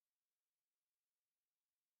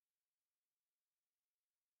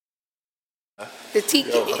The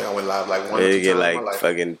ticket. I think I went live like 1 or 2 They times get in my like life.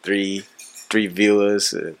 fucking three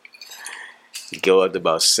viewers. Go up to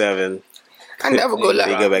about 7. I never go They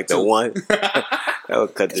go live. back to 1. That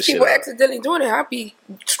would cut the shit People off. accidentally doing it. I be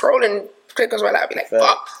scrolling clickers while I be like,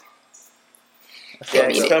 fuck. Didn't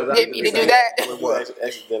mean to do that. What?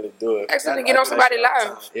 Accidentally do it. Accidentally get on somebody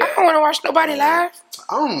live. Yeah. I don't want to watch nobody live.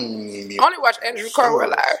 I don't even. I only watch Andrew Carwell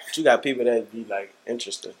live. But you got people that be like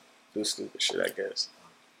interested, do stupid shit, I guess.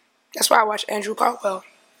 That's why I watch Andrew Carwell.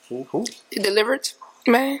 Who? The Delivered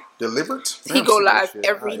man. Delivered? He go live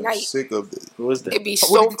every night. Sick of it. Who is that? It be What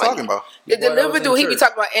so are you funny. talking about? The Delivered dude, he be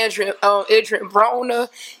talking about Adrian Broner.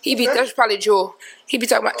 He be that's probably Joel. He be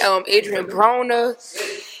talking about Adrian Broner.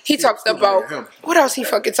 He talks about what else he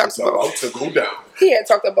fucking talks about? About to go down. He had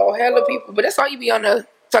talked about hella people, but that's all you be on the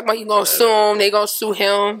talking about. He gonna sue him. They gonna sue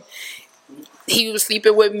him. He was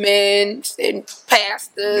sleeping with men and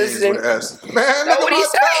pastors and That's what he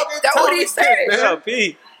said. That's what he said. What's up,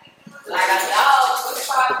 P?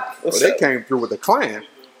 Well, they came through with a clan.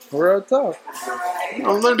 Real tough. You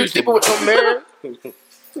know, none of these People with no marriage. Who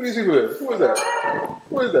these people is? Who is that?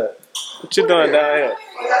 Who is that? What you doing down here?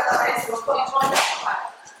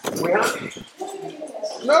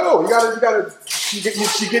 No, you gotta. You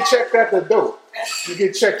get checked at the door. You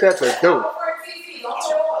get checked at the door.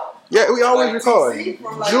 Yeah, we always record.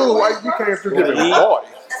 Jewel, why you came through giving body?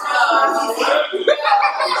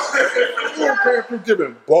 You came through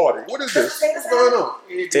giving body. What is this? What's going on?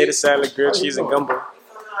 Potato salad, grilled cheese, and gumbo.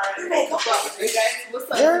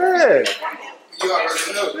 Yeah.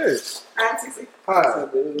 Yes. Hi.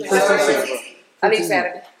 I need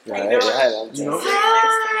Saturday. You know?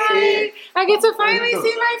 Hi. I get to finally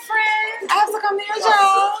see my friend. I have to come to your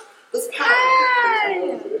job.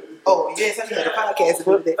 Hi. Oh, yes, I did a podcast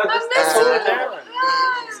about that. I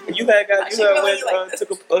miss you. You went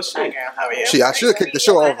took a shit. I should kick the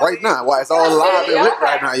show off right now. Why it's all live and lit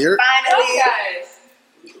right now. You're.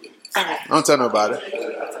 Don't tell nobody.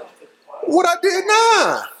 What I did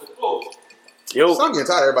now? Yo, So I'm getting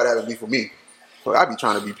tired of everybody having beef with me. So I be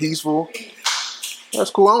trying to be peaceful. That's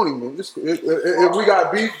cool. I don't even. If we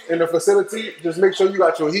got beef in the facility, just make sure you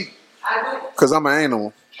got your heat. Cause I'm an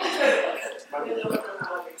animal.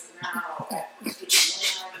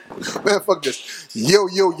 Man, fuck this. Yo,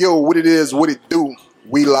 what it is, what it do.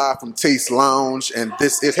 We live from Taste Lounge, and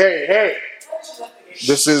this is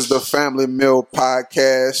This is the Family Meal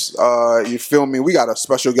Podcast. You feel me? We got a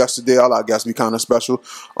special guest today. All our guests be kind of special.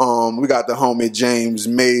 We got the homie James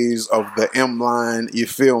Mays of the M Line. You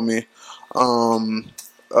feel me?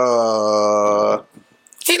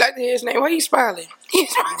 He like to hear his name. Why you smiling?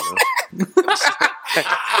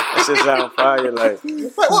 That shit sound fire. Like,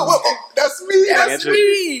 What? That's me. That's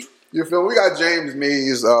me. You feel me? We got James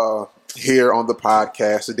Mays here on the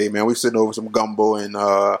podcast today, man. We sitting over some gumbo and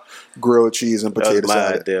grilled cheese and that potato was my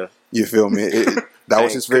salad. idea. You feel me? That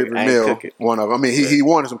was his favorite I ain't meal. cook it. One of them. I mean, he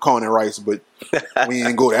wanted some corn and rice, but we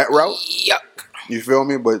ain't go that route. Yuck. You feel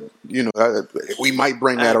me? But, you know, we might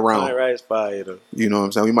bring that around. Rice fire though. You know what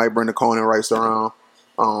I'm saying? We might bring the corn and rice around.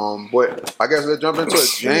 But I guess let's jump into it.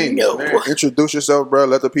 James, No. man, introduce yourself, bro.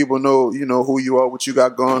 Let the people know, you know, who you are, what you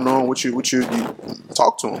got going on, what you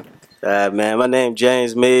talk to them. Man, my name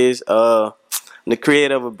James Mays. I'm the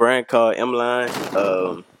creator of a brand called M Line.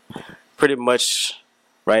 Pretty much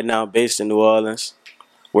right now based in New Orleans.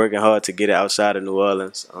 Working hard to get it outside of New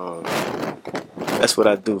Orleans. That's what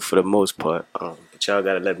I do for the most part. But y'all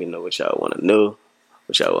gotta let me know what y'all want to know,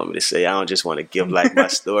 what y'all want me to say. I don't just want to give like my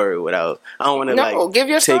story without. I don't want to give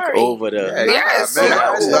your take story. over the. Yes. Man,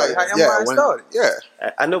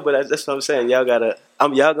 I know, but that's what I'm saying. Y'all gotta.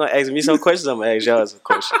 Y'all gonna ask me some questions. I'm gonna ask y'all some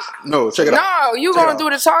questions. No, check it out. No, you gonna do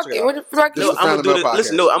the talking. What the fuck? This You? is I'm gonna do Family Meal the.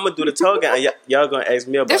 Listen, no, I'm gonna do the talking, and y'all gonna ask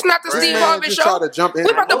me about. This not the Steve Man, Harvey just show. try to jump in. We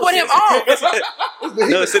about to put him on. No, see,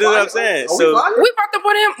 this is what I'm saying. Are we So fine? We about to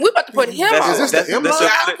put him. We about to put him on. Is this the M Line?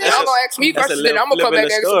 Y'all gonna ask me questions, then I'm gonna come back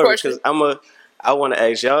and ask some questions. I want to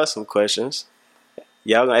ask y'all some questions.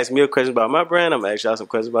 Y'all gonna ask me a question about my brand. I'm gonna ask y'all some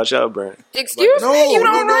questions about y'all brand. Excuse me, you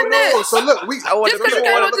don't run this. So look, we. Just because you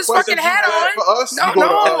came with this fucking hat on. For us, No,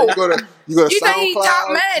 you go to You think he SoundCloud, top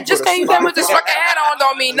man? Just because you came with this fucking hat on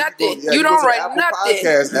don't mean nothing. You don't write nothing.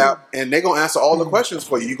 Podcast app, and they're gonna answer all the questions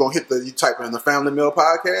for you. You gonna you type in the Family Meal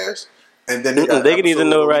Podcast, and then They can even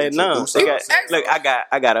know right now. Look, Look, I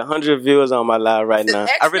got 100 viewers on my live right now.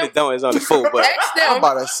 I really don't. It's only 4, but Ask I'm them.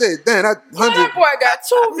 about to say, damn, that That 100 boy got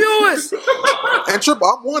 2 viewers. and triple.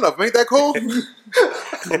 I'm one of them. Ain't that cool?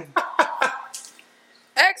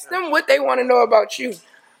 Ask them what they want to know about you.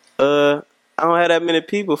 I don't have that many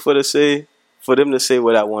people for them to say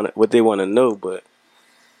what they want to know. But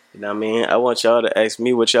you know what I mean. I want y'all to ask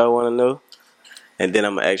me what y'all want to know, and then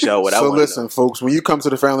I'm gonna ask y'all what I So want to listen, know. folks, when you come to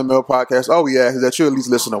the Family Meal Podcast, all we ask is that you at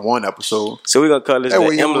least listen to one episode. So we're gonna call this That way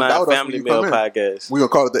the you don't M-Line doubt us when Family you Meal come in. Podcast. We're gonna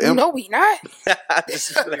call it the M. No, we not. I'm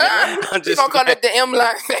just playing. I'm We just gonna call playing. it the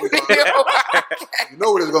M-Line Family Meal Podcast. You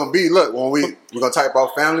know what it's gonna be. Look, when we're gonna type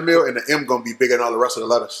out Family Meal, and the M gonna be bigger than all the rest of the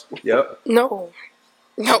letters. Yep. No.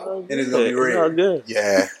 And it's gonna be It's all red. good.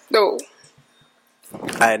 Yeah. No.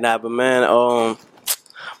 Alright, nah, but man,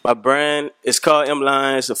 my brand is called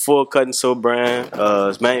M-Line. It's a full cut and sew brand.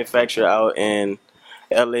 It's manufactured out in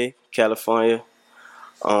LA, California.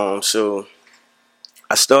 So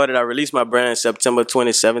I released my brand in September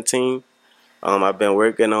 2017. I've been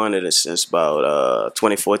working on it since about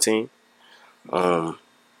 2014.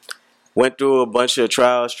 Went through a bunch of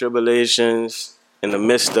trials, tribulations in the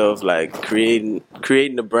midst of like creating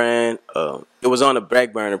the brand. It was on the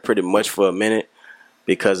back burner pretty much for a minute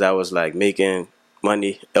because I was like making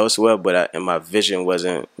money elsewhere, and my vision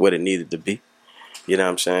wasn't what it needed to be. You know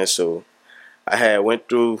what I'm saying? So I had went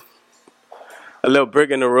through a little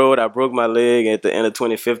brick in the road. I broke my leg at the end of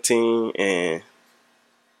 2015, and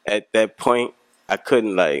at that point, I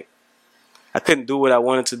couldn't do what I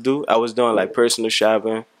wanted to do. I was doing like personal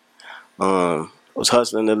shopping. Was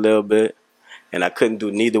hustling a little bit, and I couldn't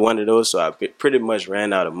do neither one of those. So I pretty much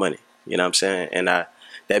ran out of money. You know what I'm saying? And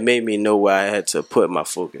that made me know where I had to put my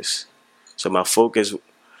focus. So my focus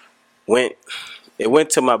went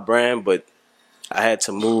to my brand, but I had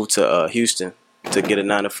to move to Houston to get a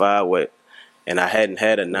 9-to-5 and I hadn't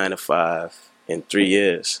had a 9-to-5 in 3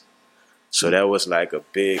 years. So that was like a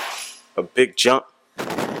big jump.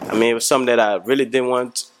 I mean, it was something that I really didn't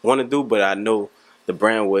want to do, but I know the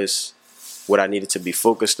brand was what I needed to be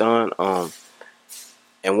focused on.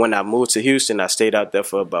 And when I moved to Houston, I stayed out there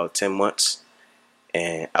for about 10 months.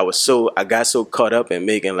 And I got so caught up in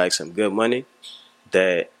making like some good money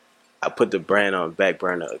that I put the brand on back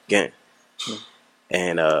burner again.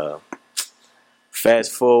 And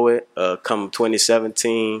fast forward, come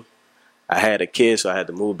 2017, I had a kid, so I had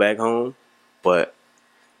to move back home.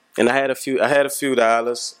 And I had a few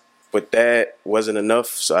dollars, but that wasn't enough,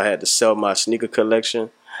 so I had to sell my sneaker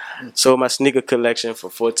collection. Sold my sneaker collection for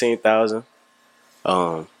 $14,000.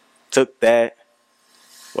 Took that.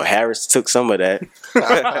 Well, Harris took some of that.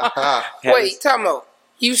 Wait, Tomo.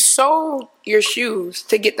 You sold your shoes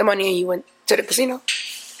to get the money and you went to the casino?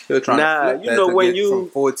 Still trying to flip you that know to when get you from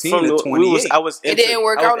 14 to 28. It didn't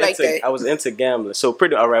work out like that. I was into gambling, so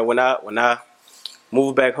pretty all right. When I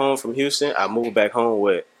moved back home from Houston, I moved back home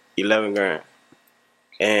with 11 grand,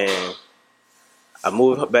 and I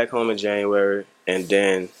moved back home in January, and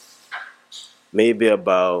then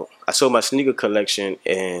I sold my sneaker collection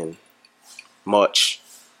in March,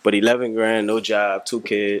 but 11 grand, no job, 2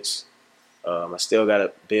 kids. I still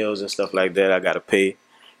got bills and stuff like that I got to pay.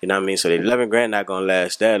 You know what I mean? So the 11 grand not going to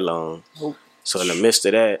last that long. So in the midst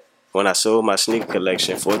of that, when I sold my sneaker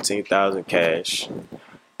collection, $14,000 cash,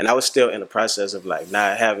 and I was still in the process of like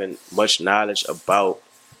not having much knowledge about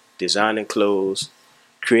designing clothes,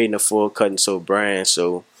 creating a full cut and sew brand.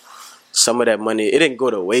 So some of that money, it didn't go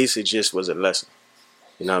to waste. It just was a lesson.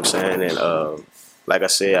 You know what I'm saying? And like I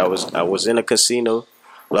said, I was in a casino,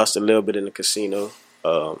 lost a little bit in the casino.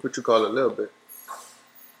 What you call it, a little bit?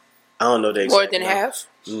 I don't know the More exact than number. half?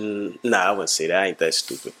 Nah, I wouldn't say that. I ain't that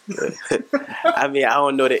stupid. I mean, I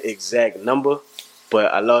don't know the exact number,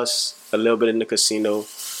 but I lost a little bit in the casino.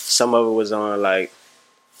 Some of it was on like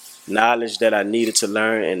knowledge that I needed to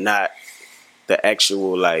learn and not the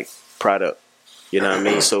actual like product. You know what I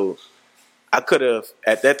mean? So at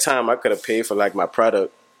that time I could have paid for like my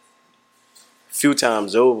product a few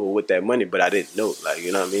times over with that money, but I didn't know, like,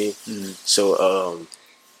 you know what I mean? So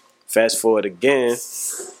fast forward again,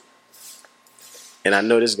 and I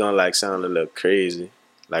know this is gonna like sound a little crazy,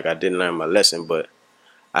 like I didn't learn my lesson, but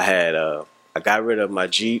I got rid of my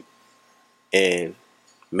Jeep in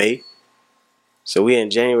May. So we in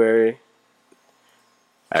January.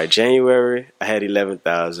 All right, January I had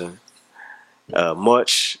 11,000.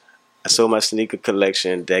 March I sold my sneaker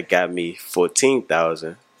collection, that got me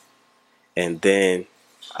 14,000. And then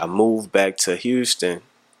I moved back to Houston.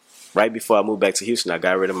 Right before I moved back to Houston, I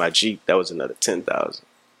got rid of my Jeep. That was another 10,000.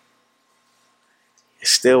 It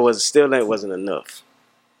still wasn't enough.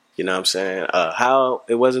 You know what I'm saying? How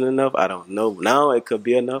it wasn't enough, I don't know. Now it could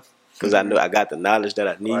be enough because I know I got the knowledge that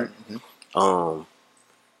I need. Right.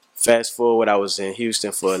 Fast forward, I was in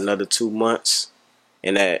Houston for another 2 months.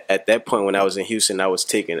 And at that point, when I was in Houston, I was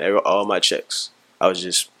taking all my checks. I was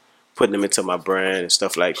just putting them into my brand and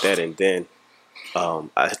stuff like that. And then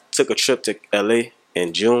I took a trip to LA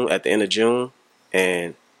in June, at the end of June.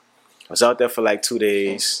 And I was out there for like 2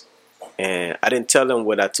 days. And I didn't tell them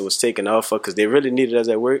what I was taking off for because they really needed us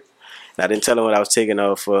at work. And I didn't tell him what I was taking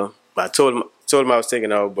off for. But I told him I was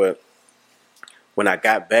taking off. But when I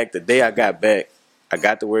got back, the day I got back, I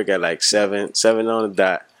got to work at like 7 on the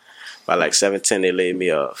dot. By like 7:10, they laid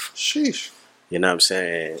me off. Sheesh. You know what I'm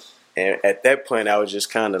saying? And at that point, I was just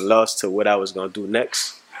kind of lost to what I was gonna do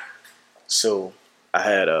next. So I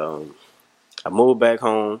had I moved back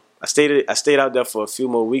home. I stayed out there for a few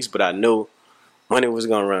more weeks, but I knew money was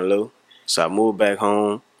gonna run low. So I moved back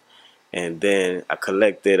home, and then I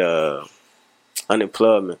collected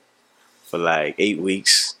unemployment for like 8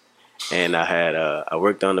 weeks, and I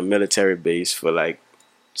worked on the military base for like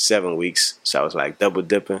 7 weeks. So I was like double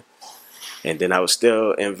dipping, and then I was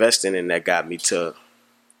still investing, and that got me to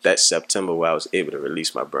that September where I was able to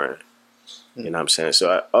release my brand. You know what I'm saying?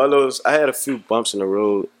 So I had a few bumps in the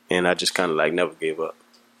road, and I just kind of like never gave up.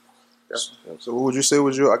 So what would you say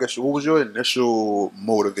was what was your initial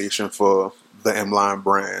motivation for the M-Line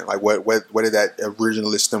brand? Like where did that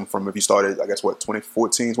originally stem from? If you started, I guess,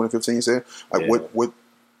 2014, 2015, you said? Like what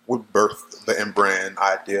birthed the M-Brand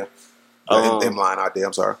idea? The M-Line idea,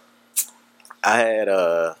 I'm sorry.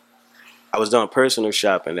 I was doing personal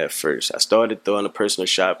shopping at first. I started doing the personal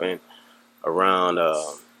shopping around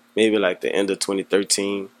maybe like the end of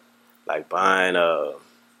 2013, like buying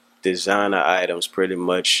designer items, pretty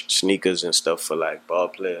much sneakers and stuff for like ball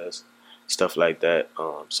players, stuff like that.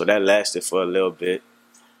 So that lasted for a little bit.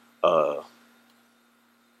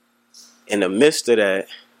 In the midst of that,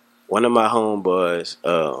 one of my homeboys,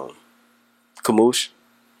 Kamoosh,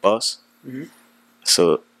 boss,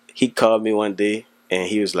 so he called me one day and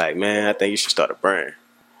he was like, "Man, I think you should start a brand."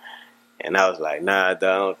 And I was like, "Nah, I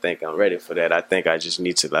don't think I'm ready for that. I think I just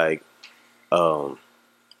need to like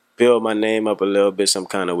build my name up a little bit some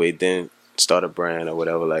kind of way, then start a brand or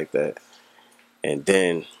whatever like that." And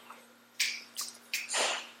then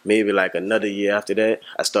maybe like another year after that,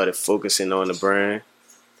 I started focusing on the brand.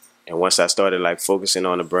 And once I started like focusing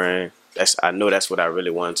on the brand, I know that's what I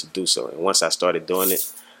really wanted to do. So, and once I started doing it,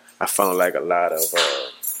 I found like a lot of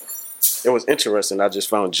it was interesting. I just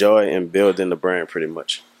found joy in building the brand pretty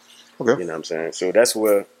much. Okay. You know what I'm saying? So that's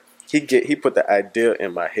where he put the idea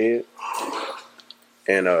in my head.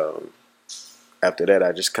 And after that,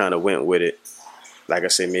 I just kind of went with it. Like I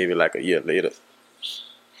said, maybe like a year later.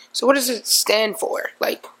 So what does it stand for?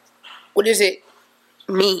 Like, what does it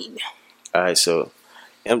mean? All right, so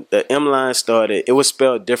the M line started. It was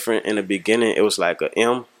spelled different in the beginning. It was like a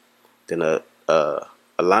M, then a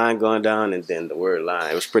line going down, and then the word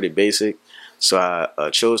line. It was pretty basic. So I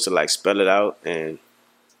chose to like spell it out, and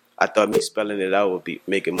I thought me spelling it out would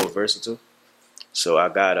make it more versatile. So I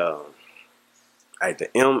got the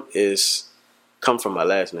M come from my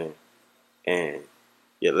last name, and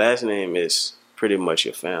your last name is pretty much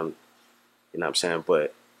your family. You know what I'm saying?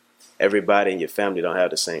 But everybody in your family don't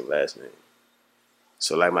have the same last name.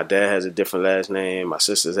 So like my dad has a different last name, my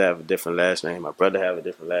sisters have a different last name, my brother have a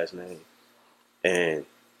different last name. And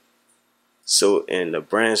so in the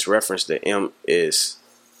brand's reference, the M it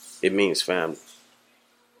means family.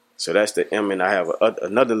 So that's the M, and I have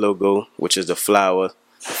another logo, which is the flower.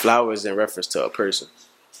 The flower is in reference to a person.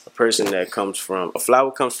 A person that a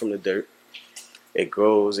flower comes from the dirt. It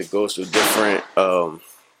goes through different, it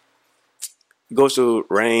goes through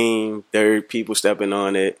rain, dirt, people stepping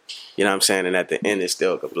on it, you know what I'm saying? And at the end, it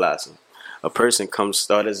still could blossom. A person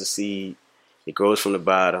start as a seed, it grows from the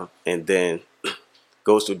bottom, and then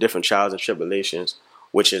goes through different trials and tribulations,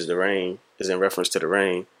 which is the rain, is in reference to the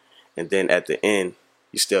rain. And then at the end,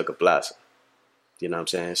 you still could blossom. You know what I'm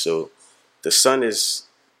saying? So the sun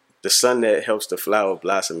that helps the flower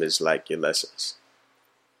blossom is like your lessons.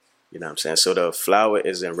 You know what I'm saying? So the flower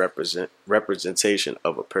is in representation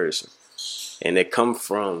of a person. And it come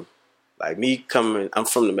from, like I'm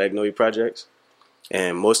from the Magnolia Projects.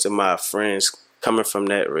 And most of my friends coming from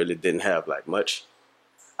that really didn't have like much.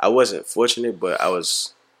 I wasn't fortunate, but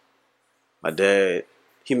my dad,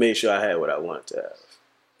 he made sure I had what I wanted to have.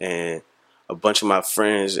 And a bunch of my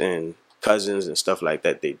friends and cousins and stuff like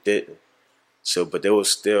that, they didn't. So, but there was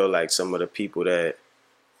still like some of the people that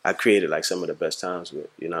I created like some of the best times with,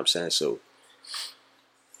 you know what I'm saying? So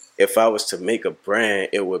if I was to make a brand,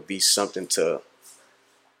 it would be something to,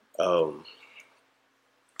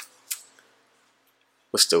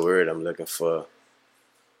 what's the word I'm looking for?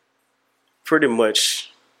 Pretty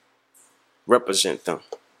much represent them.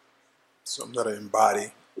 Something that I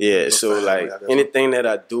embody. Yeah, so like anything that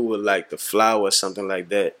I do with like the flower or something like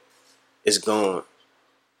that, it's gone.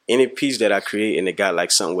 Any piece that I create and it got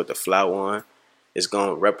like something with the flower on, it's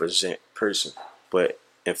gonna represent person, but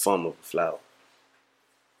in form of a flower.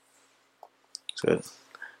 So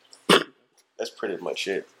that's pretty much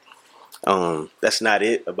it. That's not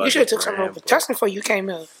it about. You should have took some more testing before you came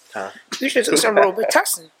up. Huh? You should took some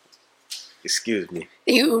Robitussin. Excuse me.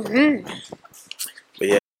 But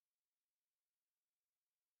yeah,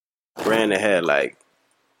 brand that had like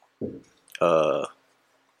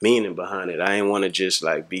meaning behind it. I ain't want to just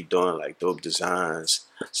like be doing like dope designs.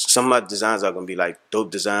 Some of my designs are gonna be like dope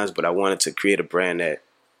designs, but I wanted to create a brand that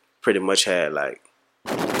pretty much had like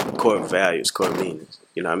core values, core meanings.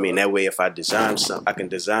 You know what I mean? That way, if I design something, I can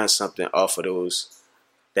design something off of those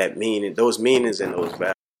meanings and those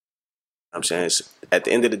values. I'm saying, at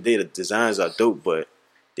the end of the day, the designs are dope, but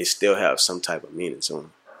they still have some type of meaning to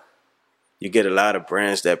them. You get a lot of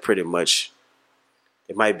brands that pretty much,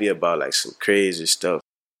 it might be about like some crazy stuff.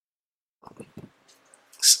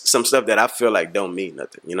 Some stuff that I feel like don't mean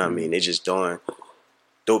nothing. You know what I mean? They're just doing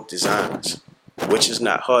dope designs, which is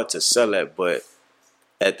not hard to sell at, but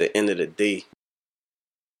at the end of the day,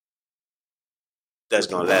 that's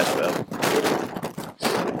going to last forever.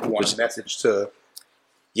 You want a message to...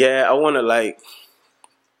 Yeah, I want to like...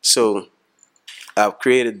 So, I've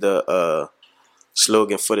created the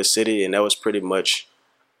slogan for the city, and that was pretty much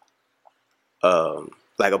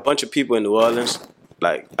like a bunch of people in New Orleans.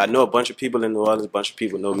 Like, I know a bunch of people in New Orleans, a bunch of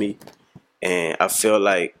people know me, and I feel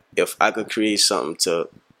like if I could create something to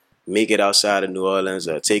make it outside of New Orleans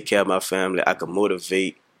or take care of my family, I could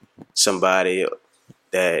motivate somebody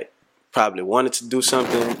that probably wanted to do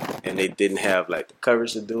something and they didn't have like the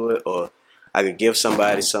courage to do it, or I could give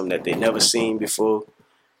somebody something that they never seen before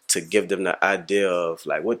to give them the idea of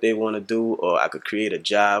like what they want to do, or I could create a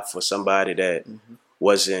job for somebody that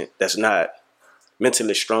that's not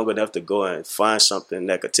mentally strong enough to go and find something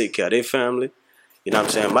that could take care of their family. You know what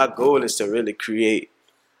I'm saying? My goal is to really create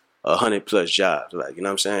 100+ jobs, like, you know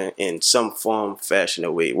what I'm saying, in some form, fashion,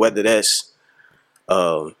 or way, whether that's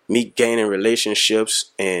me gaining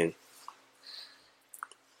relationships and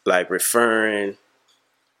like referring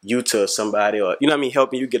you to somebody, or you know what I mean,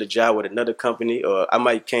 helping you get a job with another company, or I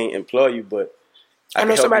might can't employ you, but I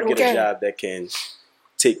can help you get a job that can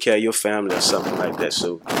take care of your family or something like that.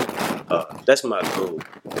 So that's my goal,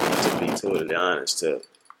 to be totally honest, to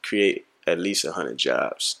create at least 100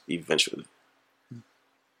 jobs eventually.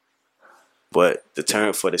 But the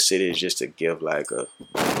term for the city is just to give like a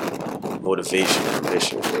motivation and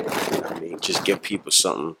mission. You know what I mean? Just give people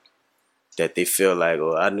something that they feel like,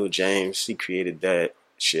 oh, I knew James, he created that.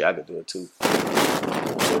 Shit, I could do it too.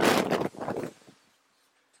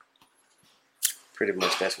 Pretty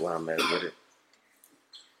much that's where I'm at with it.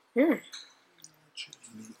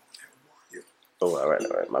 Oh, all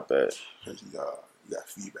right, my bad. You got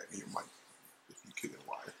feedback in your mic if you kick it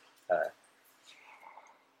wide. All right.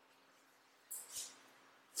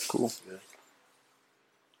 Cool. Yeah.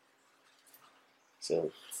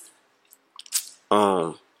 So,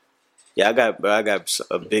 yeah, I got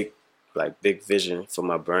a big vision for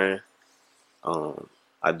my brand.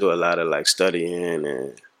 I do a lot of like studying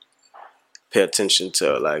and pay attention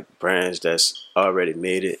to like brands that's already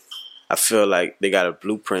made it. I feel like they got a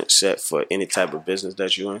blueprint set for any type of business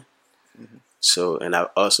that you're in. So, and I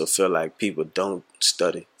also feel like people don't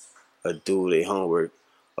study or do their homework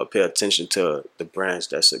or pay attention to the brands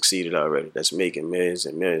that succeeded already, that's making millions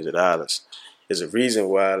and millions of dollars. There's a reason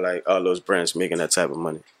why like all those brands making that type of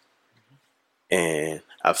money. And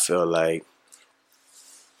I feel like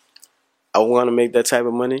I want to make that type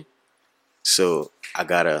of money, so I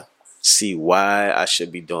gotta see why I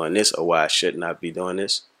should be doing this or why I should not be doing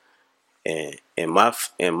this. And in my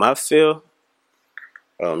field,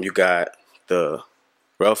 you got the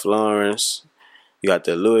Ralph Lauren's, you got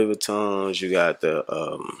the Louis Vuittons, you got the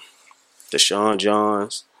Sean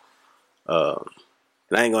Johns. And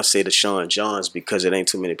I ain't gonna say the Sean Johns because it ain't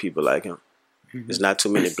too many people like him. There's not too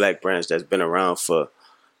many black brands that's been around for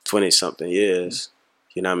 20-something years.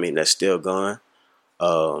 You know what I mean? That's still going.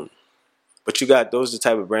 But you got those the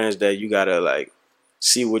type of brands that you gotta like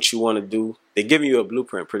see what you want to do. They're giving you a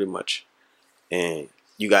blueprint pretty much, and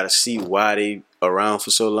you gotta see why they around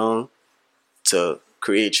for so long to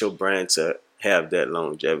create your brand to have that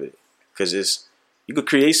longevity. Because you could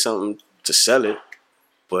create something to sell it,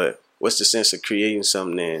 but what's the sense of creating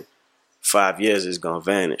something in 5 years is gonna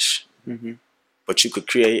vanish? But you could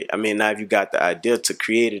create, I mean, now if you got the idea to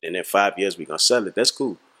create it and in 5 years we're going to sell it, that's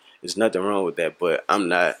cool. There's nothing wrong with that, but I'm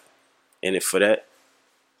not in it for that.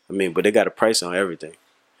 I mean, but they got a price on everything.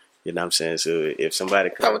 You know what I'm saying? So if somebody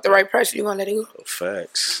come with the right price, you going to let it go? Oh,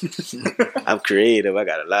 facts. I'm creative. I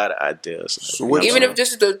got a lot of ideas. So even if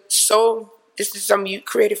this is something you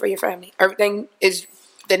created for your family, everything is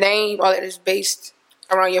the name, all that is based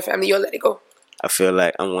around your family, you'll let it go. I feel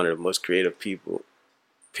like I'm one of the most creative people,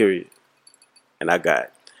 period. And I got,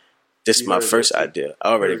 this is my first idea.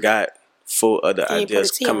 I already got 4 other ideas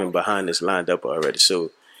coming behind this lined up already. So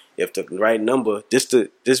if the right number,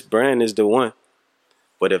 this brand is the one.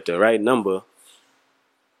 But if the right number,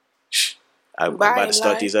 I'm about to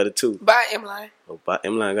start these other two. Buy M-Line. Oh, buy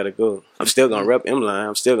M-Line gotta go. I'm still gonna rep M-Line.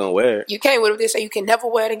 I'm still gonna wear it. You can't wear it. They say you can never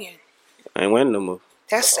wear it again. I ain't wearing no more.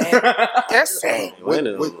 That's sad. That's sad. I ain't wearing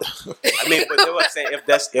it no more. I mean, but what I'm saying,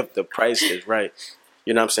 if the price is right,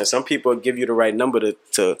 you know what I'm saying. Some people give you the right number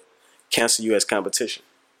to cancel you as competition.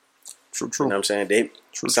 True. You know what I'm saying?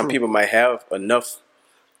 Some people might have enough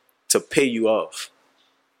to pay you off.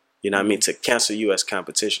 You know what I mean? To cancel you as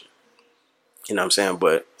competition. You know what I'm saying?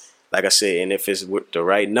 But like I said, and if it's with the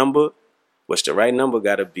right number, which the right number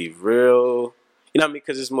got to be real. You know what I mean?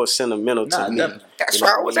 Because it's more sentimental to me. That's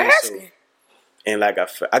why I was asking. So, and like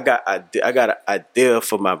I got an idea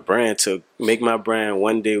for my brand to make my brand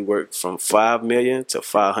one day work from 5 million to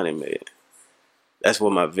 500 million. That's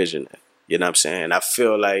what my vision is. You know what I'm saying? I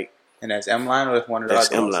feel like. And that's M-Line or that's one of the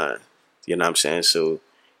That's other ones? M-Line. You know what I'm saying? So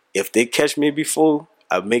if they catch me before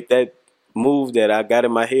I make that move that I got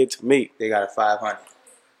in my head to make, They got a 500.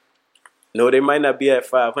 no, they might not be at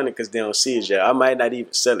 500 because they don't see it yet. I might not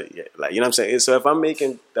even sell it yet. Like, you know what I'm saying? So if I'm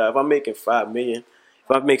making 5 million,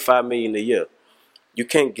 if I make 5 million a year, you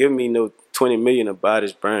can't give me no 20 million to buy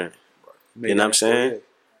this brand. You know what I'm saying?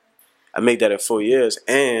 I make that in 4 years,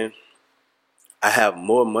 and I have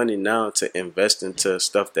more money now to invest into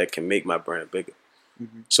stuff that can make my brand bigger.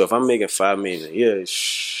 Mm-hmm. So if I'm making 5 million a year,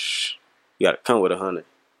 you got to come with 100.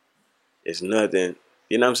 It's nothing.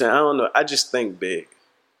 You know what I'm saying? I don't know. I just think big.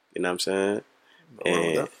 You know what I'm saying?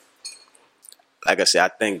 And like I said, I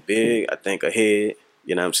think big. I think ahead.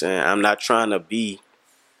 You know what I'm saying? I'm not trying to be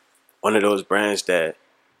one of those brands that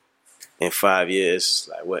in 5 years,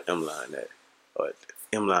 like what M-Line at? Or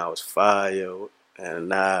M-Line was fire. And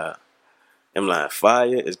nah, M-Line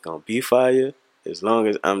fire is going to be fire as long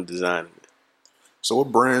as I'm designing it. So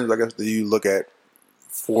what brands, I guess, do you look at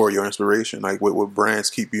for your inspiration? Like, what brands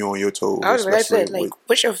keep you on your toes? I was going to say, like,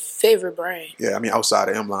 what's your favorite brand? Yeah, I mean, outside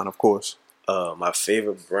of M-Line, of course. My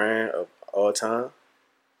favorite brand of all time,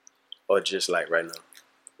 or just like right now?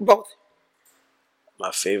 Both.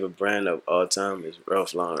 My favorite brand of all time is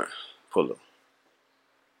Ralph Lauren Polo.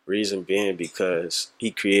 Reason being because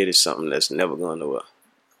he created something that's never going nowhere.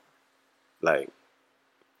 Like,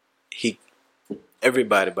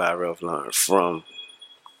 everybody buy Ralph Lauren, from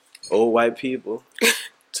old white people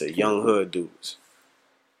to young hood dudes.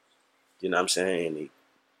 You know what I'm saying?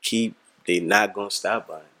 They not gonna stop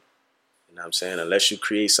buying. You know what I'm saying? Unless you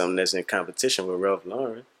create something that's in competition with Ralph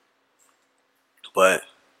Lauren.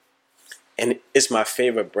 And it's my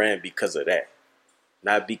favorite brand because of that.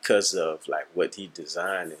 Not because of like what he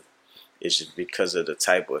designed. It's just because of the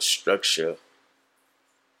type of structure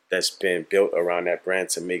that's been built around that brand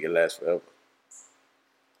to make it last forever.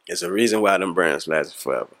 There's a reason why them brands last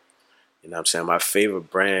forever. You know what I'm saying? My favorite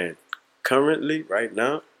brand currently, right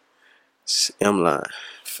now, is M-Line.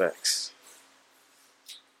 Facts.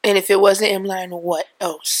 And if it wasn't M-Line, what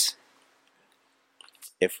else?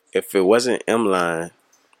 If it wasn't M-Line,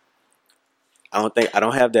 I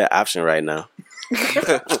don't have that option right now.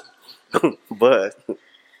 But,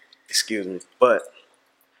 excuse me. But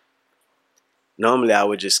normally I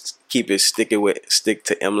would just stick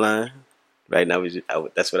to M-Line. Right now,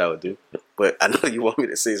 that's what I would do. But I know you want me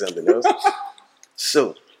to say something else.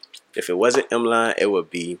 So, if it wasn't M-Line, it would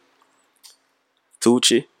be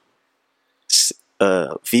Tucci,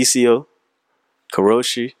 VCO,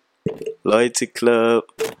 Karoshi, Loyalty Club,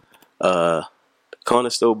 Corner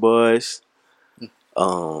Store Boys. I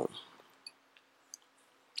don't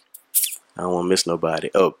want to miss nobody.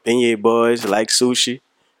 Oh, Beignet Boys, Like Sushi,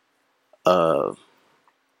 World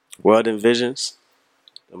Envisions,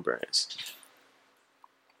 them brands.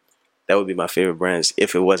 That would be my favorite brands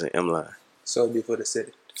if it wasn't M-Line. So it'd be for the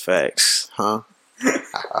city. Facts. Huh?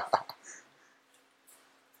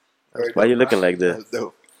 Why you looking like that? That's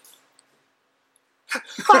dope.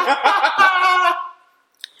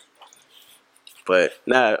 But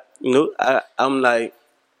nah, I'm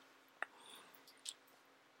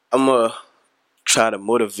gonna try to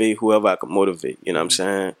motivate whoever I can motivate. You know what I'm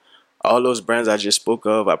saying? All those brands I just spoke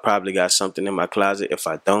of, I probably got something in my closet. If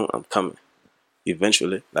I don't, I'm coming.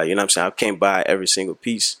 Eventually. Like, you know what I'm saying? I can't buy every single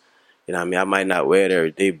piece. You know what I mean? I might not wear it every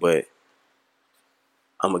day, but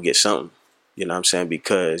I'm gonna get something. You know what I'm saying?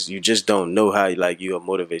 Because you just don't know how you'll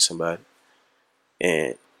motivate somebody.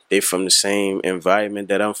 And they from the same environment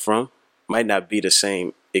that I'm from. Might not be the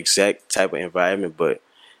same exact type of environment, but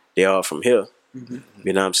they all from here. Mm-hmm.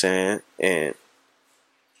 You know what I'm saying? And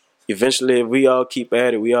eventually, if we all keep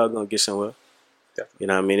at it, we all gonna get somewhere. Definitely. You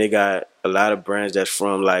know what I mean? They got a lot of brands that's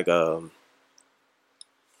from like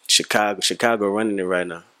Chicago running it right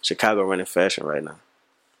now. Chicago running fashion right now.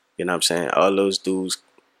 You know what I'm saying? All those dudes,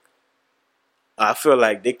 I feel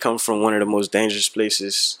like they come from one of the most dangerous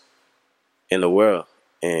places in the world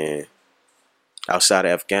and outside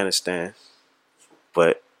of Afghanistan,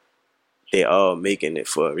 but they all making it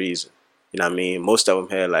for a reason. You know what I mean? Most of them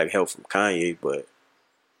had like help from Kanye, but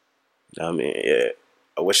you know what I mean, yeah.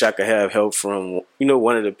 I wish I could have help from,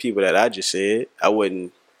 one of the people that I just said. I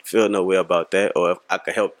wouldn't feel no way about that, or if I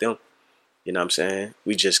could help them. You know what I'm saying?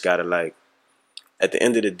 We just gotta like, at the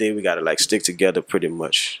end of the day, we gotta like stick together pretty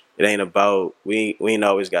much. It ain't about, we ain't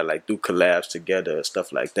always gotta like do collabs together or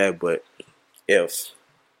stuff like that, but if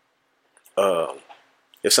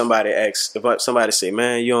somebody asks, if somebody say,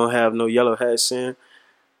 man, you don't have no yellow hats in,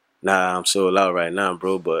 nah, I'm so loud right now,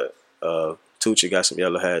 bro, but Tucci got some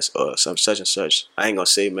yellow hats or some such and such. I ain't gonna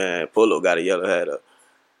say, man, Polo got a yellow hat.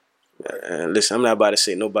 And listen, I'm not about to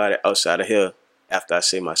say nobody outside of here after I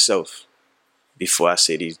say myself before I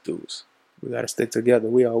say these dudes. We gotta stick together.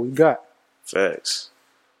 We all we got. Facts.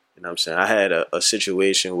 You know what I'm saying? I had a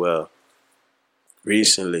situation where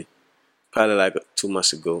recently, probably like 2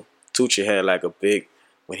 months ago, Tucci had like a big,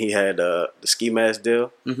 when he had the ski mask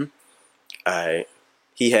deal,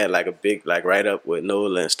 he had like a big like write up with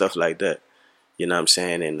Nola and stuff like that. You know what I'm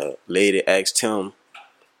saying? And the lady asked him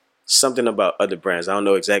something about other brands. I don't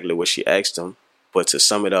know exactly what she asked him, but to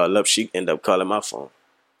sum it all up, she ended up calling my phone.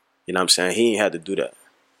 You know what I'm saying? He ain't had to do that.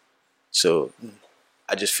 So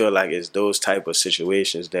I just feel like it's those type of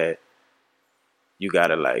situations that you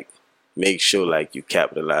gotta like make sure like you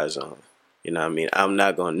capitalize on. You know what I mean? I'm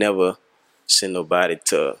not gonna never send nobody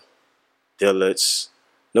to Dillard's,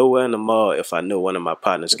 nowhere in the mall if I know one of my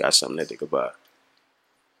partners got something that they could buy.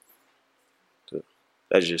 So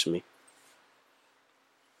that's just me.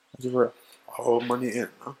 That's real. All money in,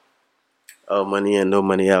 huh? All money in, no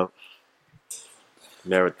money out.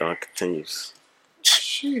 Marathon continues.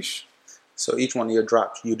 Sheesh. So each one of your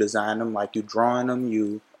drops, you design them, like you drawing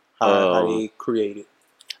them, how they created.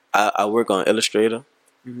 I work on Illustrator,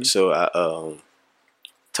 so I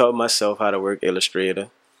taught myself how to work Illustrator.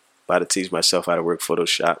 About to teach myself how to work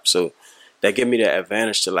Photoshop. So that give me the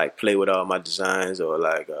advantage to like play with all my designs, or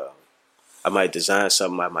like I might design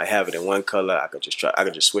something, I might have it in one color. I could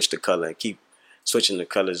just switch the color and keep switching the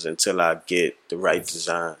colors until I get the right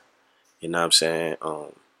design. You know what I'm saying?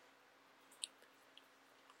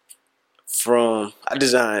 I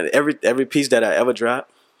designed every piece that I ever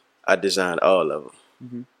dropped. I designed all of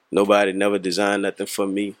them. Nobody never designed nothing for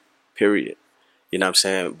me, period. You know what I'm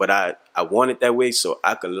saying? But I want it that way so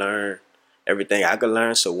I could learn everything I could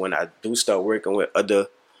learn. So when I do start working with other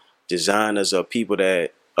designers or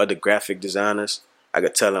other graphic designers, I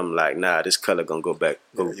could tell them like, nah, this color gonna go better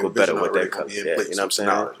with that color. Yeah, you know what I'm saying?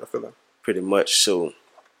 I feel like. Pretty much. So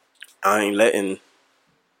I ain't letting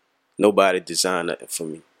nobody design nothing for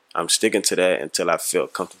me. I'm sticking to that until I feel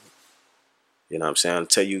comfortable. You know what I'm saying?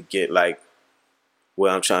 Until you get like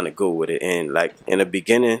where I'm trying to go with it. And like in the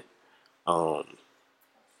beginning,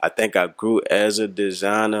 I think I grew as a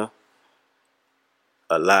designer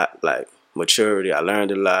a lot, like maturity. I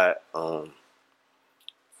learned a lot.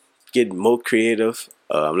 Getting more creative.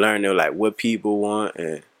 I'm learning like what people want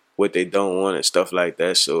and what they don't want and stuff like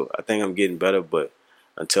that. So I think I'm getting better, but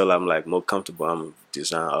until I'm like more comfortable, I'm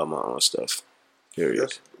design all my own stuff. Period.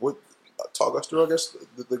 Yes. Talk us through, I guess,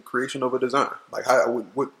 the creation of a design. Like,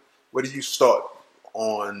 where do you start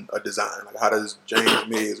on a design? Like, how does James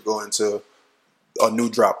Mays go into a new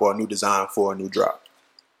drop or a new design for a new drop?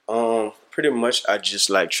 Pretty much, I just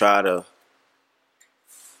like try to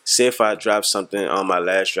say if I drop something on my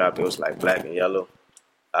last drop, it was like black and yellow.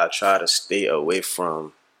 I try to stay away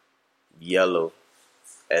from yellow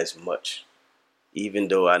as much, even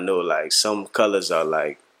though I know like some colors are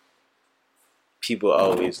like people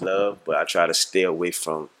always love, but I try to stay away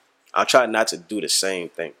from. I try not to do the same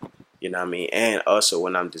thing, you know what I mean? And also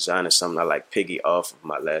when I'm designing something, I like piggy off of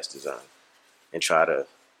my last design and try to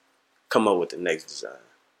come up with the next design.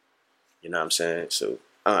 You know what I'm saying? So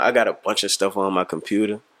I got a bunch of stuff on my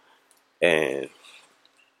computer, and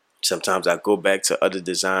sometimes I go back to other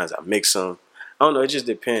designs. I mix them. I don't know. It just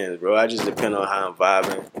depends, bro. I just depend on how I'm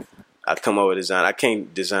vibing. I come up with a design. I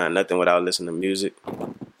can't design nothing without listening to music.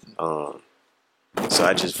 So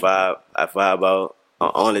I just vibe. I vibe out.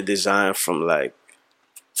 I only design from like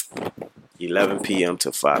 11 p.m.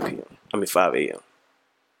 to 5 p.m. 5 a.m.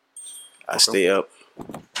 I stay up.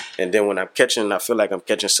 And then when I feel like I'm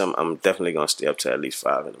catching something, I'm definitely going to stay up till at least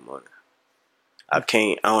 5 in the morning. I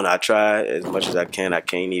don't know, I try as much as I can. I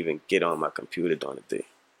can't even get on my computer during the day.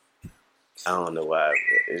 I don't know why.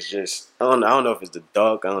 But it's just, I don't know if it's the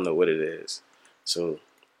dark. I don't know what it is. So,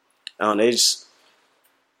 I don't know.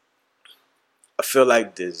 I feel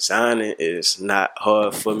like designing is not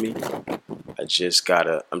hard for me. I'm just trying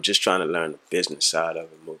to learn the business side of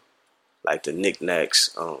it more. Like the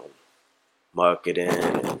knickknacks, marketing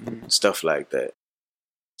and stuff like that.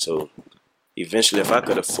 So eventually if I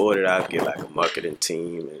could afford it, I'd get like a marketing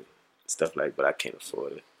team and stuff like, but I can't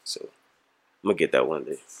afford it. So I'm gonna get that one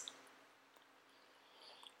day.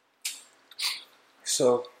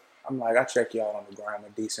 So I'm like, I check you out on the gram a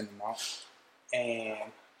decent amount,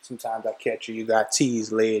 and sometimes I catch you. You got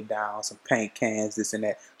tees laid down, some paint cans, this and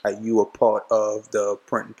that. Like you a part of the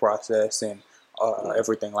printing process and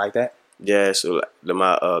everything like that. Yeah, so like,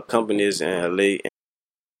 my company is in LA. And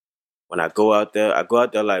when I go out there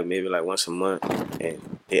like maybe like once a month,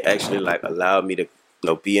 and they actually like allow me to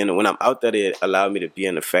be in. When I'm out there, they allow me to be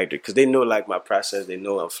in the factory because they know like my process. They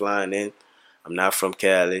know I'm flying in. I'm not from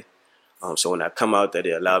Cali. So when I come out there,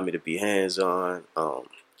 they allow me to be hands-on.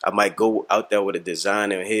 I might go out there with a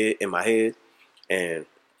design in my head, and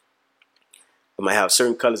I might have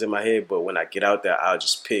certain colors in my head, but when I get out there, I'll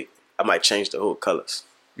just pick. I might change the whole colors.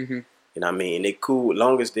 Mm-hmm. You know what I mean? And they cool. As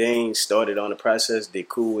long as they ain't started on the process, they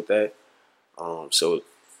cool with that. So,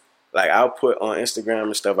 like, I'll put on Instagram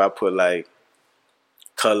and stuff, I'll put, like,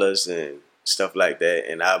 colors and stuff like that,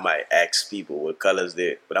 and I might ask people what colors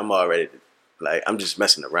they're, but I'm already... Like, I'm just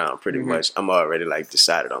messing around pretty much. I'm already, like,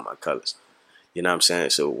 decided on my colors. You know what I'm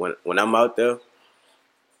saying? So when I'm out there,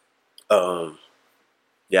 I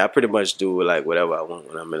pretty much do, like, whatever I want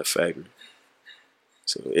when I'm in the factory.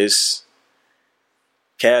 So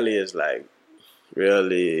Cali is, like,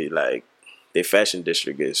 really, like, the fashion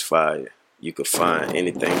district is fire. You could find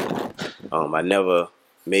anything. I never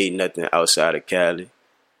made nothing outside of Cali,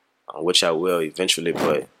 which I will eventually,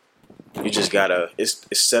 but you just gotta, it's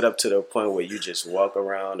set up to the point where you just walk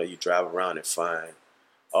around or you drive around and find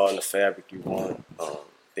all the fabric you want.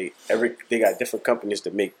 They got different companies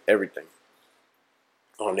that make everything.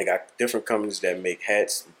 They got different companies that make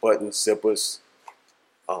hats, buttons, zippers,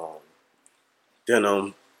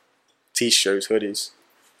 denim, t-shirts, hoodies.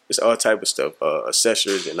 It's all type of stuff,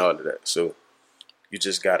 accessories and all of that. So you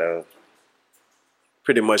just gotta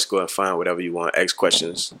pretty much go and find whatever you want, ask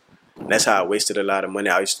questions. And that's how I wasted a lot of money.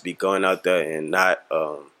 I used to be going out there and not,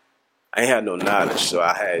 I ain't had no knowledge. So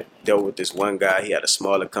I had dealt with this one guy. He had a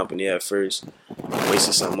smaller company at first.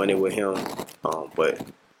 Wasted some money with him. But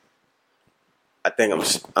I think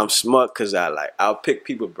I'm smart because I'll pick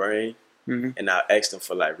people's brain and I'll ask them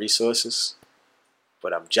for like resources.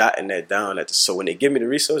 But I'm jotting that down. So when they give me the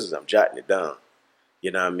resources, I'm jotting it down. You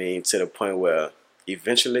know what I mean? To the point where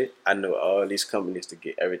eventually I know all these companies to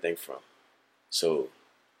get everything from. So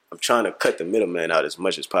I'm trying to cut the middleman out as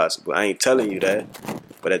much as possible. I ain't telling you that,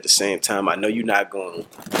 but at the same time, I know you're not going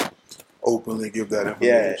to openly give that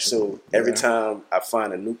information. Yeah, so every time I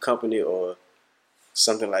find a new company or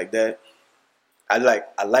something like that, I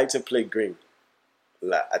like to play green.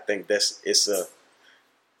 I think it's a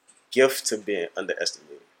gift to being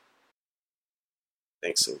underestimated. I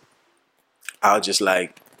think so. I'll just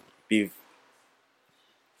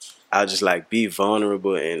be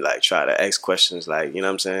vulnerable and like try to ask questions, like, you know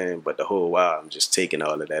what I'm saying? But the whole while I'm just taking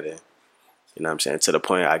all of that in. You know what I'm saying? To the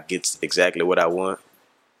point I get exactly what I want,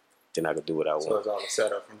 then I can do what I want. So it's all a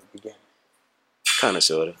setup from the beginning. Kind of,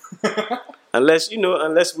 sort of.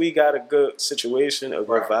 Unless we got a good situation, a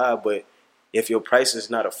good vibe, but if your price is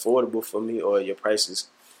not affordable for me or your price is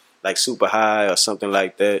like super high or something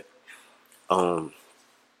like that,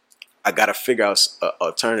 I gotta figure out an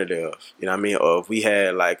alternative. You know what I mean? Or if we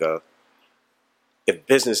had like if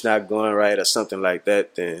business not going right or something like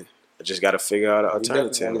that, then I just gotta figure out an alternative. You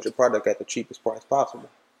definitely want your product at the cheapest price possible.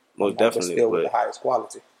 Most definitely, still with the highest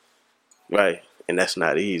quality. Right, and that's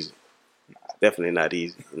not easy. Definitely not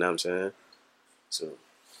easy. You know what I'm saying? So,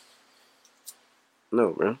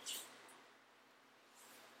 no, bro.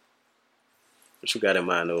 What you got in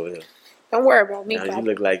mind over here? Don't worry about me. Now, you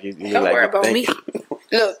look like you. Don't worry about me.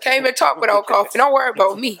 Look, can't even talk without coffee. Don't worry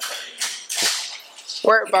about me.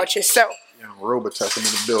 Worry about yourself. Yeah, Robotech in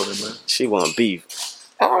the building, man. She want beef.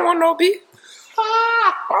 I don't want no beef.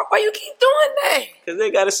 Why you keep doing that? Because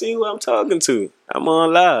they got to see who I'm talking to. I'm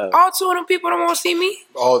on live. All two of them people don't want to see me.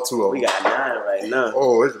 All two of them. We got 9 right now.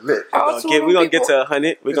 Oh, it's lit. We're going to get to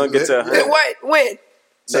 100. We're going to get to 100. What? When?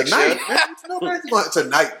 Tonight, man.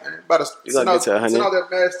 Tonight, man. About to send out that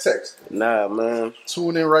mass text. Nah, man.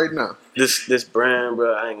 Tune in right now. This brand,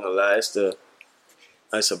 bro, I ain't gonna lie.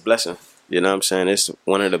 It's a blessing. You know what I'm saying? It's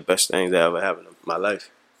one of the best things that ever happened in my life.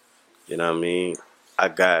 You know what I mean? I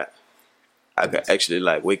could actually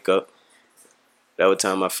like wake up. Every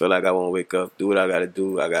time I feel like I want to wake up, do what I got to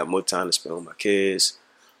do. I got more time to spend with my kids.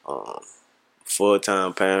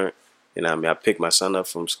 Full-time parent. You know what I mean? I pick my son up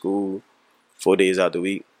from school. 4 days out the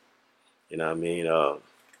week. You know what I mean?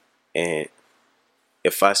 And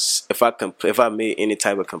if I made any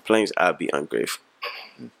type of complaints, I'd be ungrateful.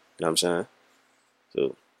 You know what I'm saying?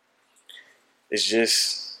 So it's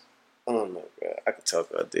just, I don't know, bro. I could talk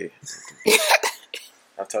all day.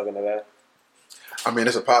 I'm talking about. I mean,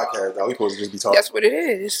 it's a podcast, though. We supposed to just be talking. That's what it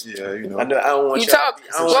is. Yeah, you know. I don't want You y'all. talk.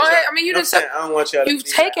 I don't Go want ahead. y'all- I mean, you I'm just saying, I don't want y'all. you've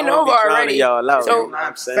to taken I don't over be drowning already. Y'all out, So- you know what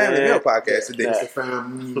I'm saying? Family Meal podcast today. It's a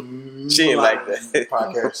fam. She ain't like that.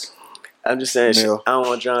 Podcast. I'm just saying, Mel. I don't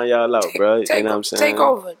want to drown y'all out, bro. You Take, know what I'm saying? take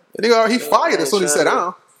over. Nigga, he fired as soon as he sat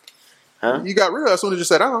down. Huh? You got real as soon as you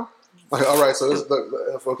sat down. Like, all right, so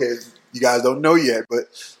okay, you guys don't know yet, but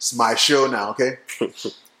it's my show now, okay?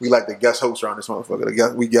 We like the guest hosts around this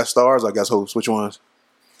motherfucker. We guest stars or guest hosts? Which ones?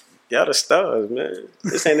 Y'all the stars, man.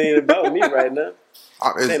 This ain't even about me right now.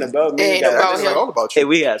 This ain't about me. Ain't We got- about It's him. all about Hey, you.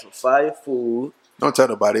 we got some fire food. Don't tell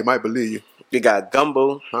nobody. They might believe you. We got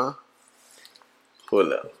gumbo. Huh?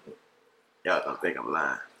 Pull up. Y'all don't think I'm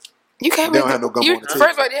lying. You can't. They don't make have no gumbo you, on the table.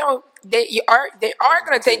 First of all, they are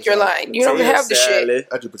gonna take your line. You don't Potato have the shit. salad,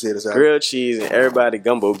 That's your potato salad. grilled cheese, and everybody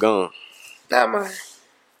gumbo gone. Not mine.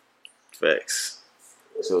 Facts.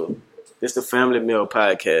 So, this the Family Meal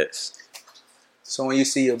Podcast. So when you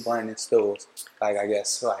see your brand in stores, like I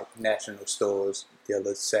guess like national stores,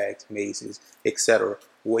 Dillard's, Saks, Macy's, etc.,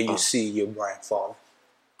 where you see your brand falling.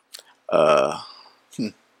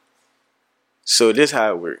 So this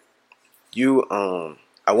how it work. You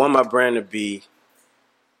I want my brand to be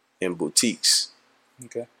in boutiques,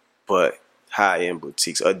 Okay. but high end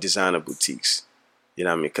boutiques or designer boutiques. You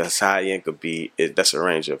know what I mean? Because high end could be that's a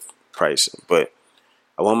range of pricing, but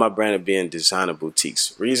I want my brand to be in designer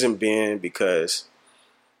boutiques. Reason being because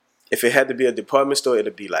if it had to be a department store,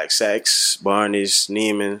 it'd be like Saks, Barney's,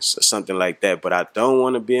 Neiman's, or something like that. But I don't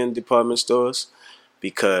want to be in department stores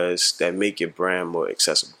because that make your brand more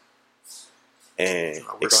accessible. And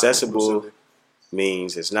accessible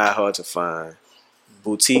means it's not hard to find.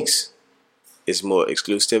 Boutiques is more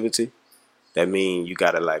exclusivity. That means you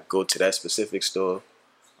gotta like go to that specific store.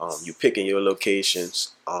 You picking your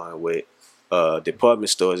locations. With department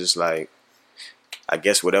stores, it's like I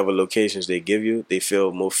guess whatever locations they give you, they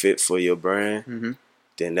feel more fit for your brand. Mm-hmm.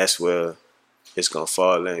 Then that's where it's gonna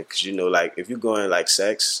fall in. Cause you know, like if you go in like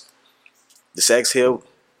Saks, the Saks here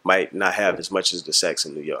might not have as much as the Saks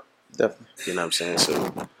in New York. Definitely. You know what I'm saying?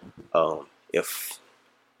 So,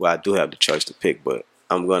 I do have the choice to pick, but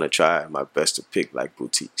I'm gonna try my best to pick like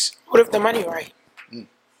boutiques. What if the money right?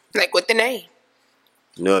 Like with the name,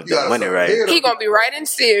 You know, if You the gotta money fuck right. ahead. he gonna be right in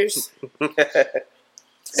Sears.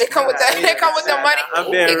 They come with the they come with the I'm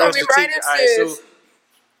money. being He real gonna be right strategic. in All right, Sears. so,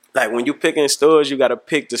 like when you picking stores, you gotta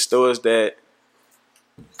pick the stores that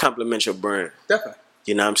complement your brand. Definitely.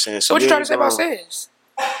 You know what I'm saying? So what you trying to say about Sears?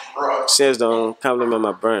 Sears? Sears don't compliment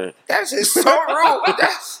my brand. That's just so rude.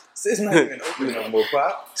 That's, It's not even open no more,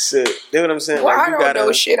 Pop. So, you know what I'm saying? well, Like, I you don't gotta,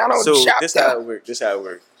 know shit. I don't so shop this how there. it work. This how it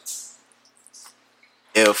work.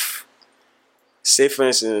 If, say for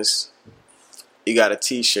instance, you got a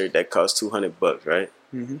T-shirt that costs $200, right?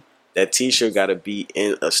 Mm-hmm. That T-shirt got to be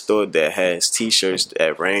in a store that has T-shirts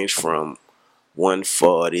that range from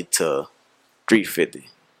 $140 to $350.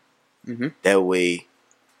 Mm-hmm. That way,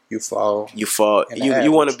 You fall. you fall. And the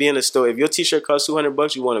You want to average. be in a store. If your T-shirt costs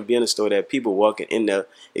 $200, you want to be in a store that people walking in there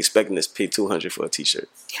expecting to pay $200 for a T-shirt.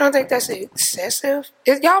 You don't think that's excessive?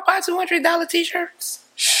 Y'all buy $200 t-shirts?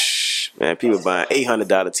 Shh, man, people buying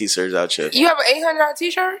 $800 T-shirts out here. You have an $800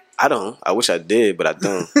 t-shirt? I don't. I wish I did, but I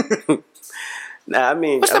don't. Nah, I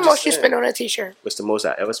mean, What's the I'm most just you saying. spend on a t-shirt? What's the most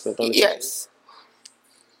I ever spent on a Yes.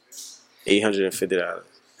 $850.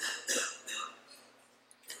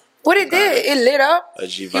 What it did? It lit up. A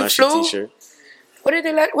You Givenchy flew? T-shirt. What did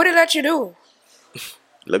it let you do?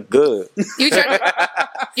 Look good.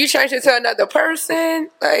 You changed it to another person?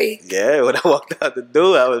 Like, Yeah, when I walked out the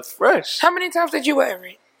door, I was fresh. how many times did you wear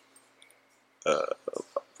it?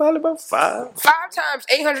 Probably about 5. 5 times,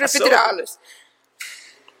 $850.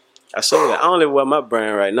 I sold it. I only wear my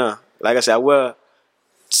brand right now. Like I said,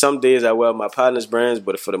 some days I wear my partner's brands,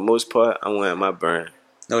 but for the most part, I'm wearing my brand.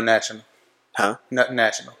 No national. Huh? Not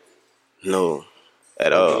national. No,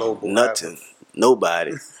 at No all. global Nothing.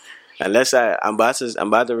 Nobody. Unless I'm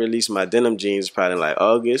about to release my denim jeans probably in like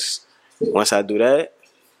August. Once I do that,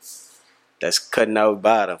 that's cutting out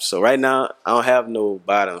bottoms. So right now I don't have no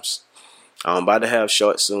bottoms. I'm about to have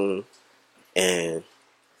shorts soon, and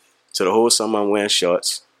so the whole summer I'm wearing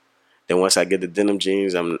shorts. Then once I get the denim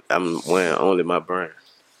jeans, I'm wearing only my brand.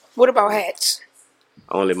 What about hats?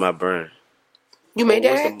 Only my brand. You made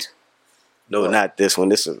that what's the- hat? No, not this one.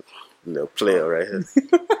 This is a little player right here.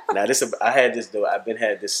 Now I had this though. I've been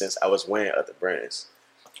had this since I was wearing other brands.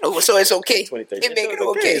 Oh, so it's okay. 2013. It make it It's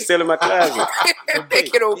okay. It's still in my closet.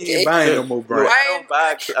 Make it He okay. ain't buying no more brand. I don't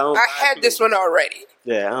buy. I had this one already.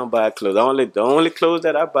 Yeah, I don't buy clothes. The only clothes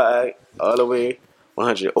that I buy all the way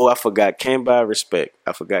 100. Oh, I forgot. Can't buy respect.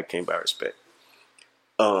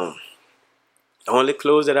 The only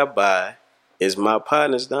clothes that I buy is my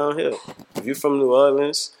partners down here. If you from New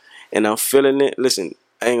Orleans and I'm feeling it, listen,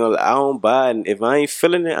 I don't buy it. If I ain't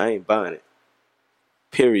feeling it, I ain't buying it.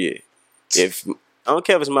 Period. If I don't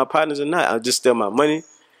care if it's my partners or not, I'll just steal my money.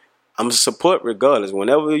 I'm a support regardless.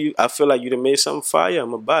 Whenever I feel like you done made something fire,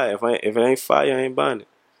 I'm gonna buy it. If it ain't fire, I ain't buying it.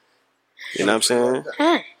 You know what I'm saying?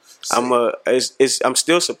 I'm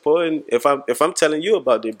still supporting. If I'm telling you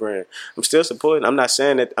about their brand, I'm still supporting. I'm not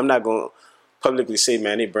saying that I'm not gonna publicly say,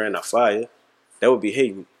 man, their brand not fire. That would be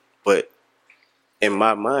hating. But in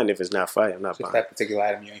my mind, if it's not fire, I'm not Just buying that particular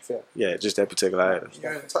item you ain't feel. Yeah, just that particular item.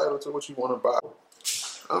 You're entitled to what you want to buy.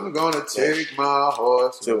 I'm gonna take my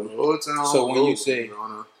horse to the old town. So when you say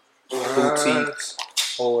boutiques,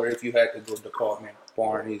 or if you had to go department,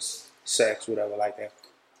 Barney's, Saks, whatever like that,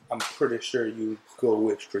 I'm pretty sure you go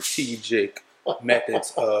with strategic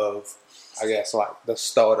methods of, I guess, like the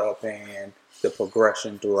startup and the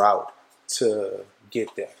progression throughout to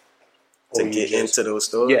get there. To get into those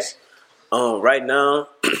stores? Yeah. Right now,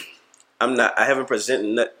 I haven't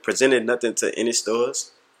presented nothing to any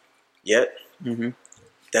stores yet. Mm-hmm.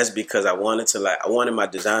 That's because I wanted my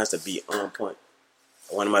designs to be on point.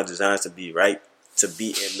 I wanted my designs to be right to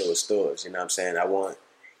be in those stores. You know what I'm saying? I want,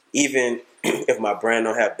 even if my brand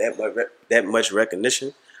don't have that much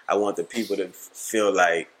recognition, I want the people to feel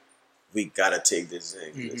like we gotta take this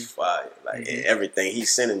in. Mm-hmm. It's fire. Like everything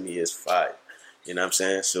he's sending me is fire. You know what I'm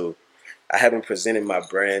saying? So I haven't presented my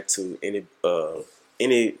brand to any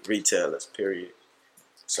retailers. Period.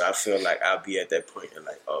 So I feel like I'll be at that point in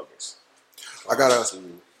like August. I got to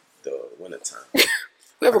the wintertime.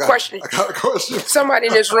 We have a question. I got a question. Somebody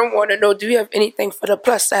in this room want to know, do you have anything for the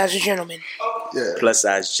plus size gentleman? Yeah. Plus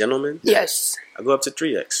size gentleman? Yes. I go up to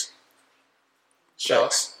 3X.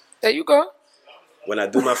 Shorts. There you go. When I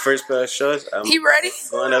do my first pair of shorts, I'm He ready?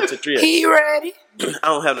 going up to 3X. He ready? I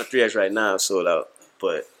don't have no 3X right now, I'm sold out.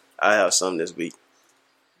 But I have some this week.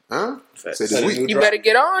 Huh? Say this week. You better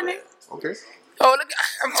get on it. Okay. Oh, look,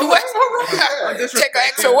 I'm too X. Take an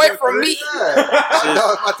X away from me. Take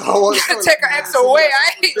an X away.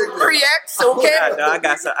 I ain't 3X, okay?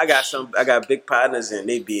 I got big partners, and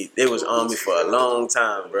they was on me for a long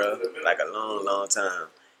time, bro. Like a long time.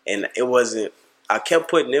 And it wasn't, I kept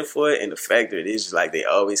putting in for it, and the fact that it's just like they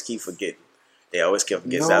always keep forgetting. They always kept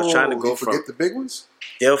forgetting. So I was trying to go from the big ones?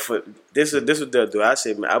 This is what they'll do. I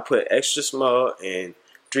said, man, I put extra small and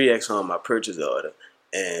 3X on my purchase order,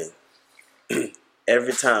 and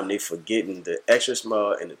every time they forgetting the extra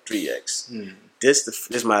small and the 3X.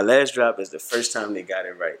 This my last drop is the first time they got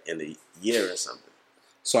it right in a year or something.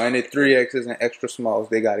 So in the 3Xs and extra smalls,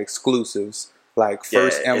 they got exclusives like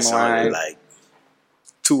first M line, like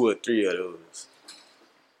 2 or 3 of those.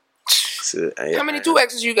 So, how many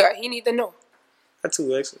 2Xs you got? He need to know. I got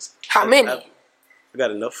 2Xs. How many? I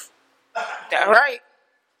got enough. That right.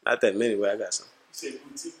 Not that many, but I got some. You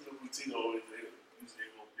say boutique always usually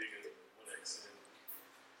go bigger than 1X.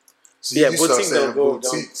 So yeah, you start boutique saying don't go.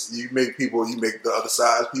 boutiques. You make the other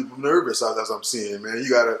size people nervous. That's what I'm saying, man. You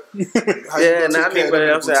gotta. But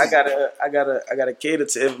I'm saying I gotta cater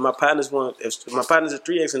to if my partners are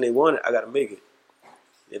 3X and they want it, I gotta make it.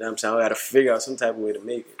 You know what I'm saying? I gotta figure out some type of way to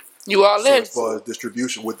make it. You all in? As far as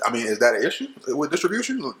distribution, is that an issue with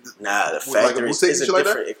distribution? Nah, the factory is different.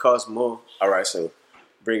 Like it costs more. All right, so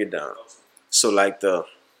break it down. So like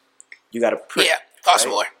you gotta print. Yeah, costs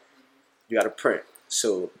more. You gotta print.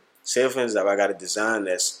 So say for instance, I got a design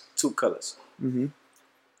that's 2 colors. Mm-hmm.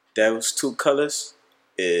 Those 2 colors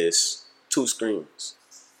is 2 screens.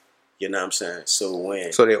 You know what I'm saying? So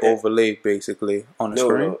they overlaid basically on the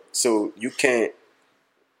screen. So you can't.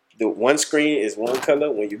 The one screen is one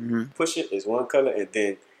color. When you push it, is one color, and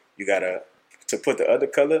then you gotta to put the other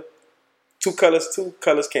color. 2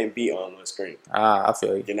 colors can't be on one screen. I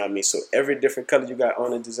feel you. You know what I mean? So every different color you got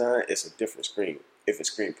on the design, it's a different screen. If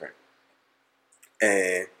it's screen print,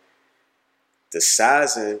 and the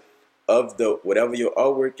sizing of the whatever your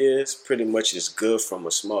artwork is, pretty much is good from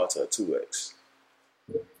a small to a 2X.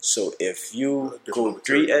 So if you go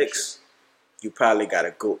 3X, you probably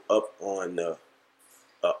gotta go up on the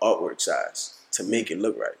artwork size to make it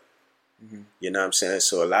look right. Mm-hmm. You know what I'm saying?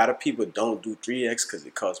 So a lot of people don't do 3X because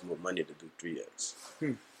it costs more money to do 3X.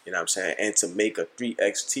 You know what I'm saying? And to make a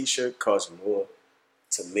 3X t-shirt costs more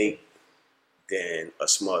to make than a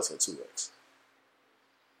small to 2X.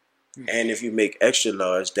 And if you make extra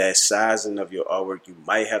large, that sizing of your artwork, you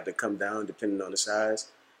might have to come down depending on the size.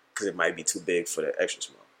 because it might be too big for the extra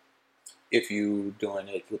small. If you doing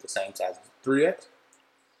it with the same size as 3X?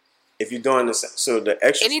 If you're doing this, so the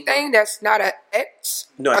extra Anything that's not a X,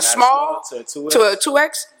 no, a not small to a 2X. to a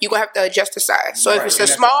 2X, you're going to have to adjust the size. So if Right, it's and a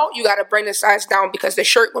that's small, you got to bring the size down because the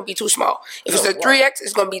shirt going to be too small. If it's a 3X,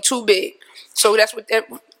 it's going to be too big. So that's what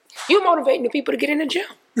you motivating the people to get in the gym.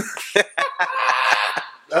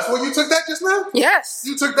 That's what you took that just now? Yes.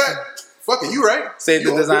 You took that. Fuck it, you right. Save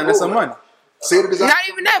the designer some money. Save the designer. Not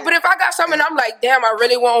even that, but if I got something, I'm like, damn, I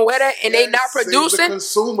really want to wear that, and they not Save the producing.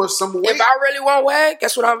 consumer some weight. If I really want to wear it,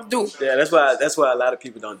 guess what I'm gonna do? Yeah, that's why a lot of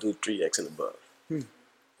people don't do 3X and above. You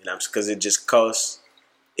know, because it just costs.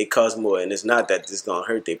 It costs more, and it's not that it's gonna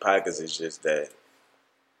hurt their pockets. It's just that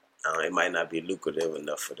it might not be lucrative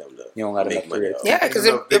enough for them to You don't got make enough money 3X. off. Yeah, because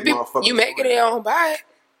Enough big if motherfuckers you make it, they don't buy it.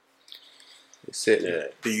 It's sitting. Yeah,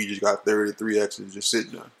 Then you just got 33 X's just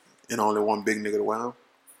sitting there. And only one big nigga to wear them.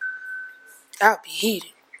 I'll be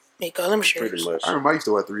heated. Make all them shirts. pretty much. I remember I used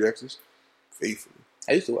to wear 3 X's. Faithfully.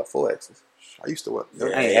 I used to wear 4Xs. I used to wear.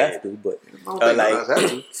 I ain't have to, but I don't think Like I had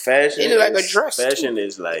to. fashion, It look like a is, dress, too. fashion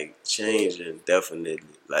is like changing definitely.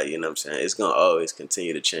 Like you know what I'm saying, it's gonna always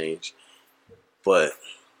continue to change. But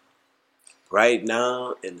right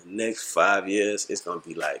now, in the next 5 years, it's gonna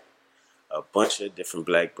be like a bunch of different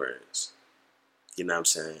black brands. You know what I'm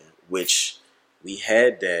saying? Which we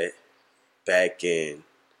had that back in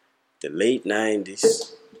the late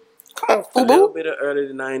 90s. Come on, A little FUBU. bit of early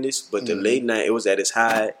 90s, but the late 90s, it was at its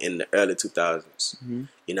high in the early 2000s. Mm-hmm.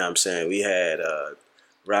 You know what I'm saying? We had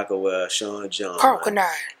Rockaway, Sean John. Carl Kanai.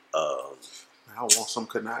 I want some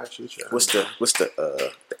Kanai shit. Yeah. What's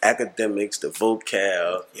the academics, the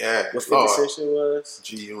vocal, Yeah. what 50 Cent shit was?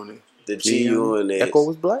 G Unit. The G Unit, Echo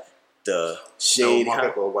was black? the No, shady, my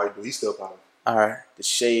Echo white dude. He's still popping. Alright. the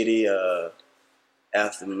shady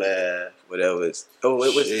aftermath, whatever. It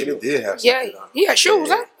was. Shit, it did have some Yeah, shit on it. he had shoes,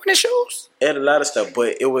 huh? When the shoes? It had a lot of stuff,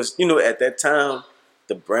 but it was, at that time,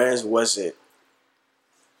 the brands wasn't,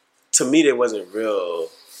 to me, they wasn't real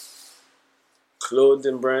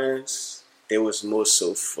clothing brands. They was more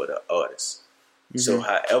so for the artists. So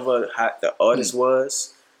however hot the artist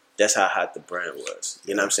was, that's how hot the brand was.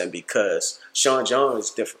 You know what I'm saying? Because Sean John is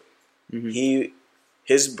different.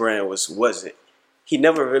 His brand wasn't, he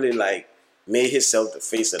never really like made himself the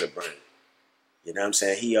face of the brand. You know what I'm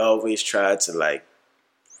saying? He always tried to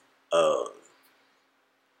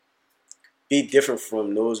be different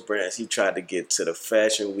from those brands. He tried to get to the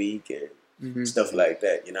fashion week and stuff like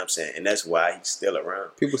that. You know what I'm saying? And that's why he's still around.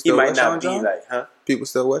 People He still might wear not Sean be John? like, huh? People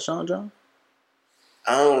still wear Sean John?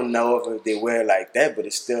 I don't know if they wear like that, but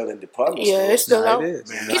it's still in department Yeah, stores. it's still out. It is.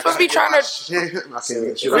 Man, He's I supposed to be gotta trying get to my shit. I can't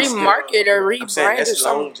get shit. remarket or I'm saying rebrand or that's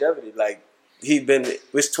something. longevity. Like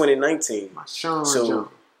it's 2019. My Sean So John.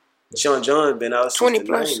 Sean John been out since 20 the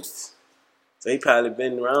plus. 90s. So he probably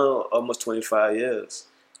been around almost 25 years.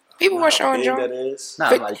 People wear How Sean big John. that is. Nah,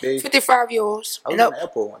 like they. 55-year-olds I was and in up. the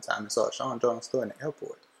airport one time and saw Sean John still in the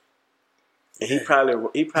airport. And he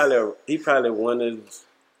probably one of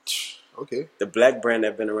Okay. the black brand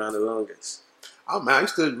that been around the longest. Oh man, I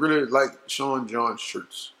used to really like Sean John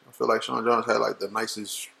shirts. I feel like Sean John's had like the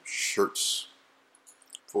nicest shirts.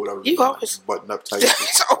 For whatever You reason, always- button up tight.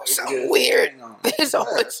 It's always so weird. It's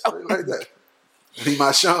always so Straight like that. Be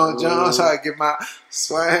my Sean John, so I get my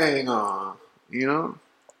swang on. You know?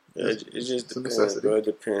 Yeah, it just It's a depends, necessity. bro. It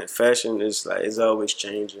depends. Fashion is it's always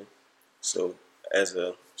changing. So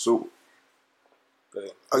So go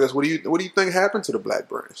ahead. I guess what do you think happened to the black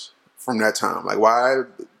brands from that time? Like why?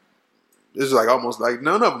 This is like almost like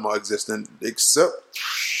none of them are existing except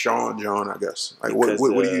Sean John. I guess. Like what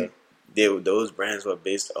do you? Those brands were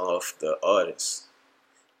based off the artist.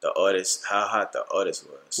 The artist, how hot the artist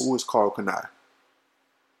was. Who was Carl Kanai?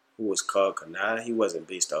 Who was called Kanai? He wasn't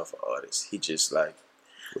based off an artist. He just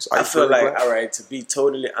Was I feel Iceberg like, black? all right, to be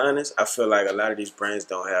totally honest, I feel like a lot of these brands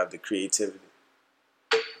don't have the creativity.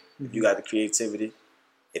 You got the creativity.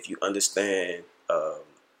 If you understand,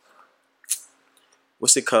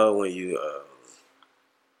 what's it called when you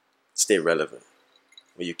stay relevant?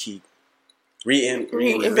 When you keep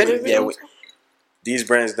Reinventing Yeah, themselves? these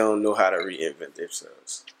brands don't know how to reinvent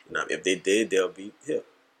themselves. You know, if they did, they'll be hip.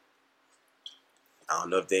 I don't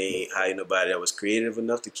know if they ain't hire nobody that was creative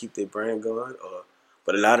enough to keep their brand going,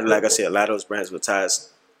 but a lot of, like I said, a lot of those brands were tied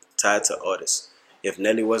to artists. If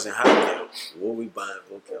Nelly wasn't hot, then what we buying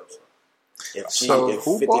vocal for? If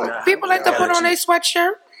who 50 bought- not People like to hot, put on their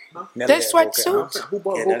sweatshirt. Nelly They had sweatsuits. vocal. Who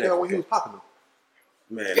bought Yeah, Vocal that- when he was popping them?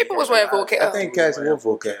 man, People was wearing I vocal. think cats wore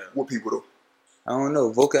vocal. What people though? I don't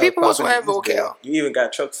know. Vocal. People was popping wearing these days. vocal. You even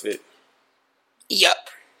got truck fit. Yup.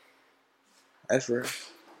 That's real.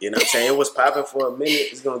 You know what I'm saying? It was popping for a minute.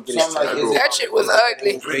 It's gonna get its Something like, time. is That shit was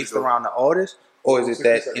ugly. based around the artist, or is it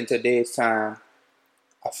that in today's time,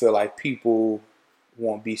 I feel like people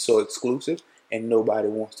won't be so exclusive and nobody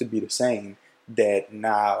wants to be the same, that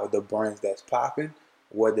now the brands that's popping,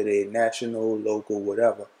 whether they're national, local,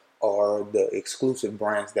 whatever, are the exclusive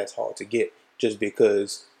brands that's hard to get just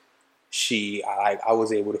because I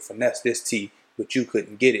was able to finesse this tee, but you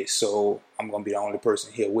couldn't get it, so I'm going to be the only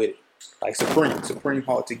person here with it. Like Supreme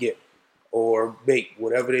hard to get, or Bake,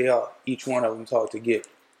 whatever they are, each one of them's hard to get.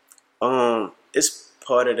 It's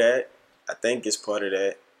part of that. I think it's part of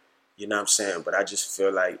that. You know what I'm saying? But I just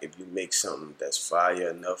feel like if you make something that's fire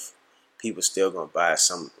enough, people still gonna buy it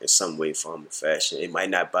in some way, form, or fashion. It might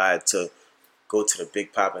not buy it to go to the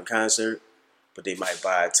big popping concert, but they might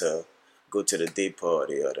buy it to go to the day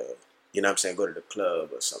party or you know what I'm saying, go to the club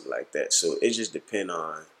or something like that. So it just depends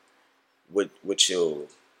on what your.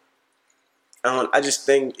 I just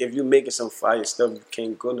think if you're making some fire stuff, you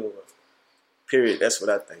can't go nowhere. Period. That's what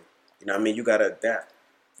I think. You know what I mean? You gotta adapt.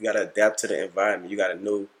 You gotta adapt to the environment. You gotta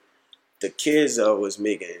know. The kids are always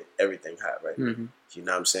making everything hot, right? Mm-hmm. You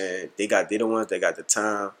know what I'm saying? They the ones that got the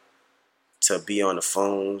time to be on the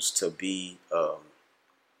phones, to be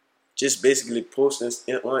just basically posting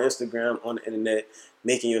on Instagram, on the internet,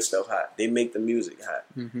 making your stuff hot. They make the music hot.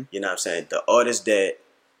 Mm-hmm. You know what I'm saying? The artists that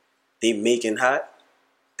they making hot,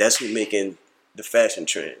 that's who making the fashion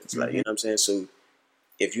trends. Like, you know what I'm saying? So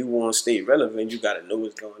if you want to stay relevant, you got to know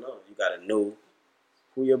what's going on. You got to know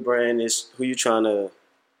who your brand is, who you trying to,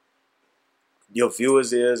 your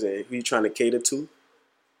viewers is, and who you trying to cater to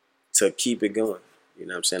keep it going. You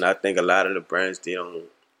know what I'm saying? I think a lot of the brands,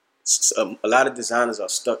 a lot of designers are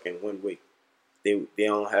stuck in one way. They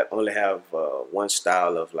only have one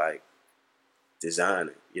style of like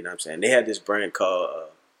designing. You know what I'm saying? They had this brand called,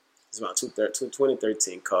 it's about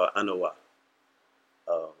 2013, called Anawa.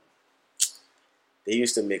 They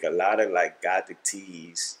used to make a lot of like gothic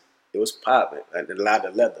tees. It was popping, like a lot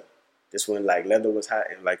of leather. This when like leather was hot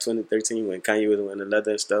in like 2013 when Kanye was wearing the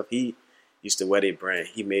leather and stuff. He used to wear their brand.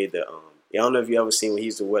 He made the I don't know if you ever seen when he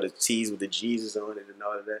used to wear the tees with the Jesus on it and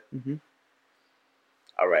all of that. Mm-hmm.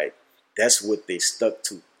 All right, that's what they stuck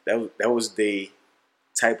to. That was their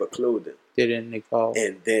type of clothing. Didn't they fall?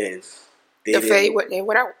 And then The fade went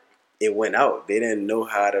out. It went out. They didn't know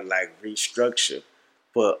how to like restructure,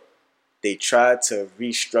 but they tried to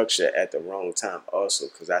restructure at the wrong time also,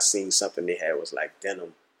 because I seen something they had was like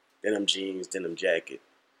denim jeans, denim jacket,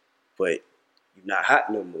 but you're not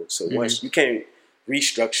hot no more. So once you can't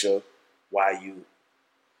restructure when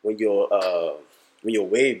your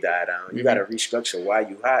wave died down, you got to restructure why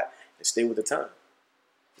you hot and stay with the time.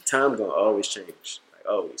 The time gonna always change, like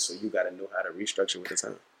always. So you got to know how to restructure with the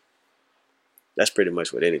time. That's pretty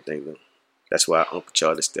much with anything though. That's why Uncle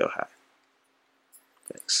Charlie's still hot.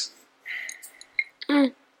 Thanks.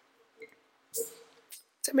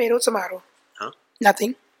 Tomato. Huh?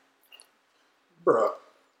 Nothing. Bruh.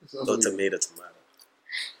 No tomato.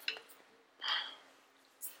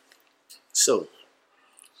 So,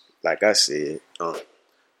 like I said,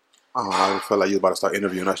 I felt like you was about to start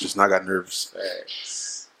interviewing us, just now I got nervous.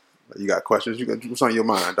 facts. You got questions? What's on your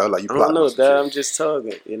mind, dog? Like you I don't know, plotting dad. I'm just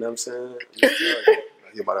talking. You know what I'm saying? I'm just talking.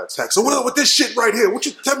 You about to attack. So what up with this shit right here? What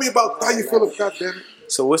you tell me about how you feel? God damn it.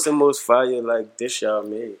 So what's the most fire like dish y'all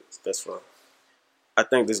made? That's far. I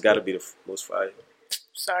think this got to be the most fire.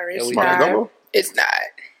 Sorry, it's Smart not. gumbo? It's not.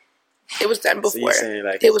 It was done So before. you're saying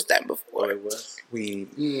like It was done Oh, before. it was.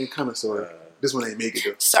 We kind of sort of. This one ain't make it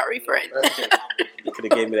though. Sorry, friend. You could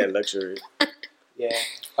have gave me that luxury. Yeah.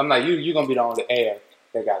 I'm like, you going to be the only air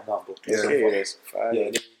that got gumbo. Yeah. Okay, that's fire.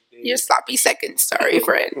 Yeah. You're sloppy seconds. Sorry,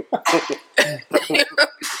 friend.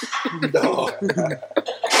 No.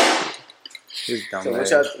 This dumb So man.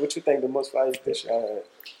 what you think the most fire dish y'all had?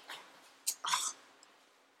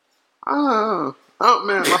 Oh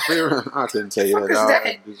man, my favorite. I couldn't tell you Fuck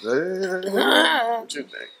that. is dog. What you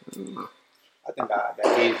think? I think that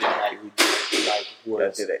Asian night we did, like, Y'all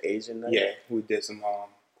was, did an Asian night? yeah, we did some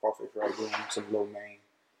crawfish ragoon, some lo mein.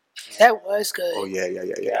 That was good. Oh yeah.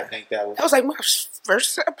 Yeah, I think that was That was like my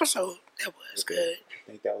first episode. That was good. I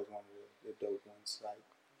think that was one of the dope ones, like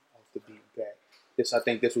off the beaten path. I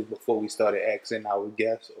think this was before we started asking our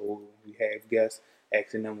guests, or we have guests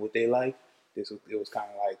asking them what they like. It was kind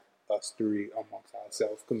of like us three amongst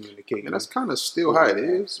ourselves communicating. And that's kind of still how it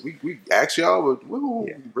is. We ask y'all, but we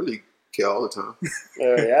don't really care all the time.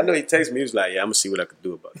 Yeah, I know he texted me. He was like, "Yeah, I'm gonna see what I can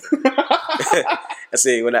do about that."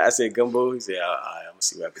 I said gumbo, he said, "All right, I'm gonna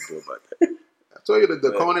see what I can do about that." I told you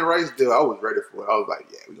the corn and rice deal. I was ready for it. I was like,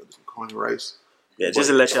 yeah, we gonna do some corn and rice. Yeah, just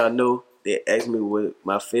to let y'all know, they asked me what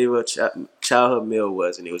my favorite childhood meal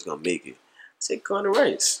was, and they was gonna make it. Say corned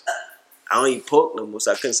rice. I don't eat pork no more,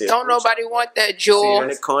 so I couldn't say. Don't nobody want that, Jewel.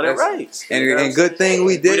 See, corned rice. And good thing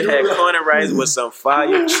we did. We had corned rice with some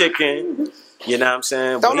fire chicken. You know what I'm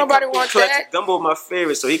saying? Don't nobody want that. Gumbo my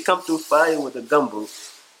favorite, so he come through fire with the gumbo.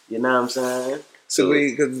 You know what I'm saying? So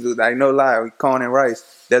we, cause like no lie, we corn and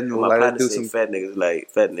rice. That's no My like partner do say some. fat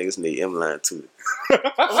niggas need M-line too.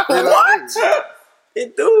 What?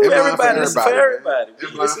 It do. M-line Everybody. for This is for everybody, everybody. man. B.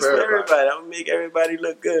 M-line This is for for everybody. everybody. I'm gonna make everybody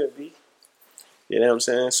look good, B. You know what I'm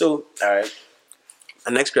saying? So, all right.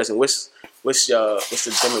 The next question: what's the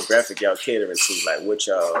demographic y'all catering to? Like,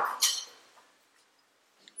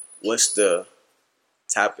 what's the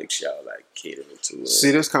topics y'all like catering to?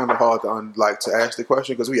 See, this kind of hard to ask the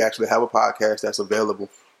question because we actually have a podcast that's available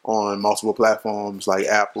on multiple platforms like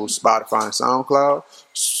Apple, Spotify, and SoundCloud.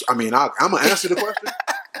 I mean, I'm gonna answer the question,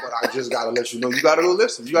 but I just gotta let you know you gotta go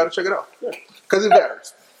listen. You gotta check it out because it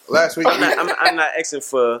varies. Last week, I'm not asking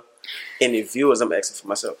for any viewers. I'm asking for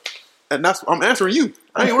myself. and I'm answering you.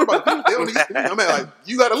 I ain't worried about the people. They don't need to. I mean, like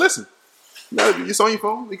you gotta listen. It's on your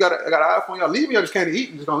phone. I got an iPhone. Y'all leave me. I just can't eat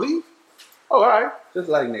and just gonna leave. Oh, all right. Just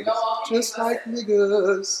like niggas. Just like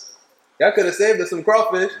niggas. Y'all could have saved us some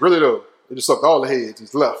crawfish. Really though, they just sucked all the heads.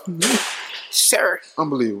 Just left. Sir.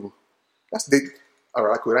 Unbelievable. That's they. All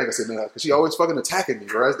right, I quit. I ain't gonna say nothing because she always fucking attacking me,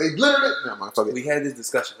 right? They literally. Never mind. Fuck it. We had this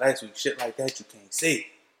discussion last week. Shit like that you can't say.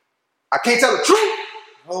 I can't tell the truth.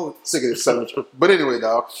 Oh, Sick of this telling the truth. But anyway,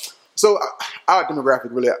 dog. So our demographic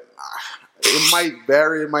really, it might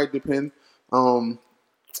vary. It might depend. I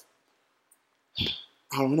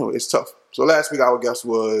don't know. It's tough. So last week our guest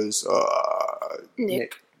was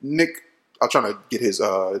Nick. Nick. I'm trying to get his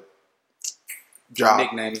job.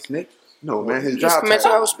 nickname is Nick. No, man, his He's job. a mental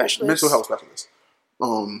title. health specialist. Mental health specialist.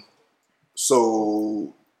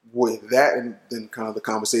 So with that, and then kind of the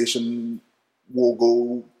conversation will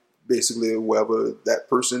go basically wherever that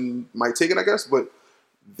person might take it, I guess. But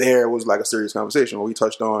there was like a serious conversation where we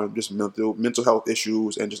touched on just mental health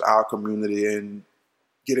issues and just our community and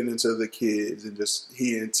getting into the kids and just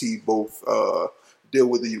he and T both deal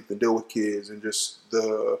with the youth and deal with kids and just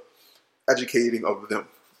the educating of them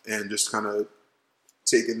and just kind of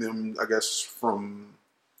taking them, I guess, from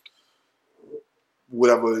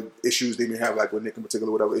whatever issues they may have, like with Nick in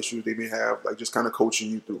particular, whatever issues they may have, like just kind of coaching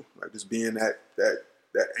you through, like just being that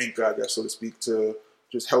anchor, I guess, so to speak, to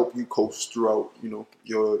just help you coast throughout,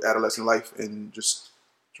 your adolescent life and just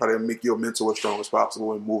try to make your mental as strong as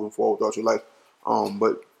possible and moving forward throughout your life.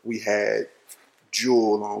 But we had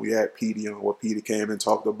Jewel on, we had Petey on, where Petey came and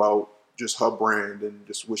talked about just her brand and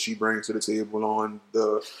just what she brings to the table on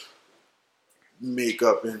the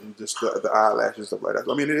makeup and just the eyelashes and stuff like that.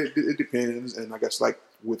 So, I mean, it depends, and I guess like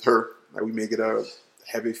with her, like we may get a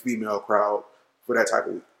heavy female crowd for that type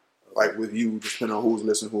of week. Like with you, just depending on who's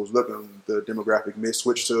listening, who's looking, the demographic may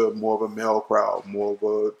switch to more of a male crowd, more of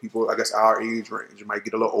a people, I guess, our age range. It might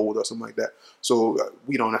get a little older or something like that. So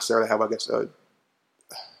we don't necessarily have, I guess, a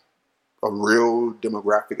real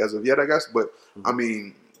demographic as of yet, I guess. But I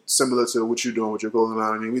mean, similar to what you're doing with your clothing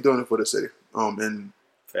line, I mean, we're doing it for the city. And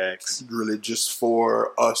Facts. really just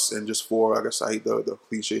for us and just for, I guess I hate the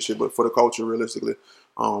cliche shit, but for the culture realistically.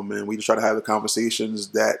 And we just try to have the conversations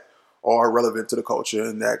that are relevant to the culture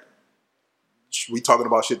and that we talking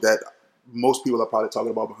about shit that most people are probably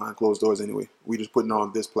talking about behind closed doors anyway. We just putting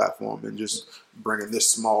on this platform and just bringing this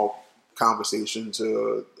small conversation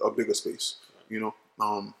to a bigger space,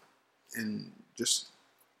 and just,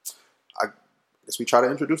 I guess we try to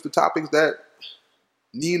introduce the topics that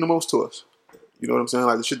mean the most to us. You know what I'm saying?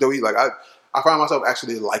 Like the shit that we like. I find myself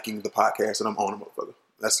actually liking the podcast and I'm on a motherfucker.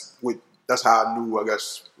 That's how I knew, I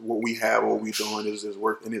guess, what we have, what we doing is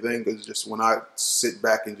worth anything. Because just when I sit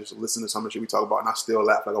back and just listen to some of the shit we talk about and I still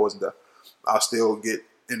laugh like I wasn't there, I still get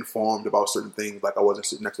informed about certain things like I wasn't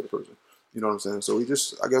sitting next to the person. You know what I'm saying? So we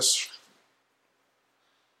just, I guess,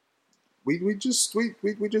 we just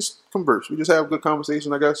converse. We just have good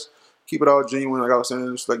conversation, I guess. Keep it all genuine, like I was saying,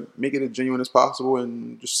 just like make it as genuine as possible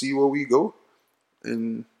and just see where we go.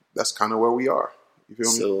 And that's kind of where we are. You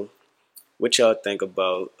feel me? So, what y'all think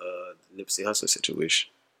about the Nipsey Hussle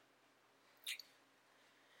situation?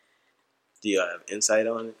 Do y'all have insight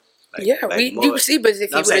on it? You see, but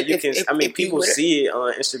if I'm saying if people see it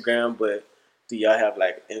on Instagram, but do y'all have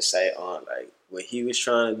like insight on like what he was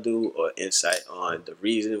trying to do, or insight on the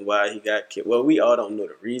reason why he got killed? Well, we all don't know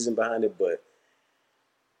the reason behind it, but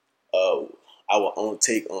our own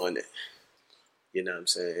take on it. You know what I'm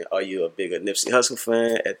saying? Are you a bigger Nipsey Hussle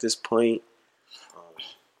fan at this point?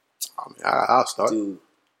 I mean, I'll start. Dude,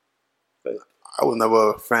 I was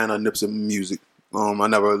never a fan of Nipsey music. I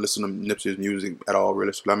never listened to Nipsey's music at all,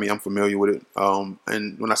 really. I mean, I'm familiar with it.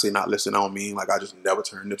 And when I say not listen, I don't mean like I just never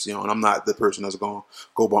turn Nipsey on. I'm not the person that's going to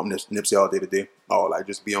go bump Nipsey all day today. Or like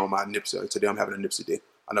just be on my Nipsey. Today I'm having a Nipsey day.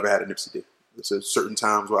 I never had a Nipsey day. There's certain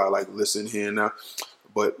times where I like listen here and there.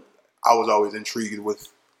 But I was always intrigued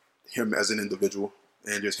with him as an individual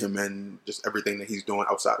and just him and just everything that he's doing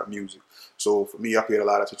outside of music. So for me, I paid a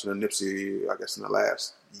lot of attention to Nipsey, I guess, in the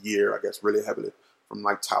last year, I guess, really heavily. From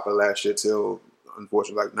like top of last year till,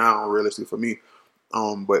 unfortunately, like now, realistically for me.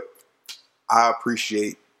 But I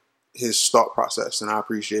appreciate his thought process and I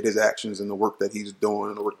appreciate his actions and the work that he's doing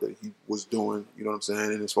and the work that he was doing, you know what I'm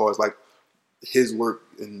saying? And as far as like his work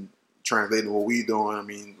and translating what we doing, I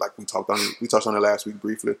mean, like we touched on it last week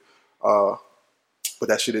briefly. But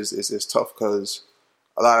that shit is tough because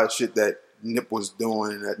a lot of shit that Nip was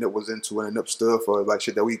doing and that Nip was into and Nip stood for, like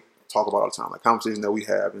shit that we talk about all the time, like conversations that we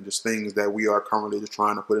have and just things that we are currently just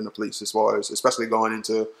trying to put into place as far as, especially going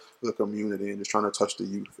into the community and just trying to touch the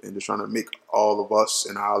youth and just trying to make all of us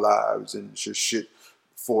in our lives and just shit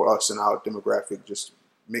for us and our demographic, just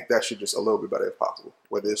make that shit just a little bit better if possible.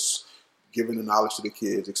 Whether it's giving the knowledge to the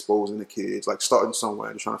kids, exposing the kids, like starting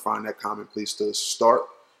somewhere, just trying to find that common place to start,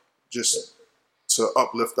 just to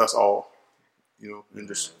uplift us all, you know, and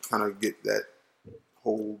just kind of get that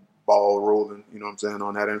whole ball rolling, you know what I'm saying,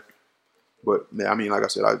 on that end. But yeah, I mean, like I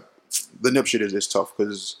said, the Nip shit is tough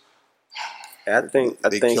because I think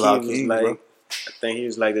he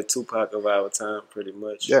was like the Tupac of our time, pretty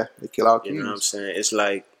much. Yeah, they kill our kings. You know what I'm saying? It's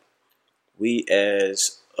like we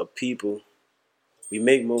as a people, we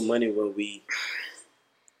make more money when we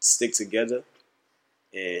stick together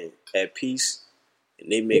and at peace,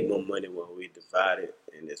 and they make more money when we divided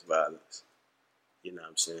in this violence. You know what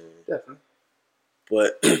I'm saying? Definitely.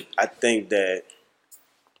 But I think that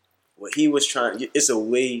what he was trying, it's a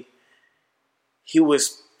way he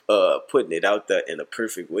was putting it out there in a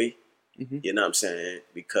perfect way. Mm-hmm. You know what I'm saying?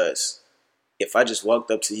 Because if I just walked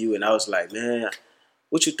up to you and I was like, man,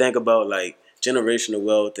 what you think about like generational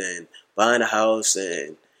wealth and buying a house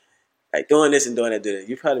and like doing this and doing that,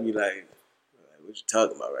 you'd probably be like, what you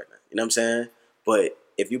talking about right now? You know what I'm saying? But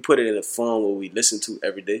if you put it in a form where we listen to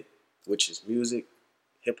every day, which is music,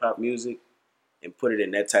 hip hop music, and put it in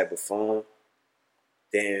that type of form,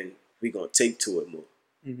 then we're going to take to it more.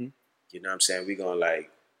 Mm-hmm. You know what I'm saying? We're going to like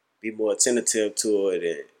be more attentive to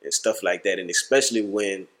it and stuff like that. And especially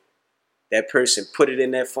when that person put it in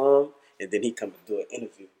that form and then he come and do an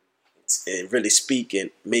interview and really speak and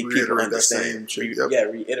make people understand.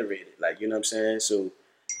 Reiterate it. Like, you know what I'm saying? So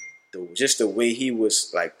just the way he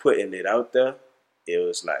was like putting it out there, it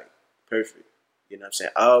was like perfect. You know what I'm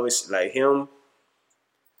saying? I always like him.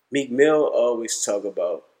 Meek Mill always talk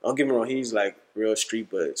about, don't get me wrong, he's like real street,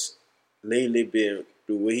 but lately been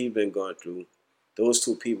through what he's been going through, those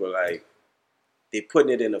two people, like, they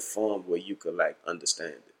putting it in a form where you could like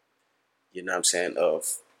understand it. You know what I'm saying?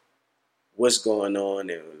 Of what's going on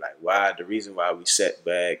and like why, the reason why we set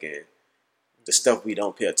back and the stuff we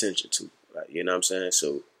don't pay attention to. Like, you know what I'm saying?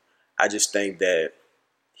 So I just think that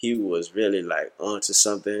he was really like onto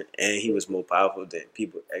something and he was more powerful than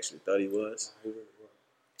people actually thought he was.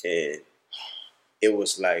 And it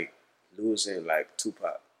was like losing like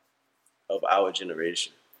Tupac of our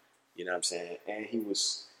generation. You know what I'm saying? And he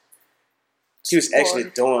was actually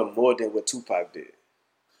doing more than what Tupac did.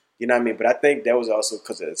 You know what I mean? But I think that was also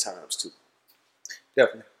because of the times too.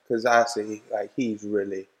 Definitely. Because I say like he's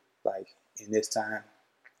really like in this time,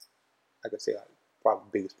 like I say, like, probably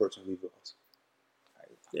the biggest person we've lost.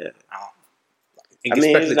 Like, yeah. I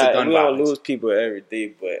mean, it's like, we don't lose people every day,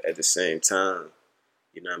 but at the same time,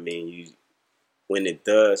 you know what I mean? When it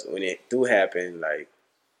do happen, like,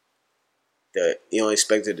 you don't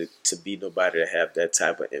expect it to be nobody to have that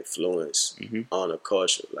type of influence on a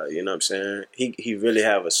culture. Like, you know what I'm saying? He really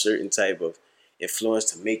have a certain type of influence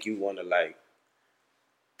to make you want to, like,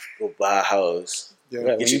 go buy a house. Yeah.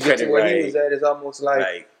 When you get to where he was at, it's almost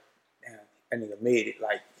like damn, that nigga made it.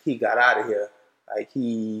 Like, he got out of here. Like,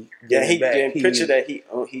 picture that he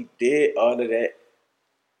did all of that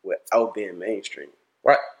without being mainstream.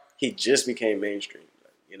 Right. He just became mainstream.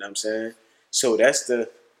 You know what I'm saying? So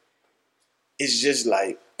it's just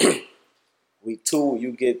like you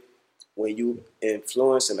get when you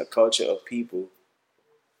influence in a culture of people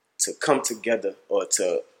to come together or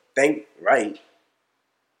to think right,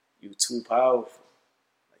 you too powerful.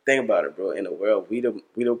 Like, think about it, bro. In the world, we the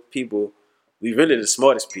people, we really the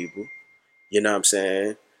smartest people. You know what I'm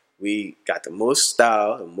saying? We got the most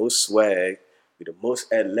style, the most swag, we the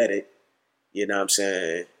most athletic. You know what I'm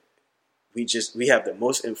saying? We have the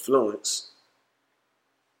most influence.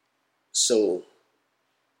 So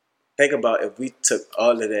think about if we took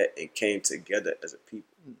all of that and came together as a people.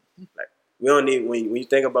 Like we don't need when you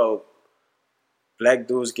think about black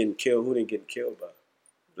dudes getting killed, who they getting killed by?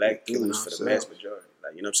 Black dudes for the mass majority.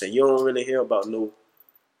 Like, you know what I'm saying? You don't really hear about no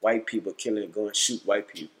white people killing and going shoot white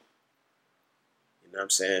people. You know what I'm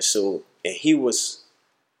saying? So, and he was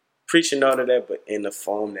preaching all of that, but in the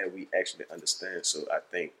form that we actually understand. So I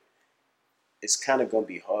think it's kind of going to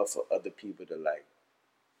be hard for other people to like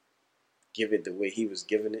give it the way he was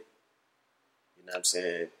giving it. You know what I'm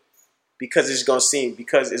saying? Because it's going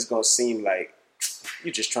to seem like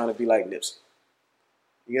you're just trying to be like Nipsey.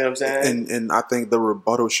 You know what I'm saying? And I think the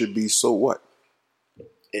rebuttal should be, so what?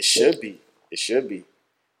 It should be. It should be.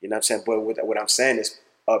 You know what I'm saying? But what I'm saying is,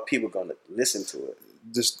 are people going to listen to it?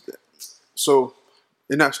 Just so,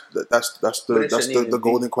 and that's the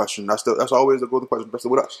golden question. That's always the golden question,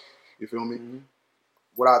 especially with us. You feel me? Mm-hmm.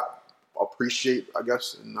 What I appreciate, I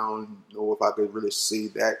guess, and I don't know if I could really say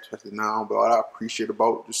that especially now, but what I appreciate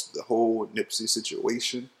about just the whole Nipsey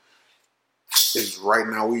situation is right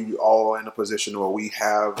now we all in a position where we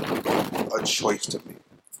have a choice to make.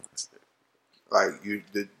 Like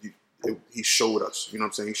he showed us, you know what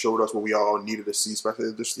I'm saying? He showed us what we all needed to see,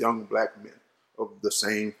 especially just young black men of the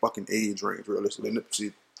same fucking age range, realistically.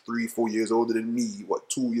 Nipsey 3-4 years older than me,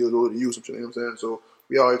 2 years older than you, some shit, you know what I'm saying? So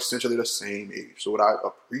we are essentially the same age. So what I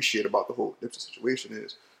appreciate about the whole Nipsey situation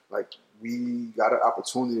is, like, we got an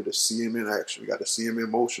opportunity to see him in action. We got to see him in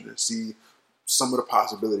motion and see some of the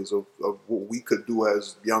possibilities of what we could do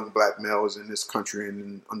as young black males in this country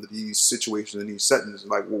and under these situations and these settings,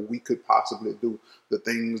 like what we could possibly do, the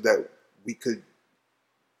things that we could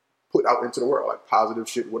put out into the world, like positive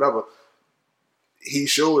shit, whatever. He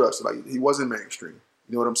showed us, like, he wasn't mainstream.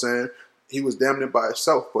 You know what I'm saying? He was damn near by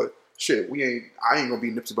himself, but shit, I ain't gonna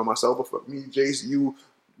be Nipsey by myself, but for me, Jace, you,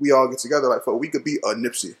 we all get together, like, we could be a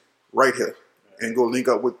Nipsey right here and go link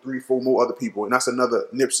up with 3-4 more other people, and that's another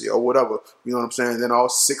Nipsey or whatever. You know what I'm saying? Then all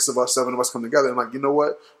 7 of us come together and, like, you know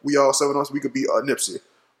what? We all 7 of us, we could be a Nipsey.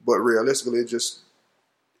 But realistically, just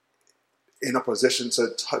in a position to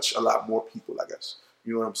touch a lot more people, I guess.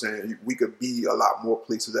 You know what I'm saying? We could be a lot more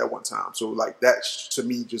places at one time. So, like, that to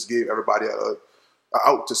me just gave everybody a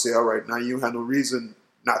out to say, all right, now you have no reason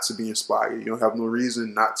not to be inspired. You don't have no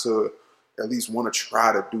reason not to at least want to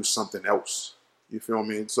try to do something else. You feel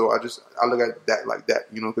me? So I look at that like that,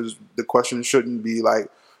 you know, because the question shouldn't be like,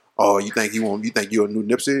 oh, you think you're a new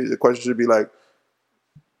Nipsey? The question should be like,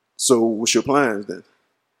 so what's your plans then?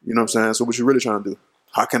 You know what I'm saying? So what you really trying to do?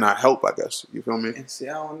 How can I help, I guess? You feel me? And see,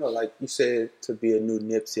 I don't know. Like you said, to be a new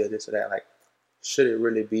Nipsey or this or that. Like, should it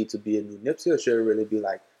really be to be a new Nipsey, or should it really be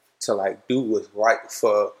like to like do what's right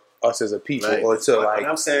for us as a people, right? Or to like? What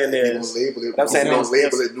I'm saying is,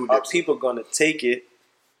 are people gonna take it?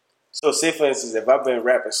 So, say for instance, if I've been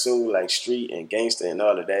rapping so like street and gangster and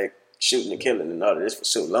all of that, shooting and killing and all of this for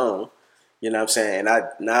so long, you know what I'm saying?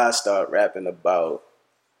 And I start rapping about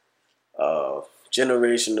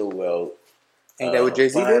generational wealth. Ain't that what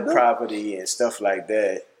Jay-Z did? Property and stuff like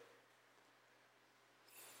that.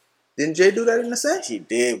 Didn't Jay do that in the sense? He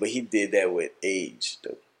did, but he did that with age,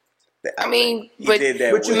 though. I mean,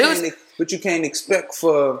 but you can't expect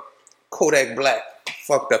for Kodak Black.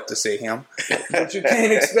 Fucked up to say him, but you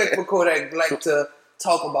can't expect for Kodak Black to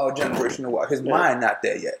talk about generational wealth. His mind not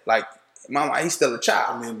there yet. Like, mama, he's still a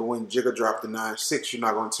child. I mean, but when Jigga dropped the 9-6, you're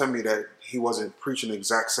not going to tell me that he wasn't preaching the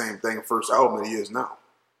exact same thing in first album that he is now.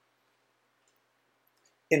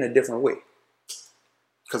 In a different way.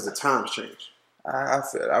 Because the times changed. I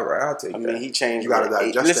feel all right. I'll take that. I mean, he changed. You got to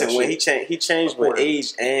digest listen, that when shit. he changed with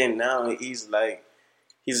age, and now he's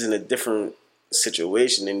in a different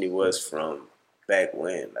situation than he was from back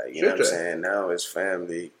when. Like, you know what I'm saying? Now it's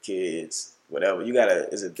family, kids, whatever.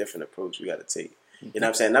 It's a different approach you got to take. You know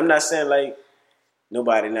what I'm saying? I'm not saying like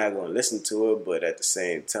nobody not going to listen to it, but at the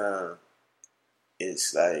same time,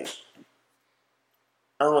 it's like,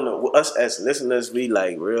 I don't know. Us as listeners, we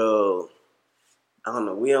like real. I don't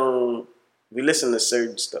know. We listen to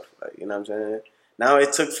certain stuff, like, you know what I'm saying. Now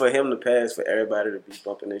it took for him to pass for everybody to be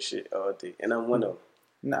bumping this shit all day, and I'm one of them.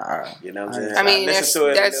 Nah, you know what I'm saying. I mean, that's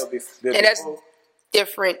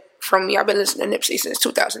different from me. I've been listening to Nipsey since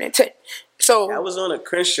 2010. So I was on a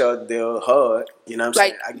Crenshaw deal hard. You know what I'm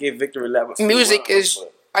saying. I give Victory Lap. Music is.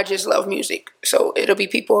 I just love music, so it'll be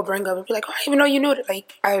people will bring up and be like, "Oh, I didn't even know you knew that."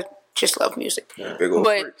 Like, I just love music. Yeah.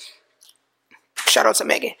 But shout out to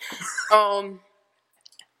Megan.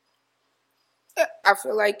 I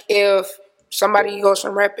feel like if somebody goes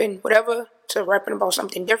from rapping whatever to rapping about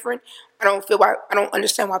something different, I don't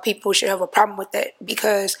understand why people should have a problem with that,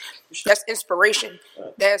 because that's inspiration.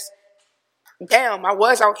 That's damn, I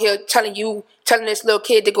was out here telling this little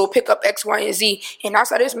kid to go pick up X, Y, and Z, and I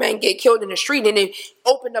saw this man get killed in the street, and it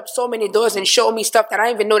opened up so many doors and showed me stuff that I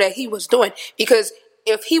didn't even know that he was doing. Because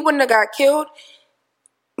if he wouldn't have got killed,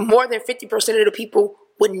 more than 50% of the people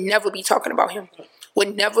would never be talking about him,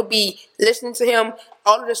 would never be listening to him.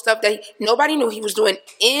 All of the stuff that nobody knew he was doing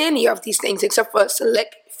any of these things except for a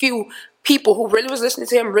select few people who really was listening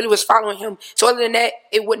to him, really was following him. So other than that,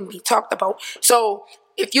 it wouldn't be talked about. So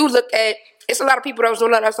if you look at, it's a lot of people that was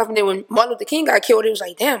doing a lot of stuff, and then when Martin Luther King got killed, it was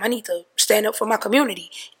like, damn, I need to stand up for my community.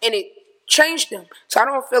 And it changed them. So I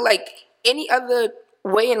don't feel like any other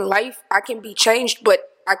way in life I can be changed, but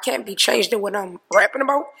I can't be changed in what I'm rapping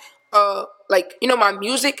about. Like, you know, my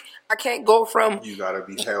music, I can't go from... You gotta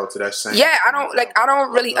be held to that same... Yeah, I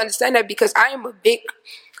don't really understand that, because I am a big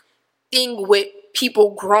thing with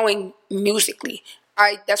people growing musically.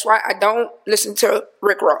 That's why I don't listen to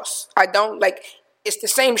Rick Ross. I don't, like, it's the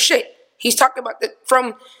same shit. He's talking about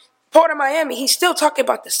from Port of Miami, he's still talking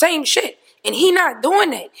about the same shit. And he not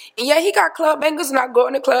doing that. And yeah, he got club bangers and I go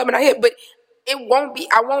in the club and I hit, but I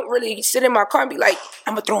won't really sit in my car and be like,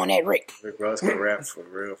 I'm gonna throw on that Rick. Rick Ross can rap for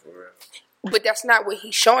real. But that's not what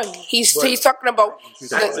he's showing me. He's talking about...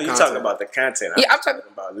 So you're talking about the content. I'm talking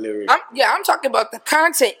about lyrics. I'm talking about the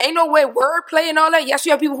content. Ain't no way wordplay and all that. Yes,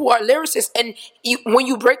 you have people who are lyricists, and when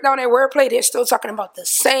you break down their wordplay, they're still talking about the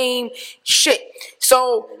same shit.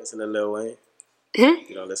 So... You listen to Lil Wayne?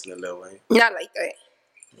 You don't listen to Lil Wayne? Not like that.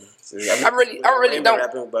 So, I really don't.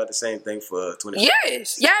 Rapping about the same thing for 20 years.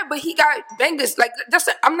 Yes, yeah, but he got bangers. Like,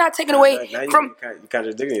 I'm not taking away from... You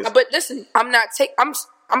contradicting yourself. But listen,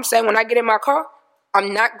 I'm saying when I get in my car,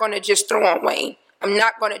 I'm not going to just throw on Wayne. I'm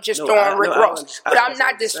not going to just throw on Rick Ross. But I'm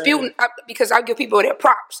not disputing, because I give people their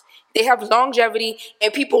props. They have longevity,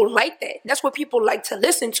 and people like that. That's what people like to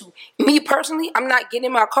listen to. Me personally, I'm not getting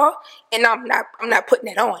in my car, and I'm not putting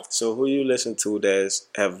it on. So who you listen to that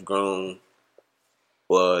have grown,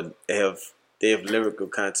 or they have lyrical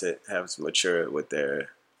content, have matured with their,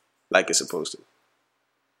 like it's supposed to?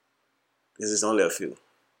 This is only a few.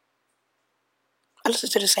 I listen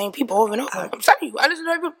to the same people over and over. I'm telling you, I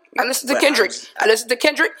listen to Kendrick. I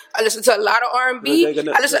listen to a lot of R&B. I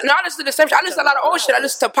listen to the same shit. I listen to a lot of old shit. I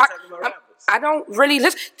listen to pop. I don't really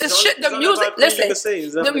listen to shit. The music.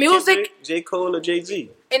 Listen, the music. Kendrick, J. Cole or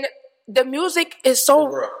Jay-Z. And the music is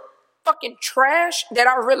so fucking trash that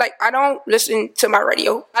I don't listen to my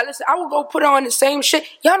radio. I will go put on the same shit.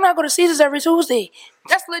 Y'all not gonna see this every Tuesday.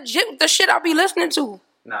 That's legit the shit I'll be listening to.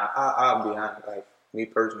 Nah, I'll be honest. Like, me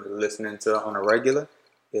personally listening to on a regular,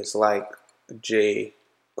 it's like J.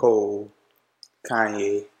 Cole,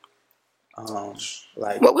 Kanye,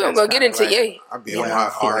 like. Well, we don't gonna get into Ye. I be on my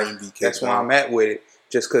R&B. That's where I'm at with it.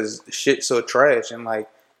 Just because the shit's so trash, and like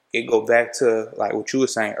it go back to like what you were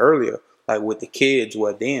saying earlier, like with the kids,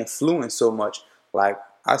 where they influence so much. Like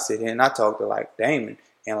I sit here and I talk to like Damon,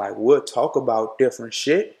 and like we'll talk about different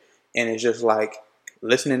shit, and it's just like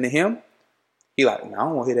listening to him. He like, nah, I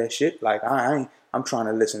don't want to hear that shit. Like I'm trying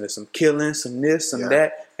to listen to some killing, some this, some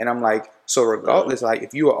that. And I'm like, so regardless, like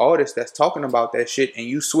if you're an artist that's talking about that shit and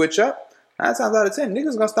you switch up, 9 times out of 10,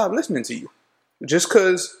 niggas gonna stop listening to you. Just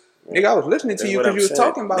cause, nigga, I was listening to you because you were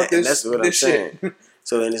talking about this, that's what this shit.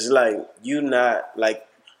 So then it's like, you not like,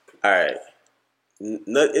 all right,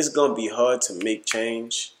 it's gonna be hard to make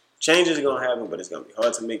change. Change is gonna happen, but it's gonna be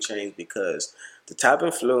hard to make change because the top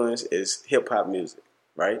influence is hip hop music,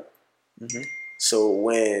 right? Mm-hmm. So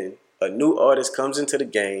when a new artist comes into the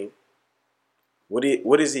game, what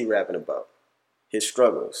is he rapping about? His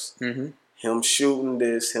struggles. Mm-hmm. Him shooting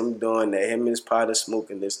this, him doing that, him and his partner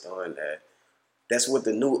smoking this, doing that. That's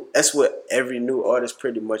what every new artist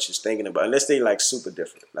pretty much is thinking about. Unless they like super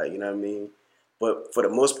different. Like, you know what I mean? But for the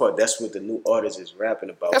most part, that's what the new artist is rapping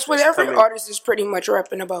about. That's what every artist is pretty much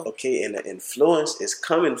rapping about. Okay, and the influence is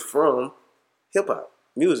coming from hip hop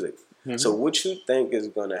music. Mm-hmm. So what you think is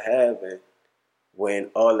gonna happen when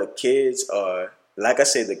all the kids are, like I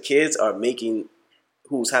said, the kids are making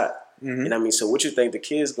who's hot. Mm-hmm. You know what I mean? So what you think the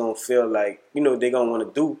kids gonna feel like, you know, they gonna want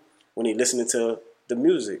to do when they listening to the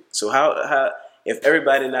music? So how if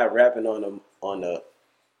everybody not rapping on the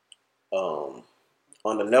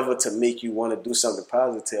level to make you want to do something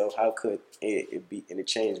positive, how could it be any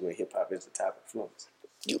change when hip hop is the top influence?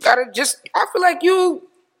 You gotta I feel like you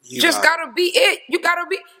gotta be it. You gotta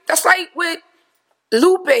be. That's like with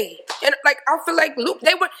Lupe, and like I feel like Lupe,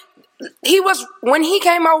 when he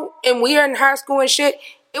came out and we were in high school and shit,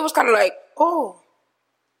 it was kind of like, oh,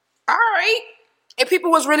 all right, and people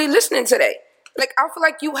was really listening to that. Like I feel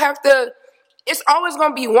like you have to it's always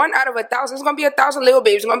gonna be 1 out of 1,000. It's gonna be 1,000 Lil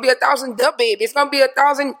Babes. It's gonna be 1,000 Dub Baby. It's gonna be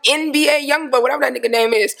 1,000 NBA Youngboy, whatever that nigga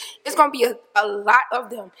name is. It's gonna be a lot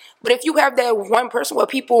of them. But if you have that one person where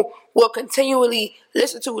people will continually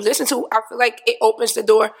listen to, I feel like it opens the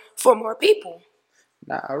door for more people.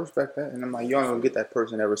 Nah, I respect that, and I'm like, you only gonna get that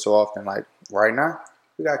person every so often. Like right now,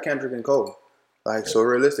 we got Kendrick and Cole. Like, so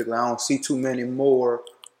realistically, I don't see too many more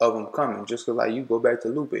of them coming. Just cause like you go back to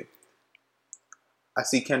Lupe. I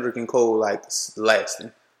see Kendrick and Cole like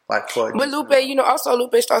lasting, like for. But Lupe, also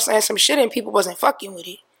Lupe started saying some shit and people wasn't fucking with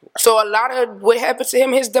it. So a lot of what happened to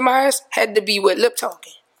him, his demise, had to be with lip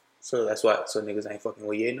talking. So that's why. So niggas ain't fucking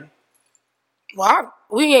with Ye now. Well,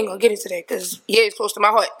 we ain't gonna get into that because Ye is close to my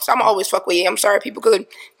heart. So I'm always fuck with Ye. I'm sorry, people could.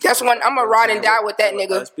 That's one. I'm gonna ride and die with that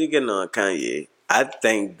nigga. Speaking on Kanye, I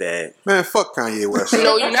think that Man, fuck Kanye West.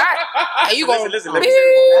 No, you're not. And you gonna listen. Let me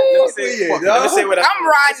say what I'm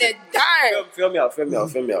riding and dying. Feel me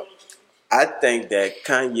out. I think that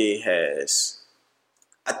Kanye has.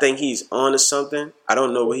 I think he's on to something. I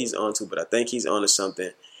don't know what he's on to, but I think he's on to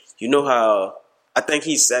something. You know how I think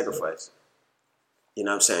he's sacrificed. You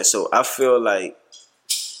know what I'm saying? So I feel like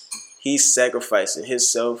he's sacrificing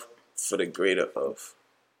himself for the greater of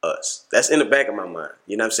us. That's in the back of my mind.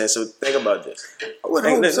 You know what I'm saying? So think about this.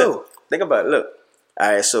 Think about it. Look.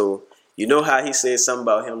 All right, so you know how he said something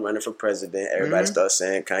about him running for president. Everybody starts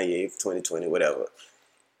saying Kanye 2020, whatever.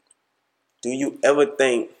 Do you ever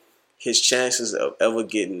think his chances of ever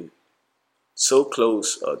getting so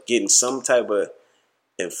close or getting some type of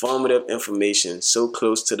informative information so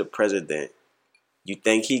close to the president, you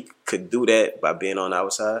think he could do that by being on our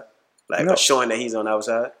side? Like, No. showing that he's on our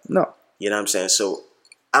side? No. You know what I'm saying? So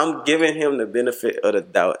I'm giving him the benefit of the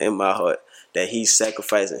doubt in my heart that he's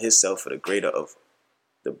sacrificing himself for the greater of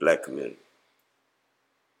the black community.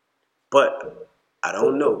 But I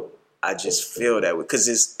don't know. I just feel that way because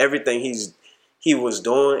it's everything he was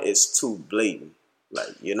doing is too blatant. Like,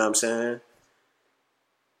 you know what I'm saying?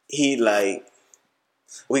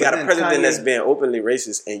 We got a president that's being openly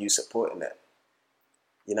racist and you supporting that.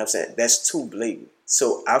 You know what I'm saying? That's too blatant.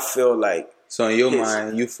 So I feel like. So in your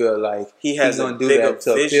mind, you feel like he has he's gonna a do bigger that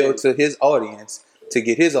to vision. appeal to his audience, to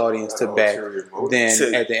get his audience to back.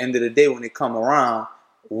 Then at the end of the day, when they come around,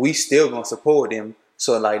 we still gonna support him.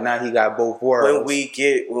 So like now he got both worlds.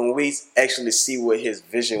 When we actually see what his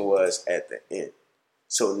vision was at the end.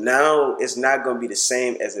 So now it's not gonna be the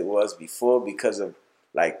same as it was before because of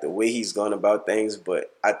like the way he's gone about things.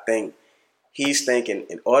 But I think he's thinking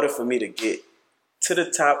in order for me to get to the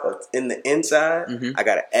top of, in the inside, I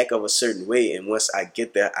gotta act of a certain way, and once I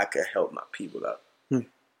get there, I can help my people out.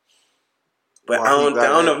 But I don't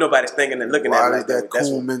know if nobody's thinking and looking at it like that. Why does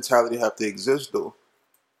that coon mentality have to exist, though?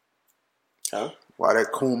 Huh? Why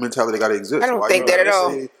that coon mentality got to exist? I don't think that at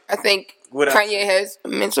all. I think Kanye has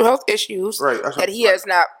mental health issues that he has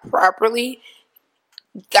not properly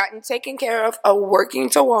gotten taken care of or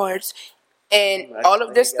working towards. And all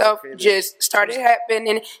of this stuff just started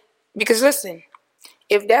happening. Because listen,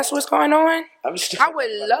 if that's what's going on, I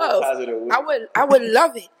would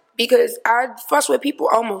love it. Because I fuss with people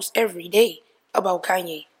almost every day about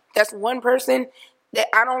Kanye. That's one person that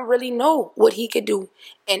I don't really know what he could do,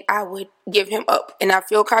 and I would give him up. And I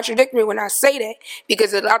feel contradictory when I say that,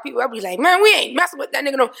 because a lot of people, I'll be like, man, we ain't messing with that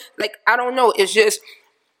nigga. No. Like, I don't know. It's just,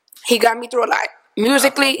 he got me through a lot.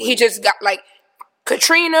 Musically, he just got, like,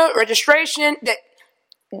 Katrina, Registration, that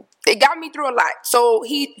they got me through a lot. So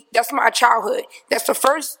that's my childhood. That's the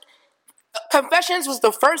first, Confessions was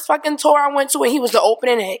the first fucking tour I went to, and he was the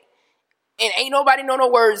opening act. And ain't nobody know no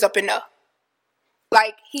words up in there.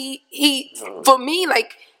 Like, he for me,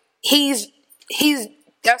 like, he's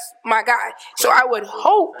that's my guy. So I would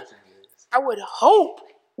hope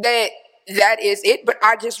that is it, but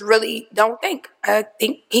I just really don't think. I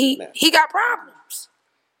think he got problems.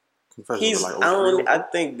 I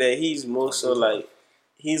think that he's more so like,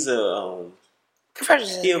 he's a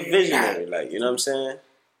visionary, like, you know what I'm saying?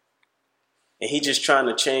 And he just trying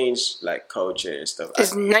to change, like, culture and stuff.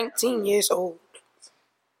 He's 19 years old.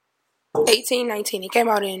 18, 19. He came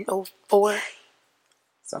out in 04.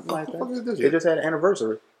 Something like that. They just had an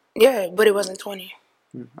anniversary. Yeah, but it wasn't 20.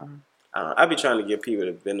 I be trying to give people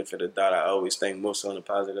the benefit of the doubt. I always think most on the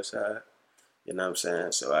positive side. You know what I'm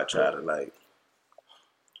saying? So I try to, like,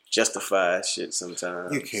 justify shit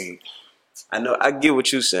sometimes. You can't. I know. I get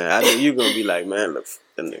what you're saying. I know you're going to be like, man, look,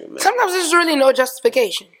 the nigga, man. Sometimes there's really no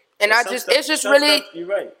justification. And you're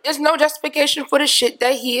right. There's no justification for the shit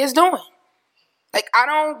that he is doing. Like, I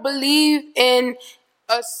don't believe in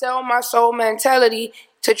a sell my soul mentality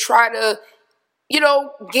to try to,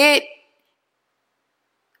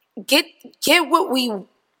 get what we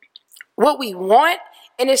want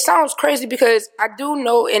and it sounds crazy because I do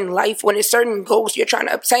know in life when there's certain goals you're trying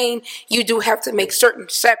to obtain, you do have to make certain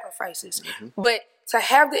sacrifices. But to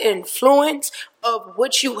have the influence of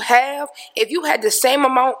what you have, if you had the same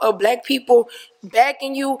amount of black people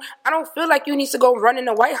backing you, I don't feel like you need to go run in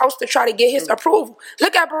the White House to try to get his approval.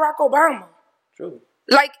 Look at Barack Obama. True.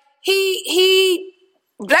 Like he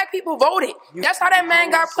black people voted. That's how that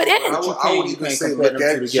man got put in. I would even say look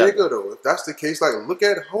at Jigga though. If that's the case, like look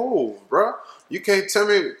at Hov, bro. You can't tell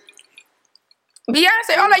me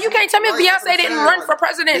Beyonce. You can't tell me Beyonce didn't run for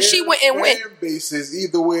president. She went and win. Bases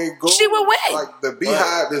either way it goes. She would win. Like the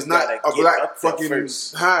Beehive is not a black fucking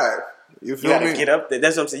hive. You feel me? Get up there.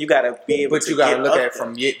 That's what I'm saying. You gotta be able. But you gotta look at it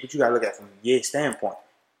from Ye's standpoint.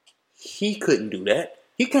 He couldn't do that.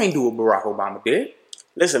 He can't do what Barack Obama did.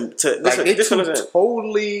 Listen. It's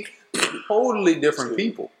totally different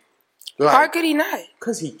people. Like, why could he not?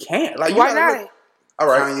 Because he can't. Like, why not? All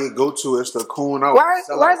right, Kanye go to is the coon out. Why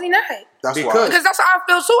is he not? That's because why. Because that's how I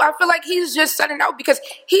feel too. I feel like he's just selling out because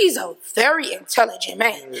he's a very intelligent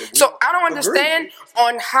man. So I don't understand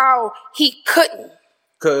on how he couldn't.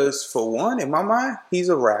 Because for one, in my mind, he's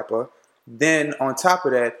a rapper. Then on top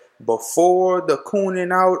of that, before the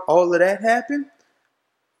cooning out, all of that happened,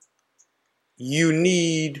 you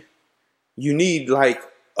need like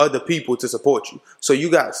other people to support you. So you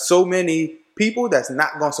got so many people that's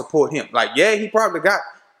not gonna support him. Like, yeah, he probably got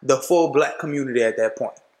the full black community at that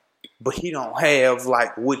point, but he don't have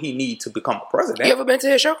like what he needs to become a president. You ever been to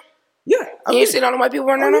his show? Yeah, You ain't seen all the white people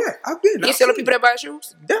running around? Yeah, I've been. You see all the people that buy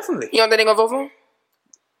shoes? Definitely. You don't think they gonna vote for him?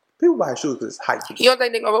 People buy shoes because it's hype. You don't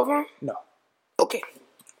think they gonna vote for him? No. Okay.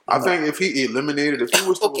 I think if he eliminated, if he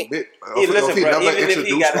was still a bit, Listen, he bro, never even if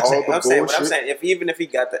he got all the bullshit. I'm saying, even if he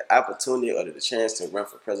got the opportunity or the chance to run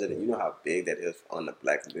for president, you know how big that is on the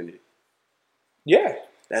black community. Yeah,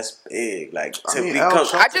 that's big. Like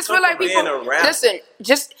I just feel like people listen.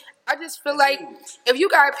 I just feel like if you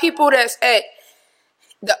got people that's at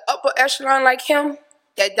the upper echelon like him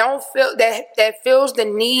that don't feel that feels the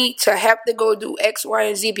need to have to go do X, Y,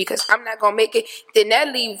 and Z because I'm not gonna make it, then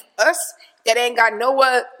that leave us that ain't got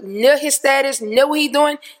nowhere near his status, near what he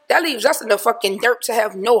doing. That leaves us in the fucking dirt to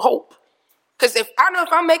have no hope. Because if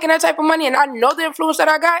I'm making that type of money and I know the influence that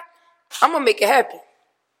I got, I'm gonna make it happen.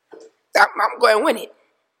 I'm going to win it.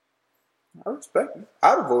 I respect it.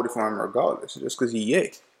 I'd have voted for him regardless, just because he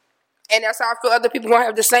yay. And that's how I feel other people gonna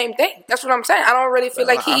have the same thing. That's what I'm saying. I don't really feel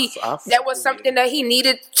like that was something that he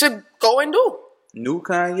needed to go and do. New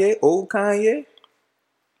Kanye, old Kanye.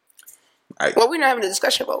 Well, we're not having a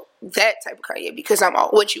discussion about that type of Kanye because I'm all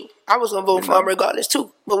with you. I was gonna vote for him regardless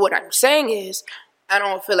too. But what I'm saying is, I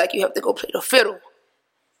don't feel like you have to go play the fiddle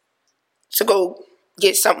to go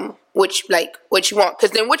get something what you want.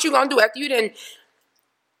 Because then what you gonna do after you done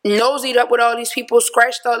nosed up with all these people,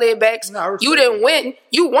 scratched all their backs? You didn't win.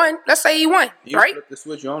 You won. Let's say he won, you right? Flip the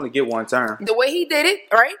switch. You only get one turn. The way he did it,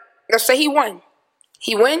 right? Let's say he won.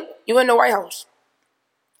 He win. You in the White House.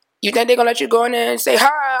 You think they're gonna let you go in there and say,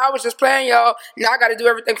 "Hi, I was just playing, y'all. Now I got to do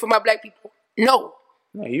everything for my black people"? No.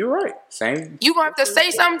 Yeah, you're right. Same. You gonna have to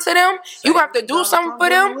say something to them. You gonna have to do something for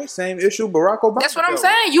them. Same issue. Barack Obama. That's what I'm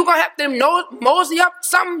saying. You gonna have to mosey up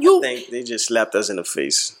something. I think they just slapped us in the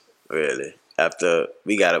face. Really, after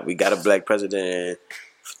we got a black president in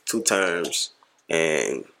 2 terms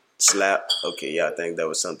and slap. Okay, yeah, I think that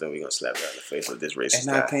was something we gonna slap right in the face with this racist.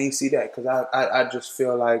 And I can't see that because I just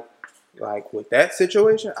feel like with that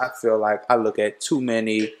situation, I feel like I look at too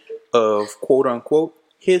many of quote unquote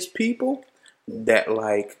his people that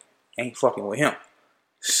like ain't fucking with him.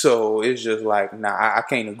 So it's just like, nah, I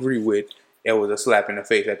can't agree with it was a slap in the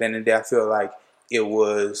face. At the end of the day, I feel like it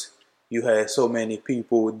was, you had so many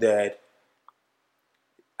people that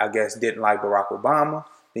I guess didn't like Barack Obama.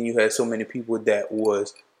 Then you had so many people that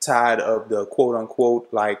was tired of the quote unquote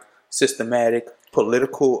like systematic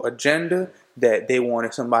political agenda that they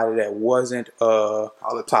wanted somebody that wasn't a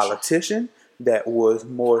politician, that was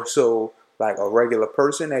more so like a regular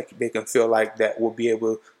person that they can feel like that will be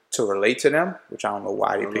able to relate to them, which I don't know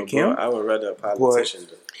why they pick him. I would rather a politician.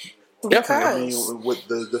 Definitely, I mean, with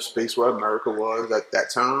the space where America was at that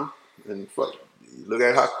time, and look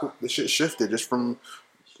at how quick the shit shifted just from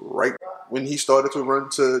right when he started to run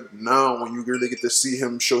to now, when you really get to see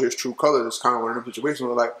him show his true colors. It's kind of one of them situations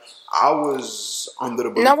where like I was under the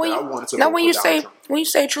belief that I wanted to. Now, when you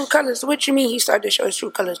say true colors, what you mean he started to show his true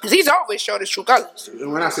colors? Because he's always showed his true colors.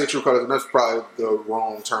 And when I say true colors, and that's probably the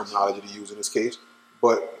wrong terminology to use in this case,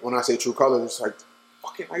 but when I say true colors, it's like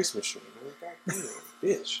fucking ice machine, man. God damn,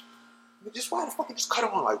 bitch. Just why the fuck just cut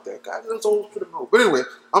on like that, guys? That's old for the move. But anyway,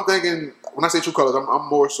 I'm thinking when I say true colors, I'm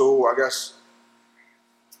more so, I guess.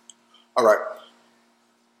 All right.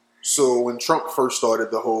 So when Trump first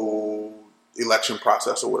started the whole election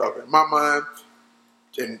process or whatever, in my mind,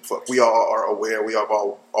 and we all are aware, we have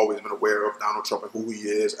always been aware of Donald Trump and who he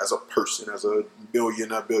is as a person, as a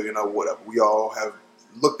billionaire, whatever. We all have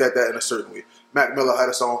looked at that in a certain way. Mac Miller had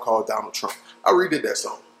a song called Donald Trump. I redid that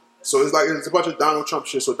song. So it's like, it's a bunch of Donald Trump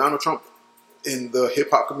shit. So Donald Trump in the hip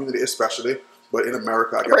hop community especially, but in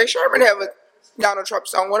America, I guess. Ray Sherman have a Donald Trump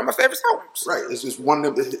song, one of my favorite songs. Right. It's just one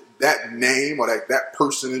of them, that name or that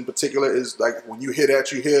person in particular is like, when you hear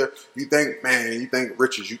that, you think, man, you think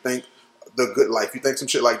riches, you think the good life, you think some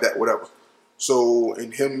shit like that, whatever. So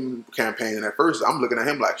in him campaigning at first, I'm looking at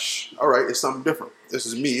him like, all right, it's something different. This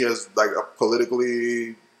is me as like a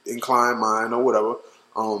politically inclined mind or whatever.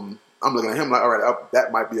 I'm looking at him like, all right,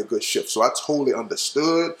 that might be a good shift. So I totally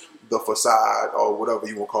understood the facade or whatever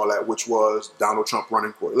you want to call that, which was Donald Trump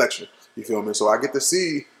running for election. You feel me? So I get to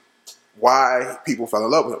see why people fell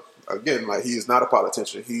in love with him. Again, like, he is not a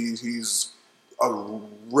politician. He's a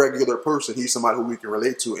regular person. He's somebody who we can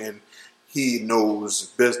relate to, and he knows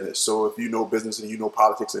business. So if you know business and you know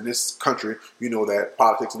politics in this country, you know that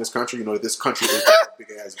politics in this country, you know that this country is a big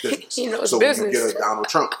ass business. He knows so business. When you get a Donald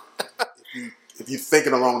Trump, if you're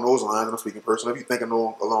thinking along those lines, I'm speaking personally, if you're thinking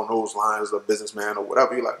along those lines, a businessman or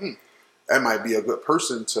whatever, you're like, that might be a good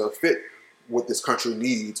person to fit what this country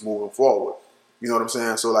needs moving forward. You know what I'm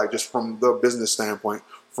saying? So like, just from the business standpoint,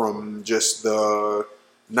 from just the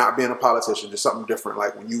not being a politician, just something different.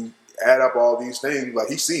 Like, when you add up all these things, like,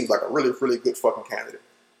 he seems like a really, really good fucking candidate.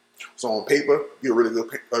 So on paper, you're a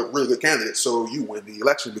really good candidate. So you win the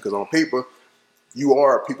election because on paper, you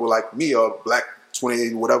are people like me, a black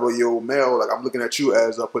 20 whatever year old male. Like, I'm looking at you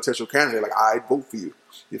as a potential candidate. Like, I'd vote for you.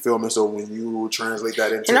 You feel me? So when you translate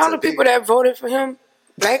that into and all the people that voted for him,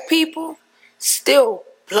 black people, still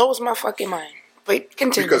blows my fucking mind. But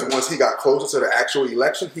continue. Because once he got closer to the actual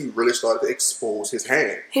election, he really started to expose his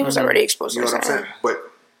hand. He was already exposed. You know what I'm saying?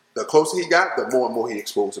 But the closer he got, the more and more he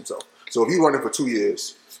exposed himself. So if he running for 2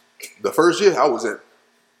 years, the first year I was in,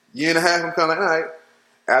 year and a half, I'm kind of like, all right.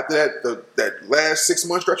 After that, that last 6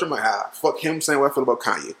 month stretch, I'm like, fuck him, saying what I feel about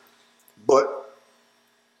Kanye. But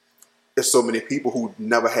there's so many people who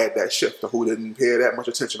never had that shift or who didn't pay that much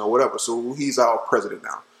attention or whatever. So he's our president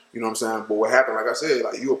now. You know what I'm saying? But what happened, like I said,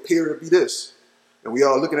 like, you appear to be this. And we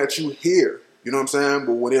all looking at you here. You know what I'm saying?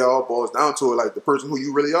 But when it all boils down to it, like, the person who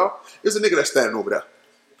you really are is a nigga that's standing over there.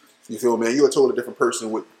 You feel me? You're a totally different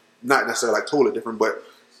person with, not necessarily like totally different, but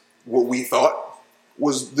what we thought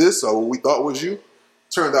was this or what we thought was you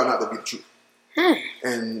turned out not to be the truth.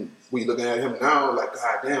 And we looking at him now like,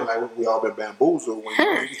 God damn, like, we all been bamboozled when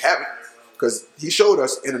we haven't. Because he showed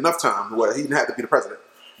us in enough time where he didn't have to be the president.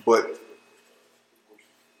 But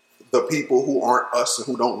the people who aren't us and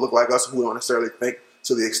who don't look like us, who don't necessarily think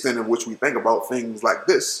to the extent in which we think about things like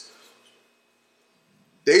this,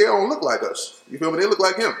 they don't look like us. You feel me? They look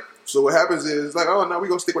like him. So what happens is, like, oh, now we're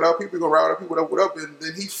going to stick with our people, we're going to ride our people, whatever, and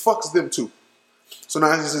then he fucks them too. So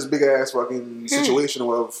now it's just this big ass fucking situation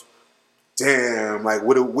of, damn, like,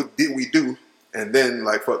 what did we do? And then,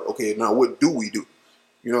 like, fuck, okay, now what do we do?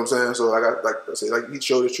 You know what I'm saying? So like I say, like, he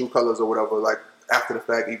showed his true colors or whatever, like, after the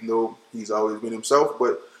fact, even though he's always been himself.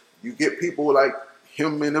 But you get people like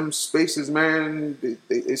him in them spaces, man,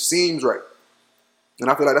 it seems right.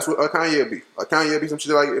 And I feel like that's what Kanye be. Like, Kanye be some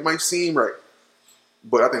shit like, it might seem right.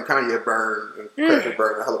 But I think Kanye burned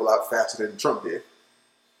a hell of a lot faster than Trump did.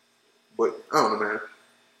 But I don't know,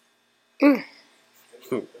 man.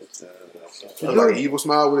 Like, evil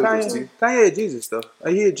smile with his teeth. Kanye Jesus stuff.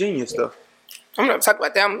 He a genius stuff. I'm not talking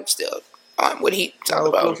about that. I'm still on what he talking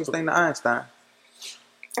about. Closest thing to Einstein.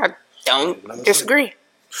 I don't disagree.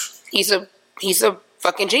 He's a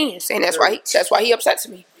fucking genius, and that's why he upsets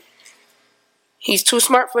me. He's too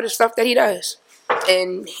smart for the stuff that he does,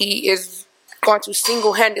 and he is going to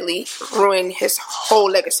single-handedly ruin his whole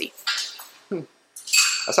legacy.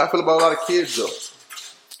 That's how I feel about a lot of kids, though.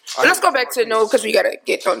 But let's go back to because we gotta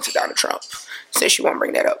get on to Donald Trump. Since you won't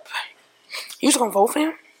bring that up, you was gonna vote for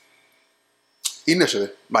him? Initially,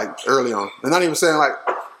 like, early on, and not even saying like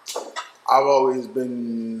I've always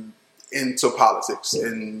been into politics,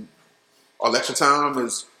 and election time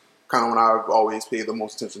is kind of when I've always paid the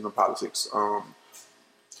most attention to politics.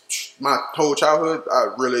 My whole childhood,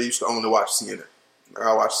 I really used to only watch CNN.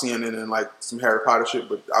 I watched CNN and like some Harry Potter shit,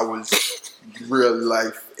 but I was real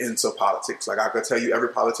life into politics. Like, I could tell you every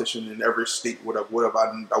politician in every state, whatever.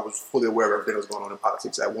 I was fully aware of everything that was going on in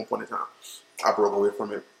politics at one point in time. I broke away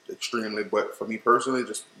from it extremely, but for me personally,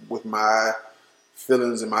 just with my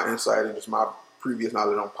feelings and my insight and just my previous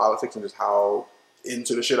knowledge on politics and just how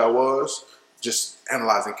into the shit I was, just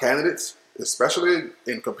analyzing candidates, especially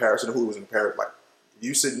in comparison to who was in Paris. Like,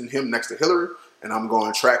 you sitting him next to Hillary, and I'm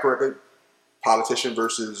going track record, politician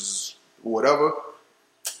versus whatever,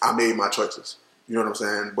 I made my choices. You know what I'm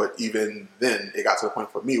saying? But even then, it got to the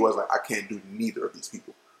point for me was like, I can't do neither of these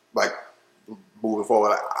people. Like, moving forward,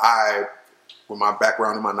 like, with my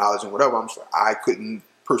background and my knowledge and whatever, I couldn't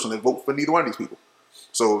personally vote for neither one of these people.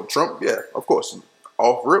 So Trump, yeah, of course,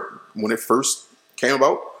 off rip, when it first came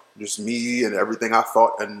about, just me and everything I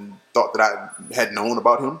thought that I had known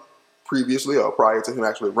about him previously or prior to him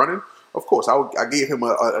actually running, of course, I gave him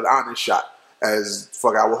an honest shot as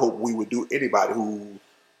I would hope we would do anybody who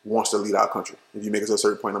wants to lead our country. If you make it to a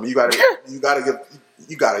certain point, I mean, you gotta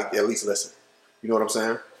at least listen. You know what I'm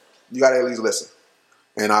saying? You gotta at least listen,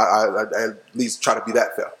 and I at least try to be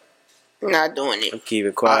that fair. Not doing it. I'm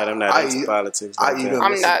keeping quiet. I'm not into politics.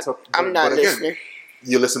 I'm not listening.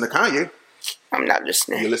 You listen to Kanye. I'm not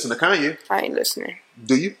listening. You listen to Kanye. I ain't listening.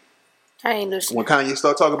 Do you? I ain't listening. When Kanye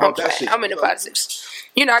start talking about that shit, I'm into politics.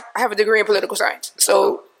 You know, I have a degree in political science,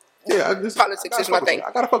 so yeah, politics is my thing.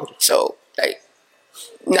 I gotta fuck with you. So, like,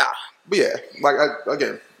 nah. But yeah, like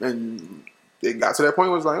and it got to that point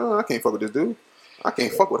where it was like, oh, I can't fuck with this dude. I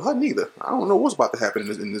can't fuck with her neither. I don't know what's about to happen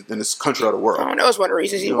in this country or the world. I don't know. It's one of the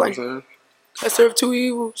reasons he won. You know what I'm saying? I served two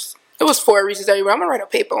evils. It was 4 reasons that he won. I'm gonna write a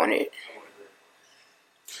paper on it.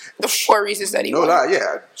 The 4 reasons that he won.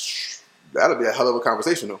 That'll be a hell of a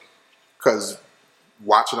conversation though, because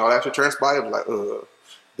watching all that shit transpire, it was like,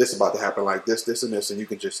 this is about to happen, like this, and this, and you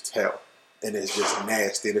can just tell, and it's just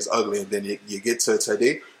nasty and it's ugly, and then you get to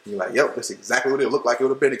today, and you're like, yep, that's exactly what it looked like it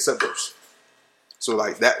would have been, except worse. So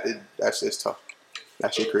like that's just tough.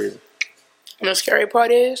 That shit crazy. And the scary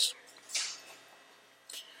part is,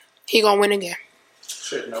 he gonna win again.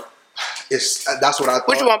 Shit, no. That's what I thought.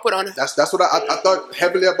 What you want to put on it? That's what I thought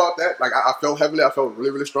heavily about that. Like I felt really,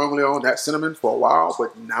 really strongly on that sentiment for a while,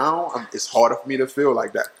 but now it's harder for me to feel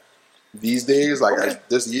like that. These days, like as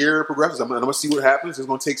this year progresses, I'm gonna see what happens. It's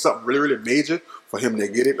gonna take something really, really major for him to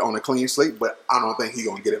get it on a clean slate, but I don't think he's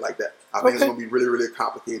gonna get it like that. I think it's gonna be really, really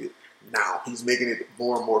complicated now. He's making it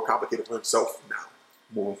more and more complicated for himself now,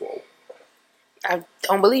 moving forward. I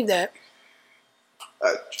don't believe that.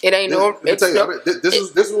 It ain't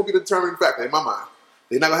this will be the determining factor in my mind.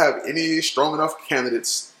 They're not gonna have any strong enough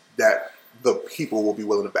candidates that the people will be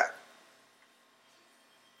willing to back.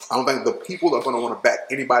 I don't think the people are gonna want to back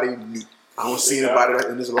anybody new. I don't see anybody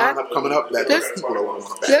in this lineup coming up that the people are want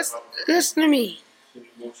to back. Listen to me.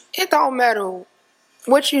 It don't matter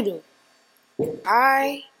what you do.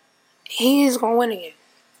 He's gonna win again.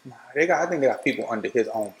 Nah, I think they got people under his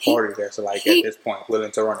own party that's like at this point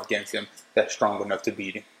willing to run against him that's strong enough to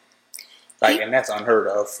beat him. Like, and that's unheard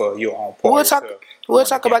of for your own party. We'll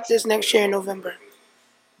talk about this next year in November.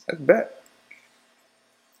 That's bet.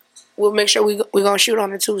 We'll make sure we're gonna shoot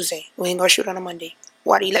on a Tuesday. We ain't gonna shoot on a Monday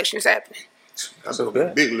while the election is happening. That's a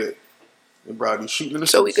big lit. They'll probably be shooting in the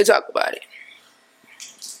so we could talk about it.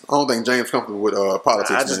 I don't think James comfortable with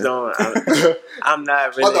politics. I just don't. I'm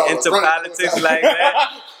not really into politics like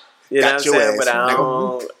that. You know what I'm saying? But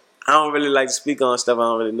I don't really like to speak on stuff I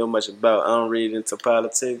don't really know much about. I don't read into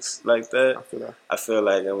politics like that. I feel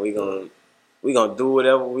like we gonna do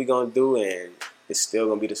whatever we gonna do, and it's still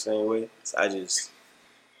gonna be the same way. So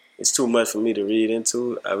it's too much for me to read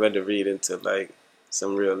into. I'd rather read into like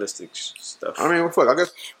some realistic stuff. I mean, fuck, I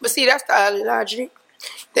guess. But see, that's the ideology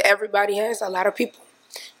that everybody has. A lot of people,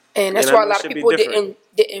 and that's why a lot of people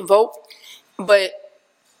didn't vote. But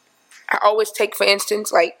I always take, for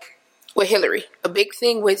instance, like with Hillary, a big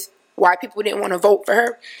thing with why people didn't want to vote for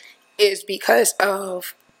her is because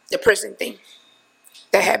of the prison thing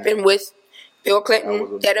that happened with Bill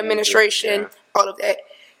Clinton, that administration, all of that.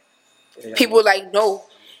 Yeah. People were like, no,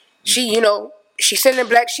 she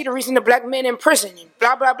the reason the black men in prison, and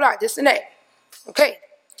blah, blah, blah, this and that. Okay.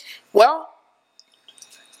 Well,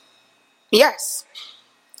 yes.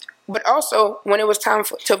 But also, when it was time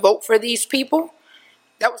to vote for these people,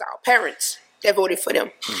 that was our parents that voted for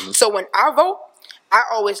them. Mm-hmm. So when I vote, I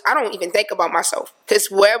don't even think about myself, because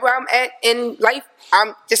wherever I'm at in life,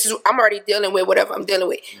 I'm already dealing with whatever I'm dealing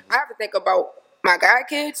with. Mm-hmm. I have to think about my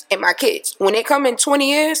godkids and my kids. When they come in 20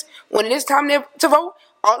 years, when it is time to vote,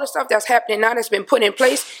 all the stuff that's happening now that's been put in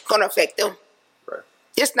place gonna affect them. Right.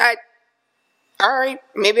 It's not, all right,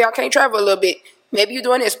 maybe I can't travel a little bit. Maybe you're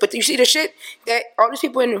doing this, but you see the shit that all these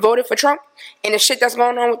people voted for Trump, and the shit that's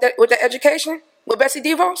going on with the education with Betsy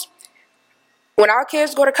DeVos. When our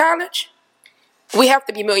kids go to college, we have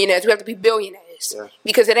to be millionaires. We have to be billionaires,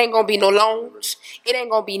 because it ain't gonna be no loans. It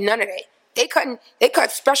ain't gonna be none of that. They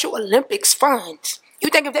cut Special Olympics funds. You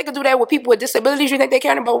think if they could do that with people with disabilities, you think they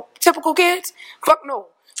caring about typical kids? Fuck no.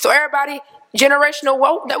 So everybody generational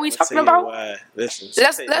wealth that we I'll talking tell you about? why. Listen,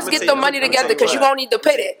 Let's get the money together because you're gonna need to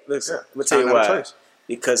pay that. Listen, I'm gonna Time tell you not a why. choice.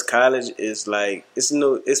 Because college is like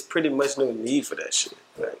it's pretty much no need for that shit.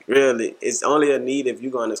 Like really, it's only a need if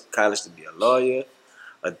you're going to college to be a lawyer,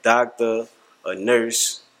 a doctor, a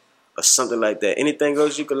nurse, or something like that. Anything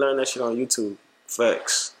else you can learn that shit on YouTube.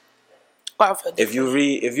 Facts. If you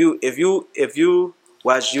read, if you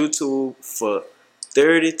watch YouTube for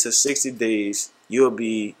 30 to 60 days, you'll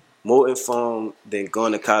be more informed than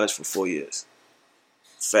going to college for 4 years.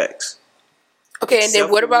 Facts. Okay, and then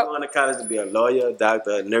what about going to college to be a lawyer, a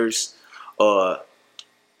doctor, a nurse, or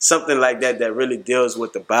something like that that really deals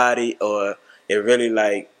with the body, or it really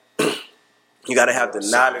like you got to have the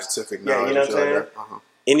knowledge. Scientific Yeah, you know what I'm saying? Uh-huh.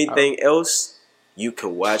 Anything else, you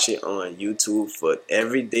can watch it on YouTube for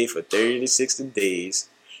every day for 30 to 60 days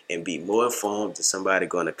and be more informed than somebody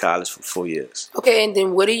going to college for 4 years. okay, and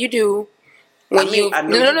then what do you do when I know you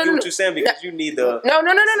get what you're saying because you need the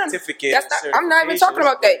no. certificate. That's not, I'm not even talking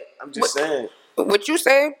about that. I'm just saying. What you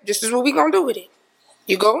saying, this is what we gonna do with it.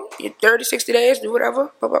 You go, you 30, 60 days, do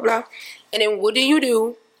whatever, blah, blah, blah. And then what do you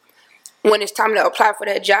do when it's time to apply for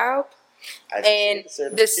that job? And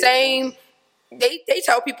the same, they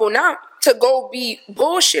tell people now to go be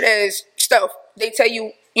bullshit as stuff. They tell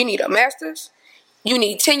you, you need a master's, you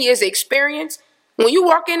need 10 years of experience. When you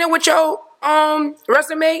walk in there with your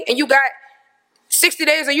resume and you got 60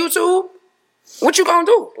 days of YouTube, what you gonna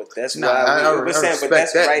do? But that's Nah, why I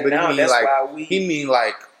respect that. right But now. he mean That's like why we. he mean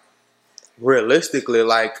like realistically,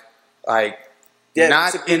 like Yeah,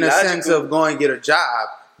 not to be in the logical. sense of going get a job,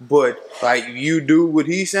 but like you do what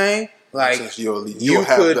he's saying. Like Since you'll you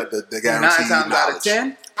have could the 9 guaranteed times out of knowledge.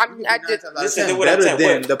 10. I'm not just, Listen to what I'm better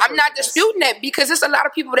saying. than the I'm not disputing that because there's a lot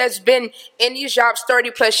of people that's been in these jobs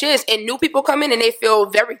 30 plus years and new people come in and they feel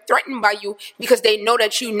very threatened by you because they know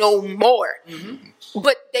that you know more.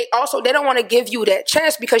 But they don't want to give you that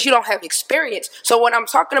chance because you don't have experience. So what I'm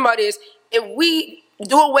talking about is if we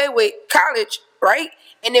do away with college, right?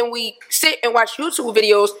 And then we sit and watch YouTube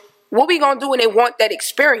videos, what we gonna do when they want that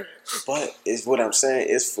experience? But is what I'm saying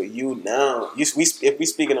is for you now. If we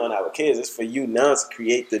speaking on our kids, it's for you now to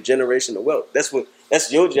create the generational wealth.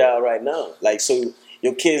 That's your job right now. Like so,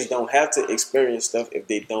 your kids don't have to experience stuff if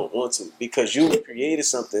they don't want to because you created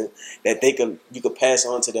something that you could pass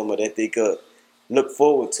on to them or that they could look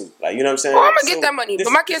forward to. Like you know what I'm saying? Well, I'm gonna get that money,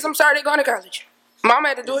 but my kids, I'm sorry, they're going to college. Mama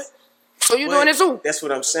had to do it, so you doing it too. That's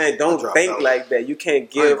what I'm saying. Don't drop think out. like that. You can't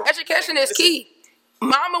give. Education is key.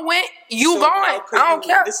 Mama went, you So going. how I could don't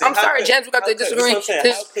you- care. listen, I'm how sorry, could- James, we got how to could- disagree. that's what I'm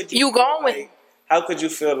saying. How 'Cause could you feel going. like- How could you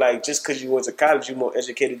feel like just because you went to college, you're more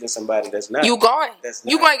educated than somebody that's not? You going. That's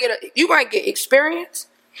You not. gonna get experience.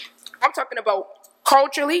 I'm talking about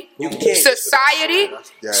culturally, You can't. society,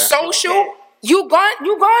 Yeah. social. You going.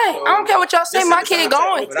 I don't care what y'all say. Listen, My but kid I'm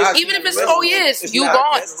going. saying- but Even if it's listen, 4 years, it's you not-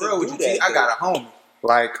 going. that's- Real with you, do that, T, I got a homie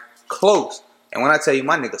like close, and when I tell you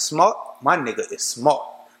my nigga smart, my nigga is smart.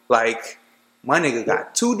 Like my nigga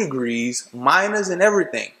got 2 degrees, minors, and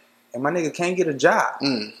everything, and my nigga can't get a job.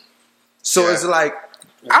 So Yeah. it's like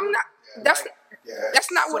I'm not.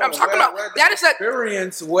 That's not what I'm talking about. That is a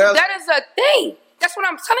experience. Well, that is a thing. That's what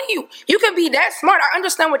I'm telling you. You can be that smart. I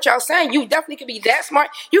understand what y'all saying. You definitely can be that smart.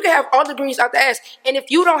 You can have all degrees out the ass. And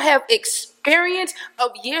if you don't have experience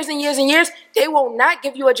of years and years and years, they will not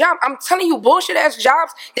give you a job. I'm telling you, bullshit ass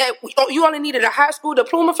jobs that you only needed a high school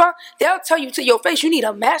diploma for, they'll tell you to your face, you need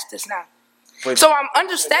a master's now. But- So I'm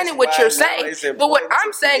understanding what you're saying. But what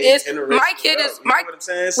I'm saying is, my kid is my.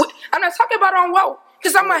 I'm not talking about on wealth.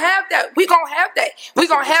 Because I'm going to have that. We're going to have that. We're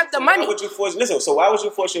going to have the money. Why would you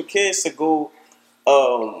force your kids to go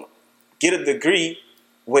get a degree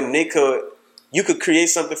when you could create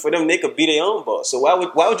something for them? They could be their own boss. So why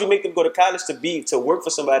would you make them go to college to work for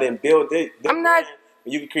somebody and build their I'm not- brand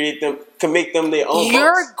when you can make them their own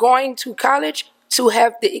You're boss? going to college to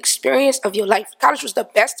have the experience of your life. College was the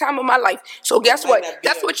best time of my life. So guess might what? not be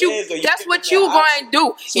That's the what you. best, or you That's give what them you the going option. to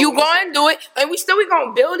do. So You listen. going to do it, and we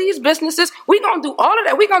gonna build these businesses. We gonna do all of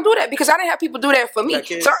that. We gonna do that because I didn't have people do that for me. Got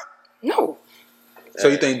kids? So no, so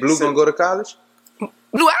you think Blue gonna go to college?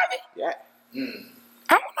 Blue Ivy. Yeah.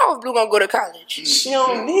 I don't know if Blue gonna go to college. She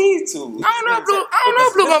don't need to. I don't know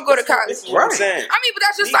if Blue gonna go to college. This is what I'm saying. I mean, but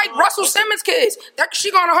that's just like Russell Simmons' kids.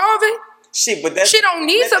 She going to Harvard. But She don't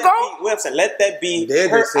need to go. Let that be Their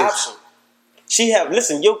her decision. option.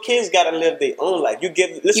 Listen, your kids gotta live their own life. You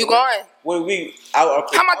going? When How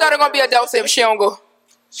my daughter gonna be a adult if she don't go?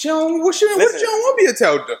 She don't want to be a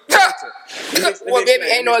telder. Well, baby,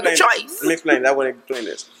 ain't no other choice. Let me explain. I want to explain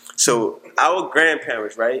this. So our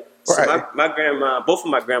grandparents, right? So Right. my grandma, both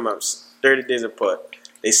of my grandmas, 30 days apart.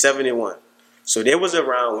 They 71. So they was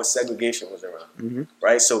around when segregation was around,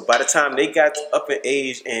 right? So by the time they got up in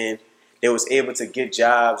age and they was able to get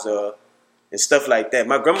jobs and stuff like that.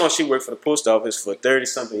 My grandma, she worked for the post office for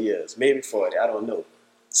 30-something years, maybe 40, I don't know.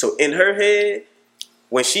 So in her head,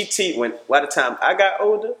 when by the time I got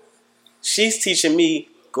older, she's teaching me,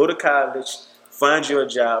 go to college, find you a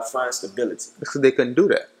job, find stability. Because they couldn't do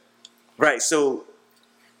that. Right, so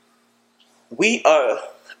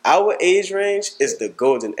our age range is the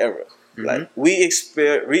golden era. Like we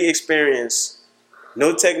experience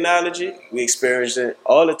no technology, we experience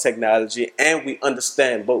all the technology, and we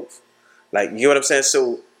understand both. Like, you know what I'm saying?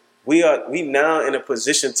 So we now in a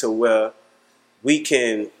position to where we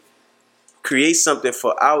can create something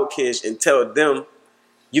for our kids and tell them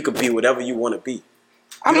you could be whatever you want to be.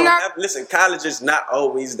 Listen, college is not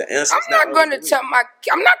always the answer. I'm not going to tell my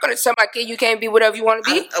kid you can't be whatever you want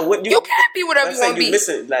to be. You can't be whatever you want to be.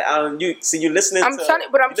 Listen, like you're listening. I'm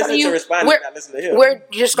telling you, we're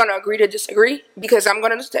just going to agree to disagree because I'm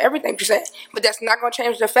going to listen to everything you're saying. But that's not going to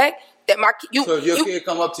change the fact that so if your kid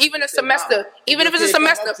come up to even a semester, even if it's a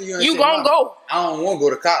semester, you gonna go. I don't want to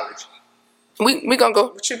go to college. We gonna go.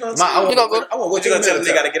 What you gonna tell them? What you gonna tell them?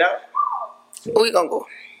 They gotta get out. We gonna go.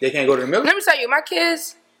 They can't go to the military. Let me tell you, my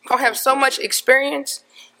kids gonna have so much experience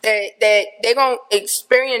that they gonna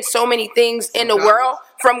experience so many things in the world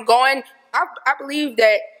from going. I believe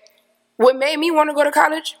that what made me want to go to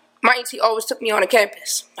college, my auntie always took me on a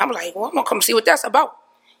campus. I'm like, well, I'm gonna come see what that's about.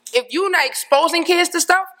 If you're not exposing kids to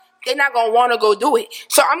stuff, they're not gonna want to go do it.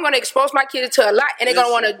 So I'm gonna expose my kids to a lot, and they're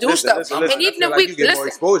gonna want to do stuff. And even if you get more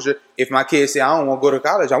exposure, if my kids say I don't want to go to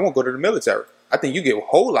college, I won't go to the military. I think you get a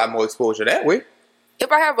whole lot more exposure that way.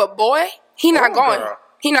 If I have a boy, he not going. Girl.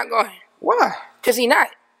 He not going. Why? Because he not.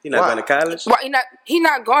 He not going to college. Why he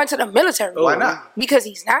not going to the military? Why not? Because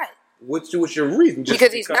he's not. What's your reason?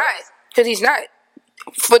 Because he's not. Because he's not.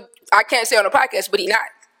 I can't say on the podcast, but he not.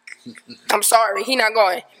 I'm sorry, he not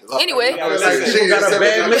going. Anyway, we're not gonna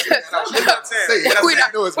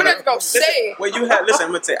say. Well, listen.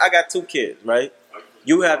 I'm gonna tell you, I got 2 kids, right?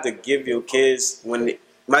 You have to give your kids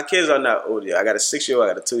my kids are not older. I got a 6-year-old,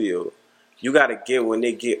 I got a 2-year-old. You gotta get when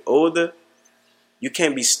they get older. You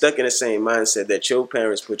can't be stuck in the same mindset that your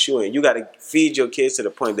parents put you in. You gotta feed your kids to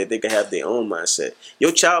the point that they can have their own mindset.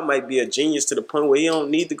 Your child might be a genius to the point where he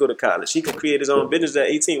don't need to go to college. He can create his own business at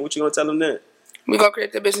 18. What you gonna tell him then? We gonna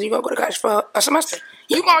create the business. You gonna go to college for a semester.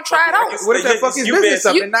 You gonna try it out. What if that fuck his business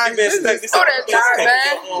up and not his business?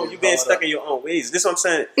 You been stuck in your own ways. This is what I'm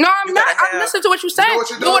saying. No, I'm not. I'm listening to what you're saying.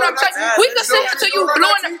 What I'm saying. We can say until you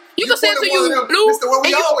blue. You can say until you blue. It's the way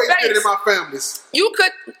we always did it in my families. You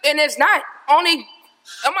could, and it's not only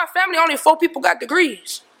in my family. Only 4 people got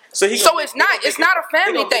degrees. So it's not. It's not a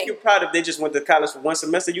family thing. You're proud if they just went to college for 1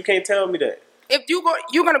 semester. You can't tell me that. If you're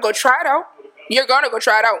gonna go try it out. You're gonna go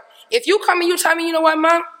try it out. If you come and you tell me, you know what,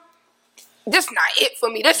 Mom, this not it for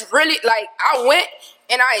me. This really, like, I went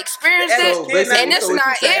and I experienced it, and this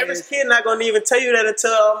not it. Average kid not gonna even tell you that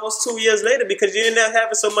until almost 2 years later because you ended up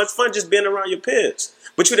having so much fun just being around your peers.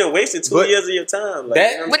 But you done wasted 2 years of your time.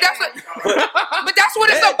 Like, but that's what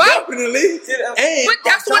it's about. Definitely. But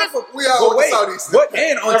that's what it's about. We all wait.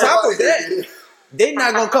 And on top of that, they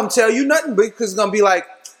not gonna come tell you nothing because it's gonna be like,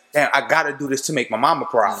 damn, I gotta do this to make my mama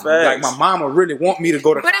proud. Facts. Like my mama really want me to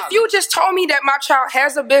go to college. But if you just told me that my child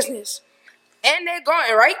has a business and they're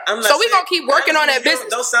going, right? So we're gonna keep working on that business.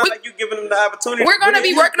 Don't sound like you giving them the opportunity. We're gonna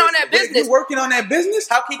be working on that business. You working on that business?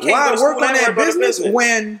 How can you Why work on that business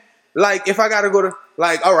when, like, if I gotta go to,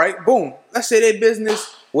 like, all right, boom, let's say their business,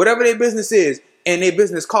 whatever their business is, and their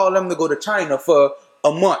business call them to go to China for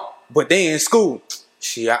a month, but they in school.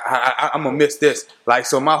 Shit, I'm gonna miss this. Like,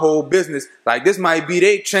 so my whole business, like, this might be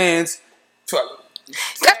their chance to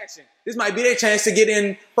this might be their chance to get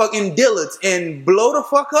in fucking Dillard's and blow the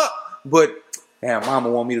fuck up. But damn, mama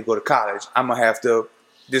want me to go to college. I'm gonna have to.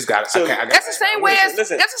 This guy. So that's the same way as that's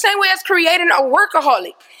the same way as creating a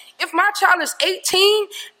workaholic. If my child is 18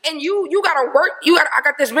 and you gotta work, I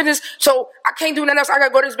got this business, so I can't do nothing else. I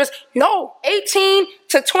gotta go to this business. No, 18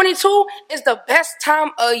 to 22 is the best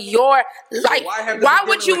time of your life. Why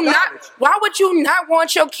would you not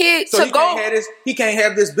want your kid to go? He can't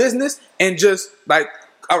have this business and just like,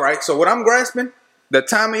 all right. So what I'm grasping, the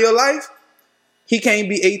time of your life, he can't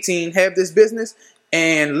be 18, have this business,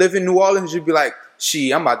 and live in New Orleans. You'd be like,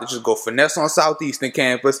 I'm about to just go finesse on Southeastern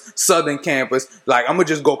campus, Southern campus. Like, I'm going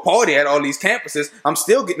to just go party at all these campuses. I'm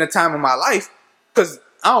still getting the time of my life because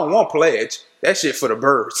I don't want pledge. That shit for the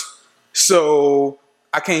birds. So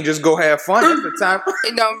I can't just go have fun at the time.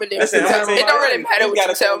 It don't really matter what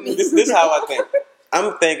you tell me. This is how I think.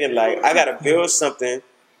 I'm thinking, like, I got to build something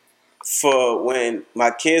for when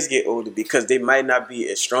my kids get older, because they might not be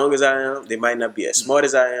as strong as I am, they might not be as smart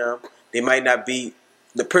as I am, they might not be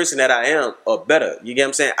the person that I am or better. You get what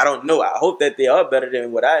I'm saying? I don't know. I hope that they are better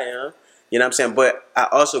than what I am. You know what I'm saying? But I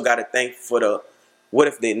also got to think for the what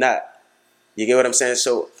if they not? You get what I'm saying?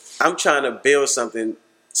 So I'm trying to build something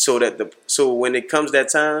so that so when it comes that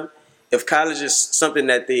time, if college is something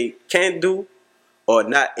that they can't do or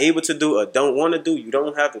not able to do or don't want to do, you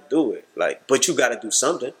don't have to do it. Like, but you got to do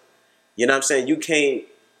something. You know what I'm saying? You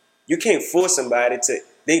can't force somebody to.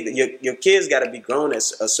 Your kids got to be grown at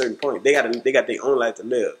a certain point. They got their own life to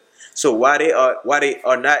live. So why they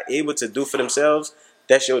are not able to do for themselves,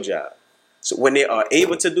 that's your job. So when they are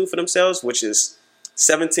able to do for themselves, which is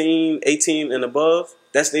 17, 18 and above,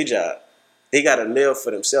 that's their job. They got to live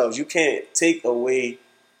for themselves. You can't take away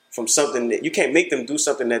from something that you can't make them do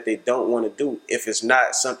something that they don't want to do if it's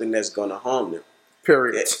not something that's going to harm them.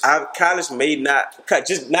 Period. College may not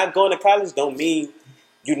just not going to college don't mean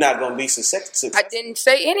you're not going to be successful. I didn't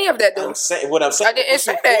say any of that, though. I'm saying what I'm saying. I didn't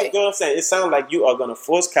say that. You know what I'm saying? It sounds like you are going to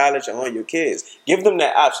force college on your kids. Give them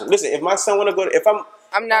that option. Listen, if my son want to go,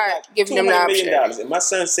 I'm not giving them the option. $200 million. If my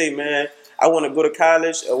son say, man, I want to go to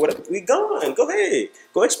college or whatever, we going. Go ahead.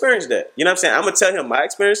 Go experience that. You know what I'm saying? I'm going to tell him my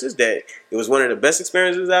experiences, that it was one of the best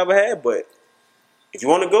experiences I ever had. But if you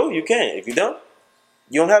want to go, you can. If you don't,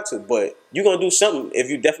 you don't have to. But you're going to do something. If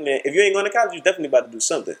you ain't going to college, you're definitely about to do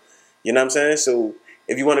something. You know what I'm saying? So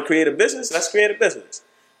if you want to create a business, let's create a business.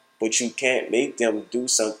 But you can't make them do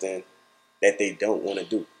something that they don't want to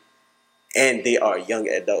do. And they are young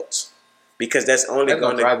adults. Because that's only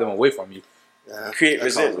going to drive them away from you. Yeah, create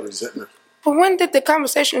resentment. But when did the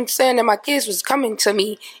conversation saying that my kids was coming to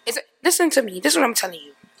me? Listen to me. This is what I'm telling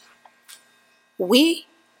you. We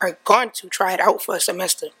are going to try it out for a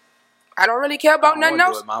semester. I don't really care about nothing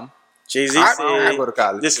else. Jay-Z I said, don't go to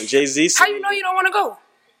college. listen, Jay-Z said, How you know you don't want to go?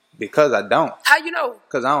 Because I don't. How you know?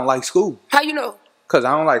 Because I don't like school. How you know? Because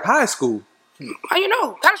I don't like high school. How you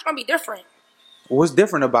know? College gonna be different. What's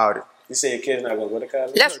different about it? you say your kid's not going to go to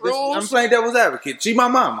college? Less I'm rules. playing devil's advocate. She my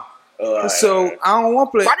mama. So Right. I don't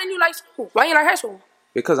want to play. Why didn't you like school? Why you like high school?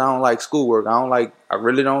 Because I don't like schoolwork. I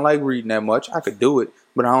really don't like reading that much. I could do it,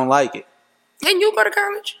 but I don't like it. Didn't you go to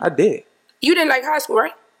college? I did. You didn't like high school,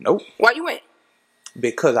 right? Nope. Why you went?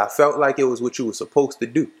 Because I felt like it was what you were supposed to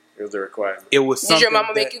do. It was a requirement. It was something. Did your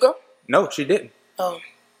mama make you go? No, she didn't. Oh.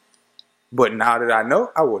 But now that I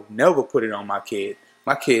know, I would never put it on my kid.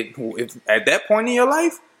 My kid, if at that point in your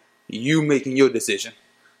life, you making your decision.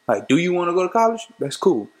 Like, do you want to go to college? That's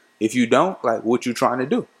cool. If you don't, like, what you trying to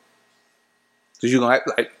do? Because you're going to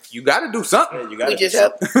act like, you got to do something. Yeah, you gotta We just do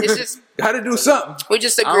help. something. It's just Got to do something. we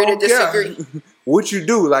just I agree to don't care disagree. what you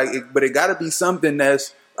do, like, but it got to be something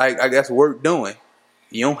that's, like, I guess worth doing.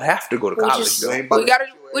 You don't have to go to We college, just though. we gotta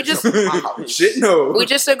we just Shit, no. we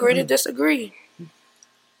just agree to disagree.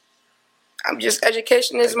 I'm just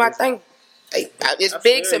education is my thing. Like, it's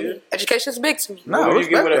big to feel me. you. Education is big to me. No, What if,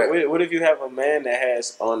 you respect get that. what if you have a man that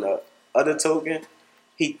has, on the other token,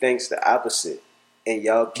 he thinks the opposite, and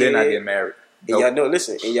y'all kid, Then I get married. and y'all know,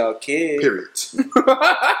 listen, and y'all kid, Period.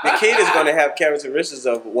 the kid is going to have characteristics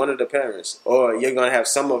of one of the parents, or you're going to have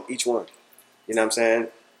some of each one. You know what I'm saying?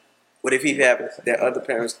 What if he have their other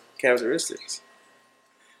parents' characteristics?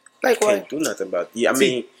 Like what? Can't do nothing about it. Yeah, I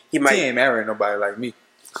mean, he He might ain't marrying nobody like me.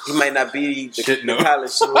 he might not be the, Shit, no. the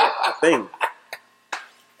college thing.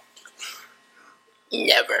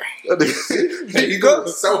 Never. There you go.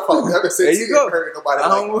 So far, ever since There you he go. ain't heard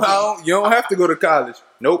nobody You don't have to go to college.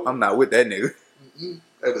 Nope, I'm not with that nigga.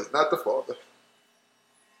 that is not the father.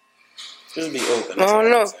 Just be open. I don't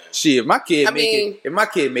know. Shit, if my kid I make mean- it, if my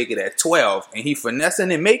kid make it at 12 and he finessing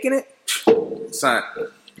and making it, son,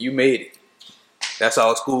 you made it. That's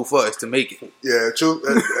all school for is to make it. Yeah, true.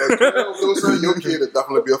 Son, your kid will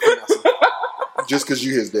definitely be a finesse. Just because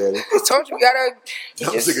you his daddy. I told you,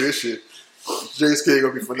 I'm sick of this shit. Jay's kid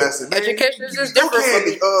gonna be finessing. Man, Education is just no different for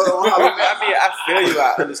candy. me. I mean, I feel you.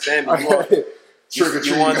 I understand. You want, Trick or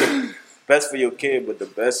you want treat. the best for your kid, but the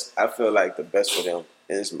best, I feel like the best for them,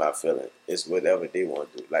 and it's my feeling, is whatever they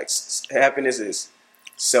want to do. Like, happiness is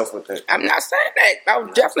self-within. I'm not saying that. I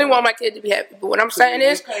would definitely want my kid to be happy. But what I'm saying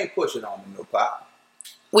is, you can't push it on them, no pop.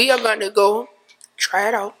 we are going to go try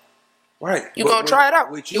it out. Right. You gonna try it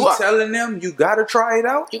out. What You you are. telling them you gotta try it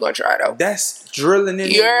out? You're going to try it out. That's drilling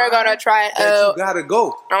in. You're their mind gonna try it that out. you gotta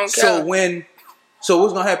go. I don't So care. so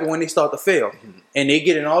what's gonna happen when they start to fail and they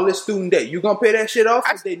get in all this student debt? You gonna pay that shit off?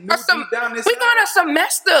 If they knew deep down this. we got a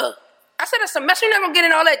semester. I said a semester. You're not going to get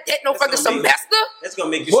in all that debt no fucking gonna be- semester. That's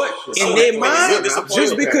gonna make you. But so in their disappointed. mind, You're disappointed.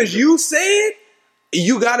 just because you say it,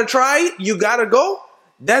 you gotta try it, you gotta go.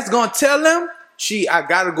 That's gonna tell them I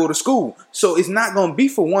gotta go to school. So it's not gonna be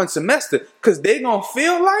for one semester because they gonna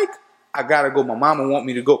feel like I gotta go. My mama want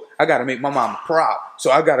me to go. I gotta make my mama proud.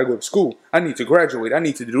 So I gotta go to school. I need to graduate. I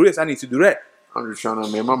need to do this. I need to do that. I'm just trying to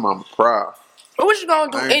make my mama proud. But what you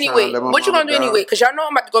gonna do I ain't anyway? trying to let my What you gonna mama do down. anyway? Because y'all know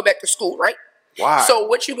I'm about to go back to school, right? Why? So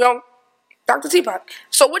what you gonna, Dr. Teapot?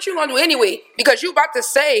 So what you gonna do anyway? Because you about to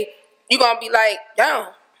say you gonna be like, damn,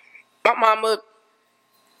 my mama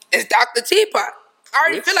is Dr. Teapot. I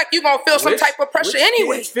already feel like you gonna feel some type of pressure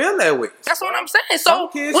anyway. Kids feel that way. That's what I'm saying. Some So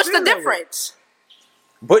kids what's the feel that way. difference?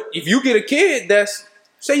 But if you get a kid that's,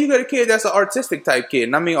 say you get a kid that's an artistic type kid,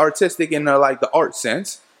 and I mean artistic in like the art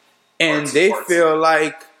sense, and they feel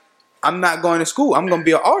like I'm not going to school, I'm gonna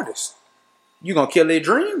be an artist. You gonna kill their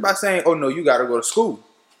dream by saying, "Oh no, you gotta go to school."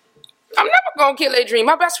 I'm never gonna kill a dream.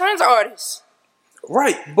 My best friend's an artist.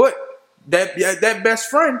 Right, but that best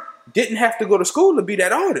friend didn't have to go to school to be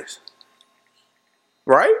that artist.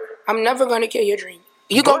 Right? I'm never gonna kill your dream.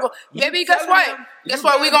 You gonna go, you baby? Guess telling what? them Guess you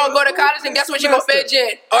what? We gotta gonna go go to to school college, and guess what? You gonna semester.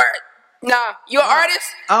 finish in art? Nah, you're an artist.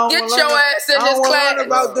 Get your ass in I this don't class. learn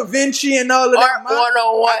about Da Vinci and all of Art that.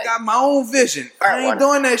 101. I got my own vision. Art I ain't 101.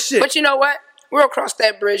 doing that shit. But you know what? We'll cross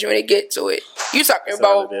that bridge when it get to it. You talking That's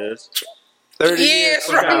all about it is. 30 years years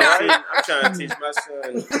from from now? I'm trying to teach my son.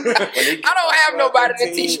 When he I don't have nobody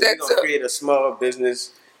to teach that He gonna to. create a small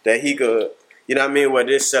business that he could, you know what I mean? Whether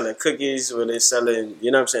they're selling cookies, whether they're selling,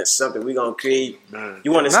 you know what I'm saying, something we gonna create.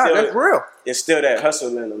 You want to Nah, that's real. instill that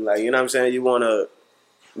hustle in him, like, you know what I'm saying? You want to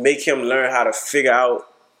make him learn how to figure out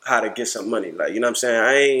how to get some money, like, you know what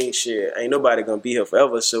I'm saying? Ain't nobody gonna be here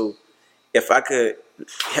forever. So if I could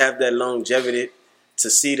have that longevity to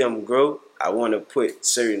see them grow, I want to put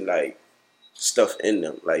certain like stuff in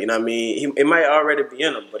them, like, you know what I mean? It might already be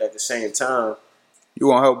in them, but at the same time, You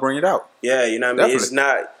want to help bring it out. yeah, you know what I mean? It's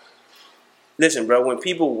Definitely. not. Listen, bro. When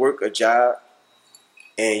people work a job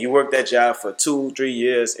and you work that job for 2-3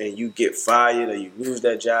 years and you get fired or you lose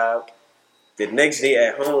that job, the next day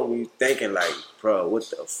at home you thinking like, bro, what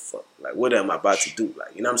the fuck? Like, what am I about to do?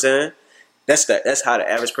 Like, you know what I'm saying? That's how the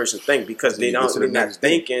average person think, because Then you get to the they're not next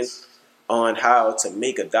day. thinking on how to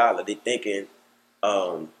make a dollar. They thinking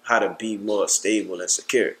how to be more stable and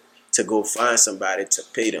secure, to go find somebody to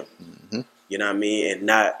pay them. You know what I mean? And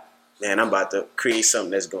not, man, I'm about to create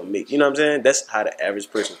something that's gonna make. You know what I'm saying? That's how the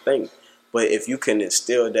average person thinks. But if you can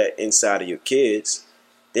instill that inside of your kids,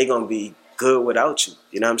 they're gonna be good without you.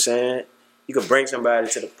 You know what I'm saying? You can bring somebody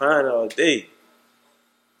to the pond all day. You know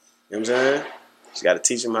what I'm saying? You got to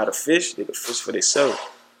teach them how to fish. They can fish for themselves.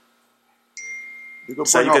 You could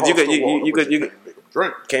So bring you a could- horse to you water, could- but you can't make 'em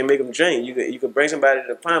drink. Can't make them drink. You could bring somebody to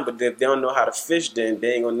the pond, but if they don't know how to fish, then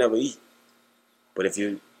they ain't gonna never eat. But if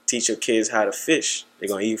you teach your kids how to fish, they're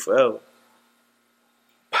gonna eat forever.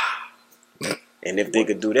 And if they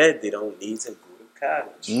could do that, they don't need to go to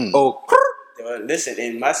college. Oh, Listen,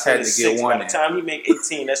 and my son Had is to get 6. one By the in. time he make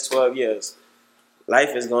 18, that's 12 years.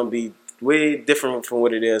 Life is gonna be way different from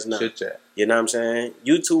what it is now. shit chat. You know what I'm saying?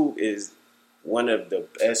 YouTube is one of the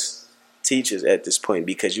best teachers at this point,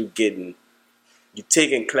 because you're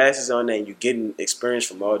taking classes on that and you're getting experience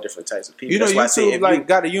from all different types of people. You know, That's why I say YouTube if like you,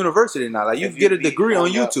 got a university now. Like you if you get a be degree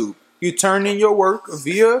on hung up- YouTube. You turn in your work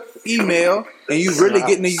via email, and you really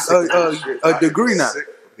getting a degree now. Sick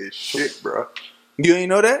of his shit, bro. You ain't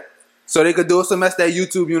know that? So they could do a semester at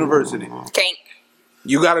YouTube University. Can't.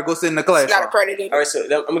 You gotta go sit in the class. It's not accredited. all right, so I'm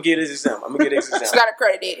gonna give this example. It's not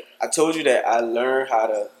accredited. I told you that I learned how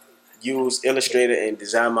to use Illustrator and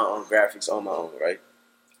design my own graphics on my own, right?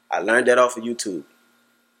 I learned that off of YouTube.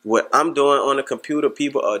 What I'm doing on the computer,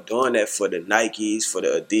 people are doing that for the Nikes, for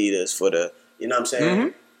the Adidas, for the, you know what I'm saying?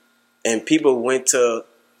 Mm-hmm. And people went to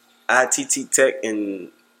ITT Tech and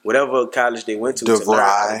whatever college they went to learn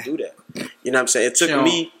how to do that. You know what I'm saying? It took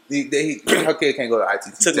me Her kid can't go to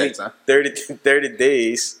ITT took me Tech, son. 30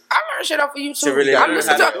 days I learned shit off of YouTube. to really I'm learn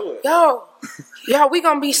listening how to to do it. yo, we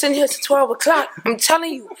gonna be sitting here till 12 o'clock. I'm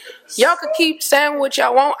telling you, y'all could keep saying what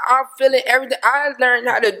y'all want. I'm feeling everything. I learned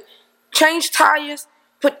how to change tires,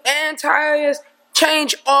 put air in tires,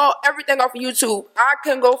 change everything off of YouTube. I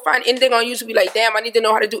couldn't go find anything on YouTube. Be like, damn, I need to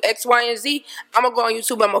know how to do X, Y, and Z. I'm gonna go on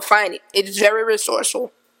YouTube. I'm gonna find it. It's very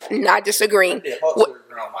resourceful. Not disagreeing. What-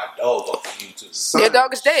 on my dog off of YouTube. Your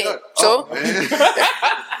dog is dead. Shut So up, man.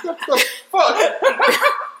 What the fuck?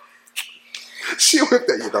 She whipped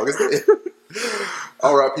at you, dog. It's dead.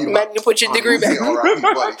 R.I.P. you might need to put your degree back. R.I.P.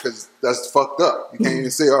 buddy, because that's fucked up. You can't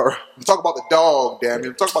even say R. I'm talking about the dog, damn it.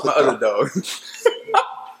 I'm talking My about the other dog. dog.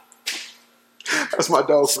 That's my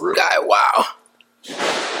dog for real. Guy, wow.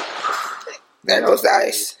 There goes the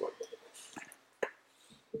ice.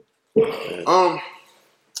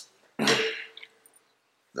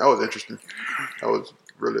 That was interesting. That was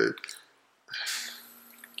really.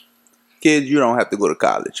 Kids, you don't have to go to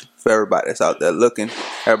college. For everybody that's out there looking,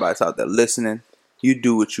 everybody that's out there listening, you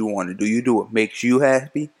do what you want to do. You do what makes you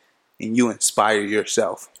happy, and you inspire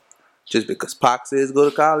yourself. Just because Pac says go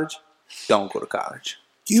to college, don't go to college.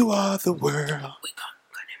 You are the world.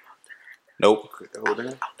 Nope.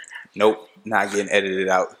 Nope. Not getting edited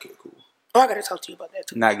out. Okay, cool. Oh, I gotta talk to you about that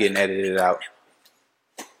too. Not getting edited out.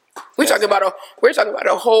 We're talking about a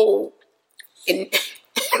whole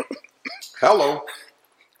Hello.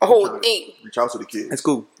 a whole thing. Reach out to the kids. That's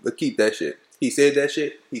cool. But keep that shit. He said that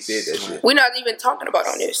shit. He said that shit. We're not even talking about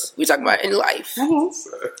on this. We're talking about in life. That's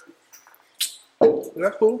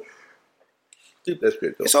cool. Keep that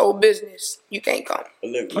shit though. It's whole business. You can't come. But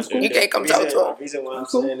look, You can't come talk to The them. reason why I'm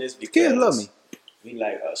Cool. saying this Kids because love me. we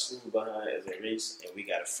like are super behind as a race, and we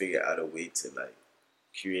gotta figure out a way to like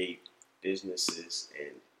create businesses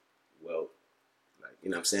and wealth, like you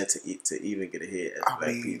know what I'm saying, to even get ahead as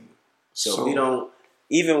black people. So we don't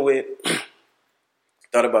even with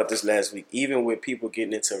thought about this last week. Even with people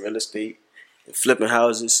getting into real estate and flipping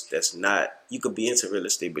houses, that's not you could be into real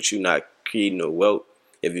estate, but you're not creating no wealth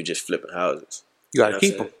if you're just flipping houses. You gotta know what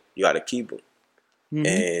keep I'm them. saying? You gotta keep them, Mm-hmm.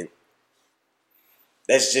 and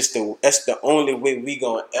that's the only way we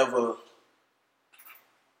gonna ever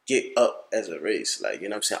get up as a race. Like you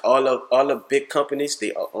know what I'm saying. All the big companies,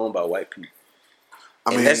 they are owned by white people,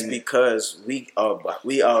 and that's because we are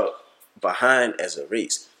behind as a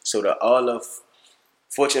race. So all of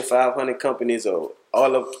Fortune 500 companies or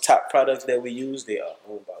all of top products that we use, they are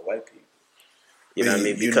owned by white people. You know what I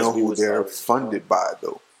mean? You know who they're funded by,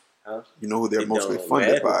 though. Huh? You know who they're It mostly don't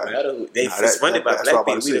funded by. It's funded by black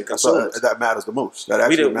people. We the consumers. That matters the most. That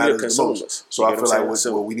actually matters the consumers. most. So I feel like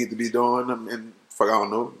what we need to be doing, and fuck, I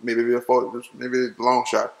don't know, maybe a long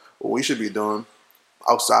shot. What we should be doing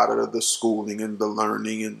outside of the schooling and the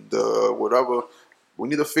learning and the whatever, we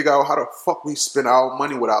need to figure out how the fuck we spend our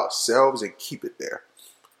money with ourselves and keep it there.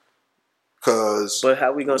 But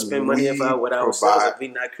how we gonna spend money with ourselves if we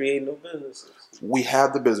not creating no businesses? We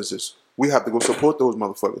have the businesses. We have to go support those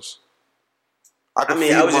motherfuckers. I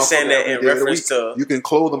mean, I was just saying that in reference to you can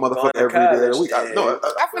clothe the motherfucker every day of the week.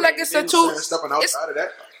 I feel like it's a two. Stepping outside of that.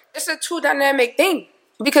 It's a two dynamic thing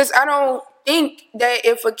because I don't think that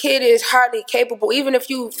if a kid is highly capable, even if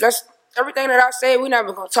that's everything that I say, we're not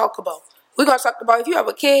even gonna talk about. We're gonna talk about if you have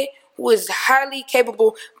a kid who is highly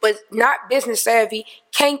capable but not business savvy,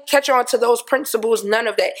 can't catch on to those principles, none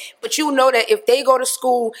of that. But you know that if they go to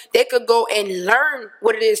school, they could go and learn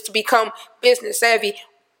what it is to become business savvy.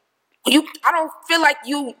 I don't feel like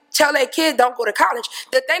you tell that kid don't go to college.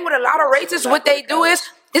 The thing with a lot of races, what they do is,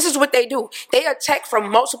 this is what they do. They attack from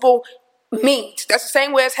multiple means. That's the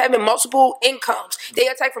same way as having multiple incomes. They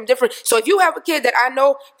attack from different. So if you have a kid that I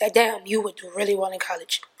know that, damn, you would do really well in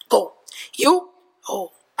college, go.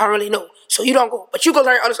 I don't really know. So you don't go. But you go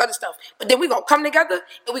learn all this other stuff. But then we're going to come together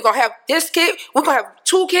and we're going to have this kid. We're going to have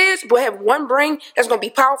two kids. We'll have one brain that's going to be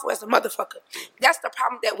powerful as a motherfucker. That's the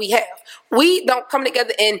problem that we have. We don't come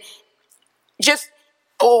together and just,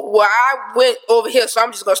 I went over here, so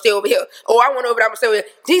I'm just going to stay over here. I went over there, I'm going to stay over here.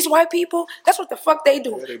 These white people, that's what the fuck they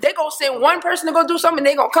do. They going to send one person to go do something, and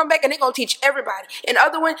they going to come back and they going to teach everybody. And the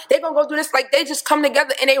other one, they going to go do this. Like, they just come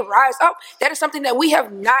together and they rise up. That is something that we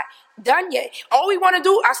have not done yet. All we want to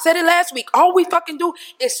do, I said it last week, all we fucking do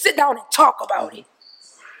is sit down and talk about it.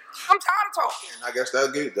 I'm tired of talking. And I guess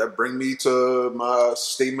that bring me to my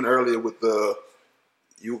statement earlier with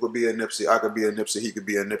you could be a Nipsey, I could be a Nipsey, he could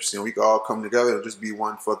be a Nipsey, and we could all come together and just be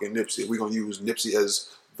one fucking Nipsey. We're going to use Nipsey as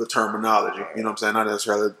the terminology. You know what I'm saying? Not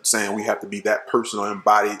necessarily saying we have to be that person or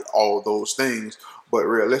embody all those things, but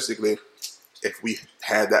realistically, if we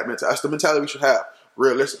had that mentality, that's the mentality we should have.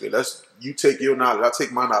 Realistically, you take your knowledge, I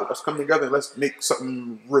take my knowledge. Let's come together and let's make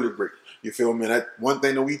something really great. You feel me? That one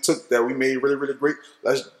thing that we took that we made really, really great,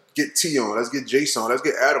 let's get T on, let's get Jason on, let's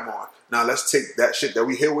get Adam on. Now let's take that shit that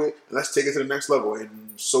we hit with and let's take it to the next level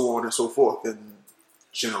and so on and so forth. And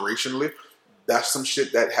generationally, that's some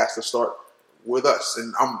shit that has to start with us.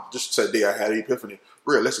 And today I had an epiphany.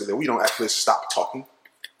 Realistically, we don't actually stop talking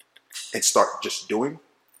and start just doing.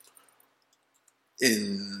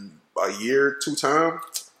 In a year, 2 time,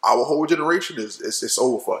 our whole generation it's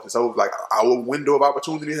over for us. It's over. Like our window of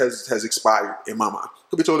opportunity has expired in my mind.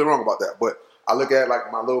 Could be totally wrong about that, but I look at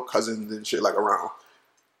like my little cousins and shit like around.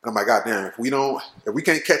 And I'm like, God damn, if we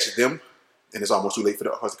can't catch them, and it's almost too late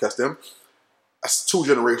for us to catch them, that's 2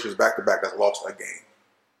 generations back to back that's lost a game.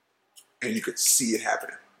 And you could see it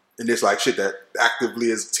happening. And there's like shit that actively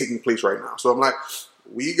is taking place right now. So I'm like,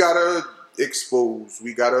 we gotta expose,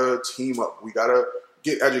 we gotta team up, we gotta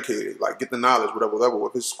get educated, like get the knowledge, whatever,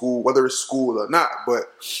 whether it's school or not. But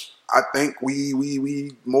I think we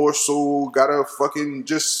more so gotta fucking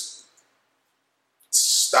just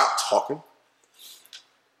stop talking,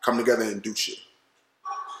 come together and do shit.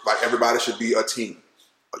 Like everybody should be a team.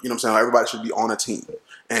 You know what I'm saying? Like, everybody should be on a team.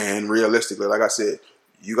 And realistically, like I said,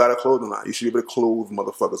 you got a clothing line. You should be able to clothe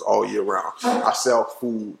motherfuckers all year round. I sell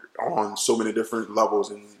food on so many different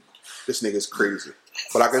levels, and this nigga's crazy.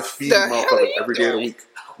 But I can feed motherfuckers every day of the week.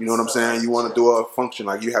 You know what I'm saying? You want to do a function,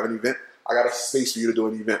 like you have an event, I got a space for you to do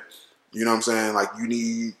an event. You know what I'm saying? Like you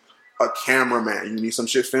need a cameraman, you need some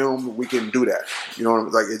shit filmed, we can do that. You know what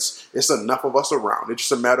I'm like? It's enough of us around. It's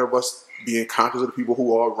just a matter of us being conscious of the people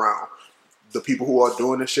who are around. The people who are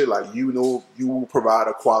doing this shit, like, you know, you will provide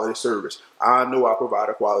a quality service. I know I provide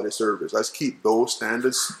a quality service. Let's keep those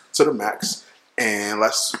standards to the max and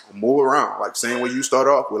let's move around. Like, same way you start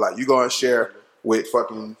off with, like, you go and share with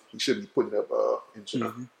fucking, you should be putting up in shit.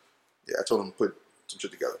 Mm-hmm. Yeah, I told him to put some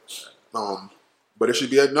shit together. But it should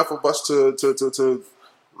be enough of us to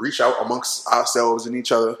reach out amongst ourselves and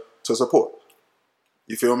each other to support.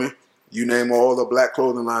 You feel me? You name all the black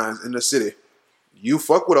clothing lines in the city. You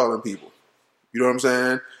fuck with all them people. You know what I'm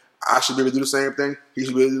saying? I should be able to do the same thing. He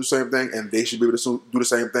should be able to do the same thing. And they should be able to do the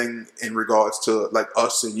same thing in regards to, like,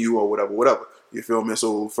 us and you or whatever. You feel me?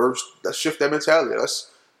 So first, let's shift that mentality. Let's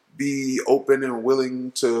be open and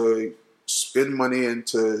willing to spend money and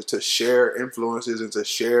to share influences and to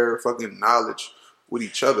share fucking knowledge with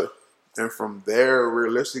each other. And from there,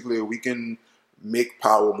 realistically, we can make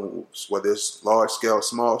power moves. Whether it's large scale,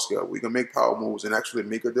 small scale, we can make power moves and actually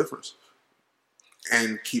make a difference.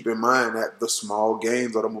 And keep in mind that the small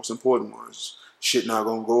gains are the most important ones. Shit not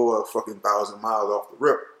gonna go a fucking 1,000 miles off the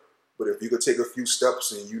rip. But if you could take a few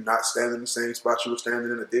steps and you not standing in the same spot you were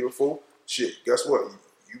standing in the day before, shit, guess what?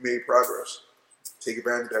 You made progress. Take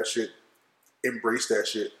advantage of that shit. Embrace that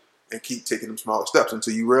shit. And keep taking them small steps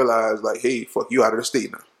until you realize, like, hey, fuck, you out of the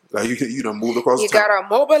state now. Like, you done moved across the town. You gotta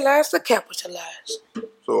mobilize to capitalize.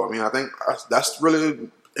 So, I mean, I think that's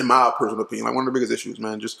really, in my personal opinion, like one of the biggest issues,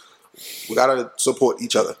 man. Just, we gotta support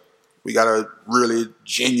each other. We gotta really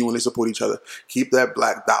genuinely support each other. Keep that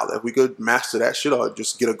black dollar. If we could master that shit or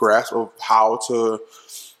just get a grasp of how to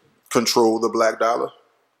control the black dollar,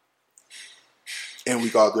 and we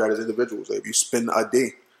gotta do that as individuals. Like, if you spend a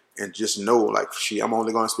day and just know, like, shit, I'm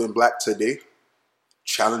only gonna spend black today,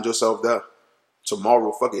 challenge yourself there.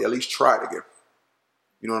 Tomorrow, fuck it, at least try it again.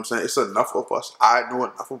 You know what I'm saying? It's enough of us. I know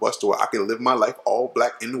enough of us to where I can live my life all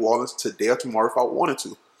black in New Orleans today or tomorrow if I wanted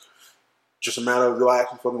to. Just a matter of, do I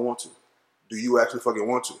actually fucking want to? Do you actually fucking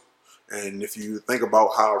want to? And if you think about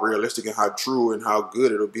how realistic and how true and how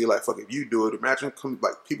good it'll be, like, fuck, if you do it, imagine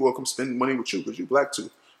people will come spend money with you because you black too.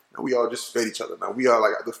 Now we all just fed each other. Now we all,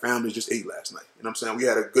 like, the family just ate last night. You know what I'm saying? We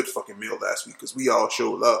had a good fucking meal last week because we all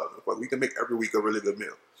show love. Like, we can make every week a really good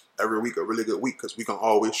meal. Every week a really good week because we can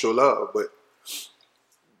always show love, but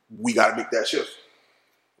we got to make that shift.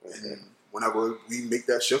 And whenever we make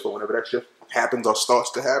that shift or whenever that shift happens or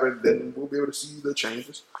starts to happen, then we'll be able to see the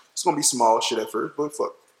changes. It's going to be small shit at first, but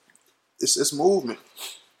fuck, it's movement.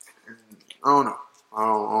 And I don't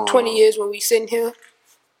know. 20 years when we sitting here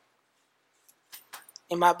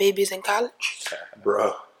and my baby's in college.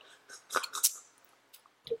 Bruh.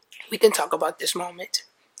 We can talk about this moment.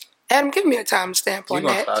 Adam, give me a time stamp on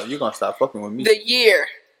that. You're going to stop fucking with me. The year.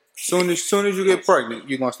 Soon as you get pregnant,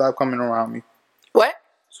 you're going to stop coming around me. What?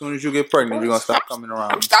 Soon as you get pregnant, you're going to stop coming around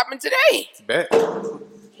me. I'm stopping today. Bet.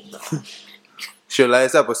 It's your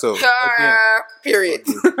last episode. Period.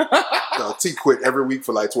 No, T quit every week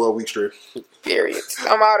for like 12 weeks straight. Period.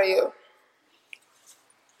 I'm out of here.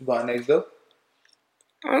 You going next door?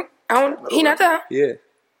 He not there. Yeah.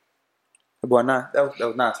 Boy, that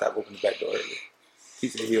was non-stop opening the back door earlier. He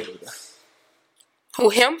said he over there. Who,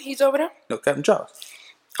 him? He's over there? No, Captain Charles.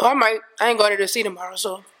 Oh, I ain't going to see tomorrow,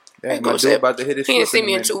 so. Yeah, my dude about to hit his flip. He didn't see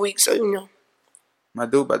me in 2 weeks, so you know. My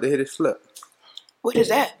dude about to hit his flip. What is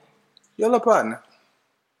that? Your little partner.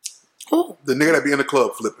 Who? The nigga that be in the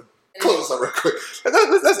club flipping. Close this up real quick.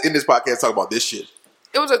 Let's end this podcast talk about this shit.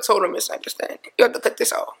 It was a total misunderstanding. You have to cut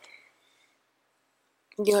this out.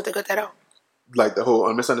 You have to cut that out. Like the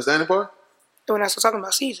whole misunderstanding part? When I was talking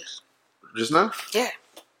about Caesars. Just now? Yeah.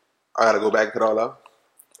 I gotta go back and cut it all out?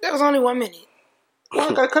 That was only 1 minute. Well,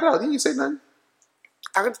 I gotta cut it out. You didn't say nothing.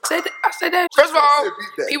 I said that. First of all,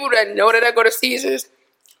 people that know that I go to Caesars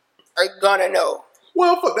are gonna know.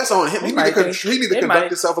 Well, fuck, that's on him. He need to conduct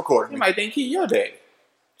himself accordingly. He might think he your daddy.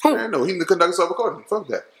 Who? I know. He need to conduct himself accordingly. Fuck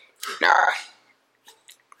that. Nah.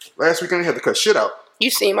 Last weekend, he had to cut shit out. You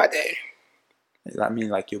seen my dad. I mean,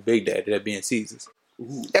 like your big daddy that being Caesars.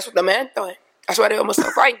 Ooh. That's what the man thought. That's why they almost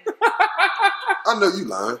started fighting. I know you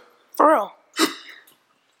lying. For real.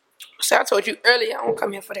 So I told you earlier, I don't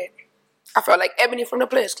come here for that. I felt like Ebony from the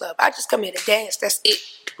Players Club. I just come here to dance. That's it.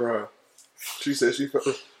 Bruh. She said she felt.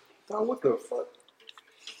 Dog, what the fuck?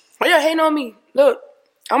 Why y'all hating on me? Look,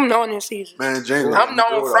 I'm known in season. Man, James. I'm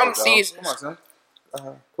known from seasons. Come on,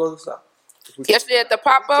 son. Close this up. Yesterday at the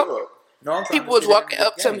pop-up, No, I'm trying people to was see the walking end of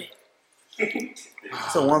up the to game. me.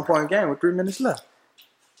 It's a 1-point game with 3 minutes left.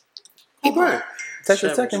 Keep playing.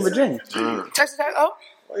 Texas Tech in Virginia. Texas Tech, oh,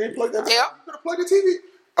 Why you ain't plug that? Yeah. You gotta plug the TV.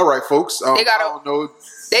 All right, folks. They gotta- I don't know.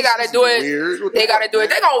 they gotta This is do it. Weird. What They the gotta fuck, do it. man?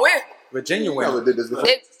 They gonna win. Virginia Never win. did this before.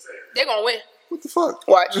 They gonna win. What the fuck?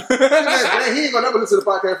 Watch. Man, he ain't gonna never listen to the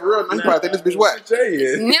podcast for real. Now he probably think this bitch whack. Jay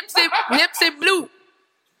is. Nipsey Blue.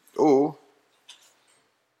 Oh,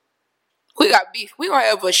 We got beef. We gonna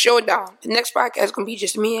have a showdown. The next podcast gonna be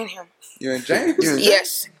just me and him. You and James? You and James?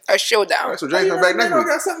 Yes, a All showdown. right, so James come back next Man, I week.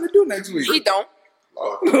 got something to do next week. He don't.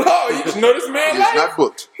 Oh, Oh, you just know this man he's not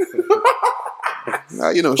booked. Nah,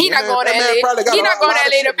 you know, He not going to that man LA. probably got He a not lot going to of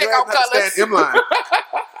LA to shit pick James out had to colors. stand M-line.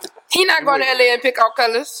 He not going to LA and pick out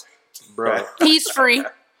colors. Bro. He's free.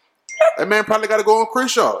 That man probably got to go on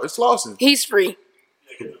Crenshaw. It's Lawson. He's free.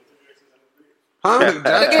 Huh? Josh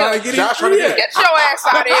trying to get Josh trying to get Get your ass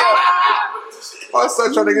out of here. my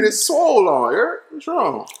son trying to get his swole on, Eric. What's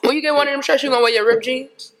wrong? When you get one of them shirts, you gonna wear your ripped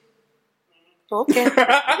jeans? Okay. Y'all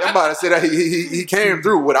I'm about to say that he came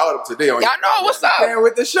through without him today. On know what's up. Playing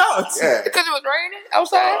with the shots. Yeah. Because it was raining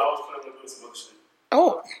outside. I was planning on doing some other shit. Oh,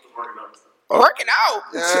 I was working out. working out.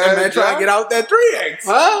 That man trying to get out that 3X.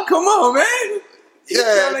 Huh? Come on, man. Yeah,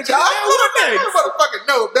 trying to get Josh, that you motherfucking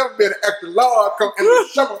know if never been an extra large come in the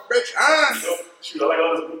summer, bitch. Shoot, I like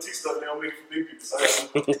all this boutique stuff they don't make for big people. So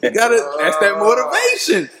I got You gotta, that's that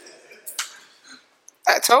motivation.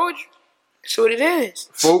 I told you. That's what it is.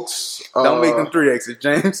 Folks, Don't make them 3X's,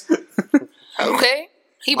 James. Okay.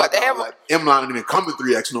 He about to have one. M-Line don't even come to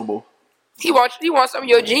 3X no more. He wants some of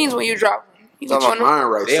your jeans when you drop them. He Get come your on them.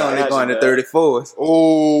 mind right, They son. only going to 34s.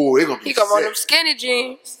 Oh, they gonna be He come on sick. them skinny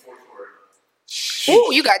jeans.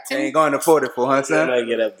 Ooh, you got They 10. ain't going to 44, huh, I'm son? gonna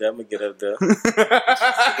get up there. I'm gonna get up there.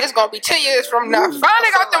 It's gonna be 10 years from now. Finally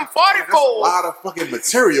got them That's a 44s. lot of fucking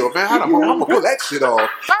material, man. I'm gonna pull that shit off.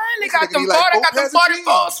 Finally got nigga them need like 40. four Got them pairs of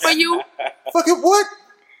 44s for you. Fucking what?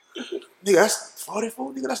 Nigga, that's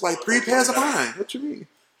 44? Nigga, that's like 3 pairs of mine. What you mean?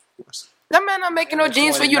 That man not making no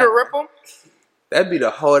jeans for you to rip them. That'd be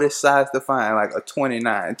the hardest size to find, like a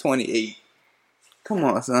 29, 28. Come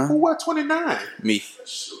on, Who son. what 29? Me.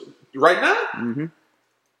 Right now? Mm-hmm.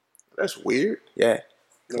 That's weird. Yeah.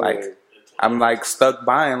 Like, I'm like stuck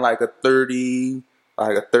buying like a 30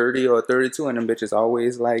 or a 32, and them bitches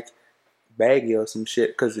always like baggy or some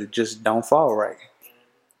shit because it just don't fall right.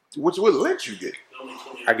 What length you get?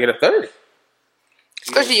 I get a 30.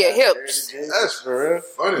 Especially your hips. That's for real.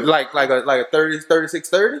 Funny. Like a 30, 36,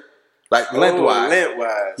 30? Like lengthwise.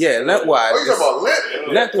 Lengthwise. Yeah, lengthwise. Oh, you talking about length?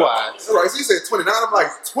 Lengthwise. All right, so you said 29. I'm like,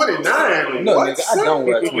 29? No, What? nigga, I don't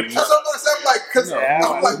wear 29. That's what I'm saying. I'm like, because No.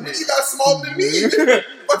 I'm like, man, you got smaller than me.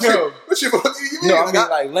 What No. you mean? No, I mean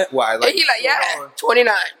like lengthwise. And he like, yeah,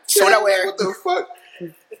 29. So what I wear. What the fuck?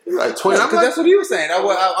 You like 29? Because that's what he was saying.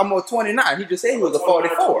 I'm on 29. He just said he was a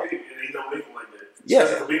 44. And he don't make them like that.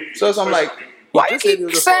 Yeah. So I'm like, Why you just said he keep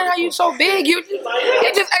was a saying how 44. you so big? You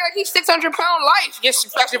just act like he's 600-pound life, just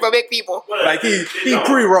especially for big people. Like he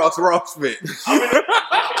pre-Ross fit.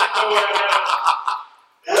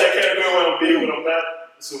 I can't go when I'm big when I'm not.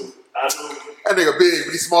 So I know. That nigga big,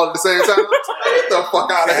 but he's small at the same time. Get the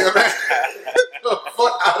fuck out of here, man. Get the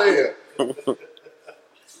fuck out of here.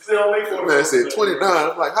 They don't make them. Man said 29.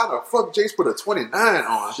 I'm like, how the fuck Jace put a 29 on?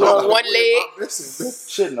 On one leg. Listen,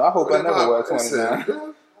 Shit, no, I hope I never wear listen,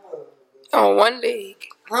 29. On one leg.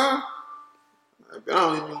 Huh? I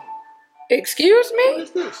don't even. Excuse What me?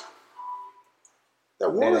 is this?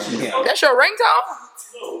 That water shit. Yeah. That's your ringtone?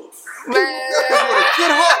 Man. That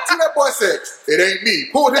good heart. See that boy said, it ain't me.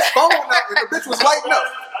 Pulled his phone out and the bitch was lighting up,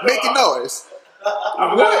 making noise.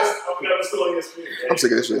 I'm still on ESPN. I'm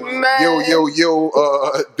sick of this shit. Man.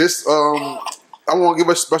 Yo. This I want to give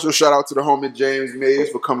a special shout out to the homie James Mays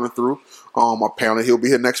for coming through. Apparently he'll be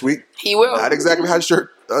here next week. He will. Not exactly how shirt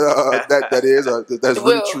that is. That's He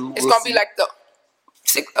really will. true. It's We'll gonna see. be like the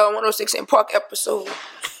 106 in Park episode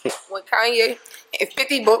when Kanye and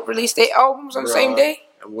 50 both released their albums on the same day.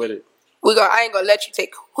 I'm with it. I ain't gonna let you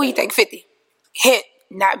take who you think 50. Hint,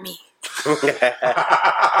 not me.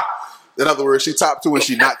 In other words, she top 2 and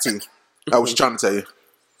she not 2. I was trying to tell you.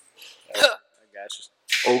 Huh. I got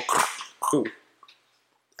you. Oh, Cool.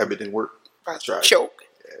 everything worked. About to Tried. choke.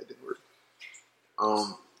 Yeah, it didn't work.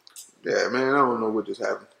 Yeah, man, I don't know what just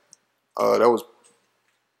happened. That was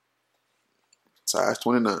size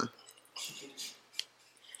 29.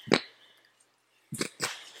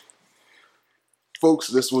 folks,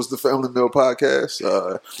 this was the Family Meal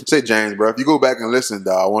podcast. Say James, bro, if you go back and listen,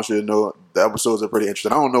 dog, I want you to know the episodes are pretty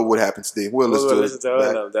interesting. I don't know what happened today. We'll listen to all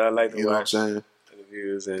it. of them. I like to You know what I'm watch saying?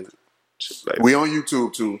 interviews and shit like We on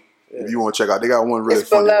YouTube too. If you want to check out, they got one really It's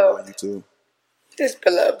funny one below. on YouTube. This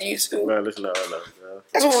beloved YouTube. Man, listen to all of them, bro.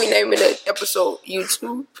 That's what we naming the episode.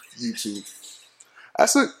 YouTube. YouTube.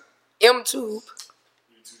 That's it. MTube.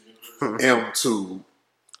 M2.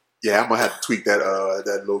 Yeah, I'm gonna have to tweak that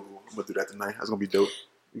that logo. I'm gonna do that tonight. That's gonna be dope.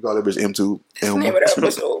 You call it bitch M2. That's the name of the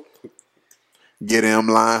episode. Get him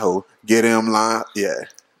line, ho. Get him line. Yeah,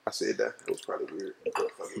 I said that. It was probably weird.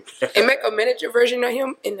 But fuck it. And make a miniature version of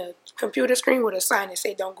him in the computer screen with a sign that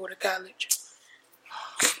say "Don't go to college."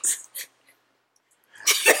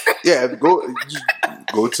 Yeah, go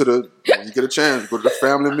to the when you get a chance. Go to the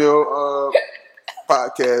Family Meal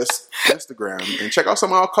podcast Instagram and check out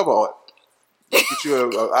some of our cover art. Get you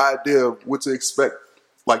an idea of what to expect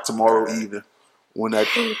like tomorrow evening when that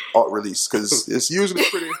art release, because it's usually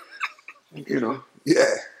pretty, yeah,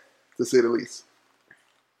 to say the least.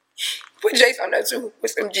 Put Jace on that too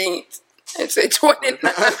with some jeans and say 29.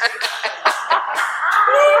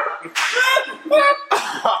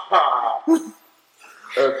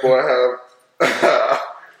 That boy have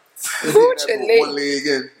Put your one leg. leg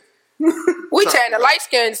in, We tearing the light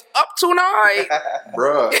skins up tonight.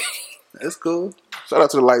 bruh. That's cool. Shout out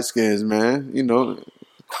to the light skins, man. Come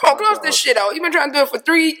on, close this shit out. You been trying to do it for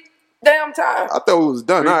 3 damn times. I thought it was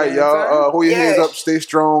done. All right, damn y'all. Hold your hands Yeah. up. Stay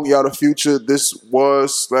strong. Y'all the future. This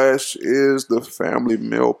was/is the Family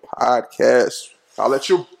Meal podcast. I'll let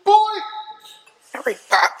your boy. Every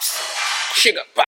pops. Sugar pop.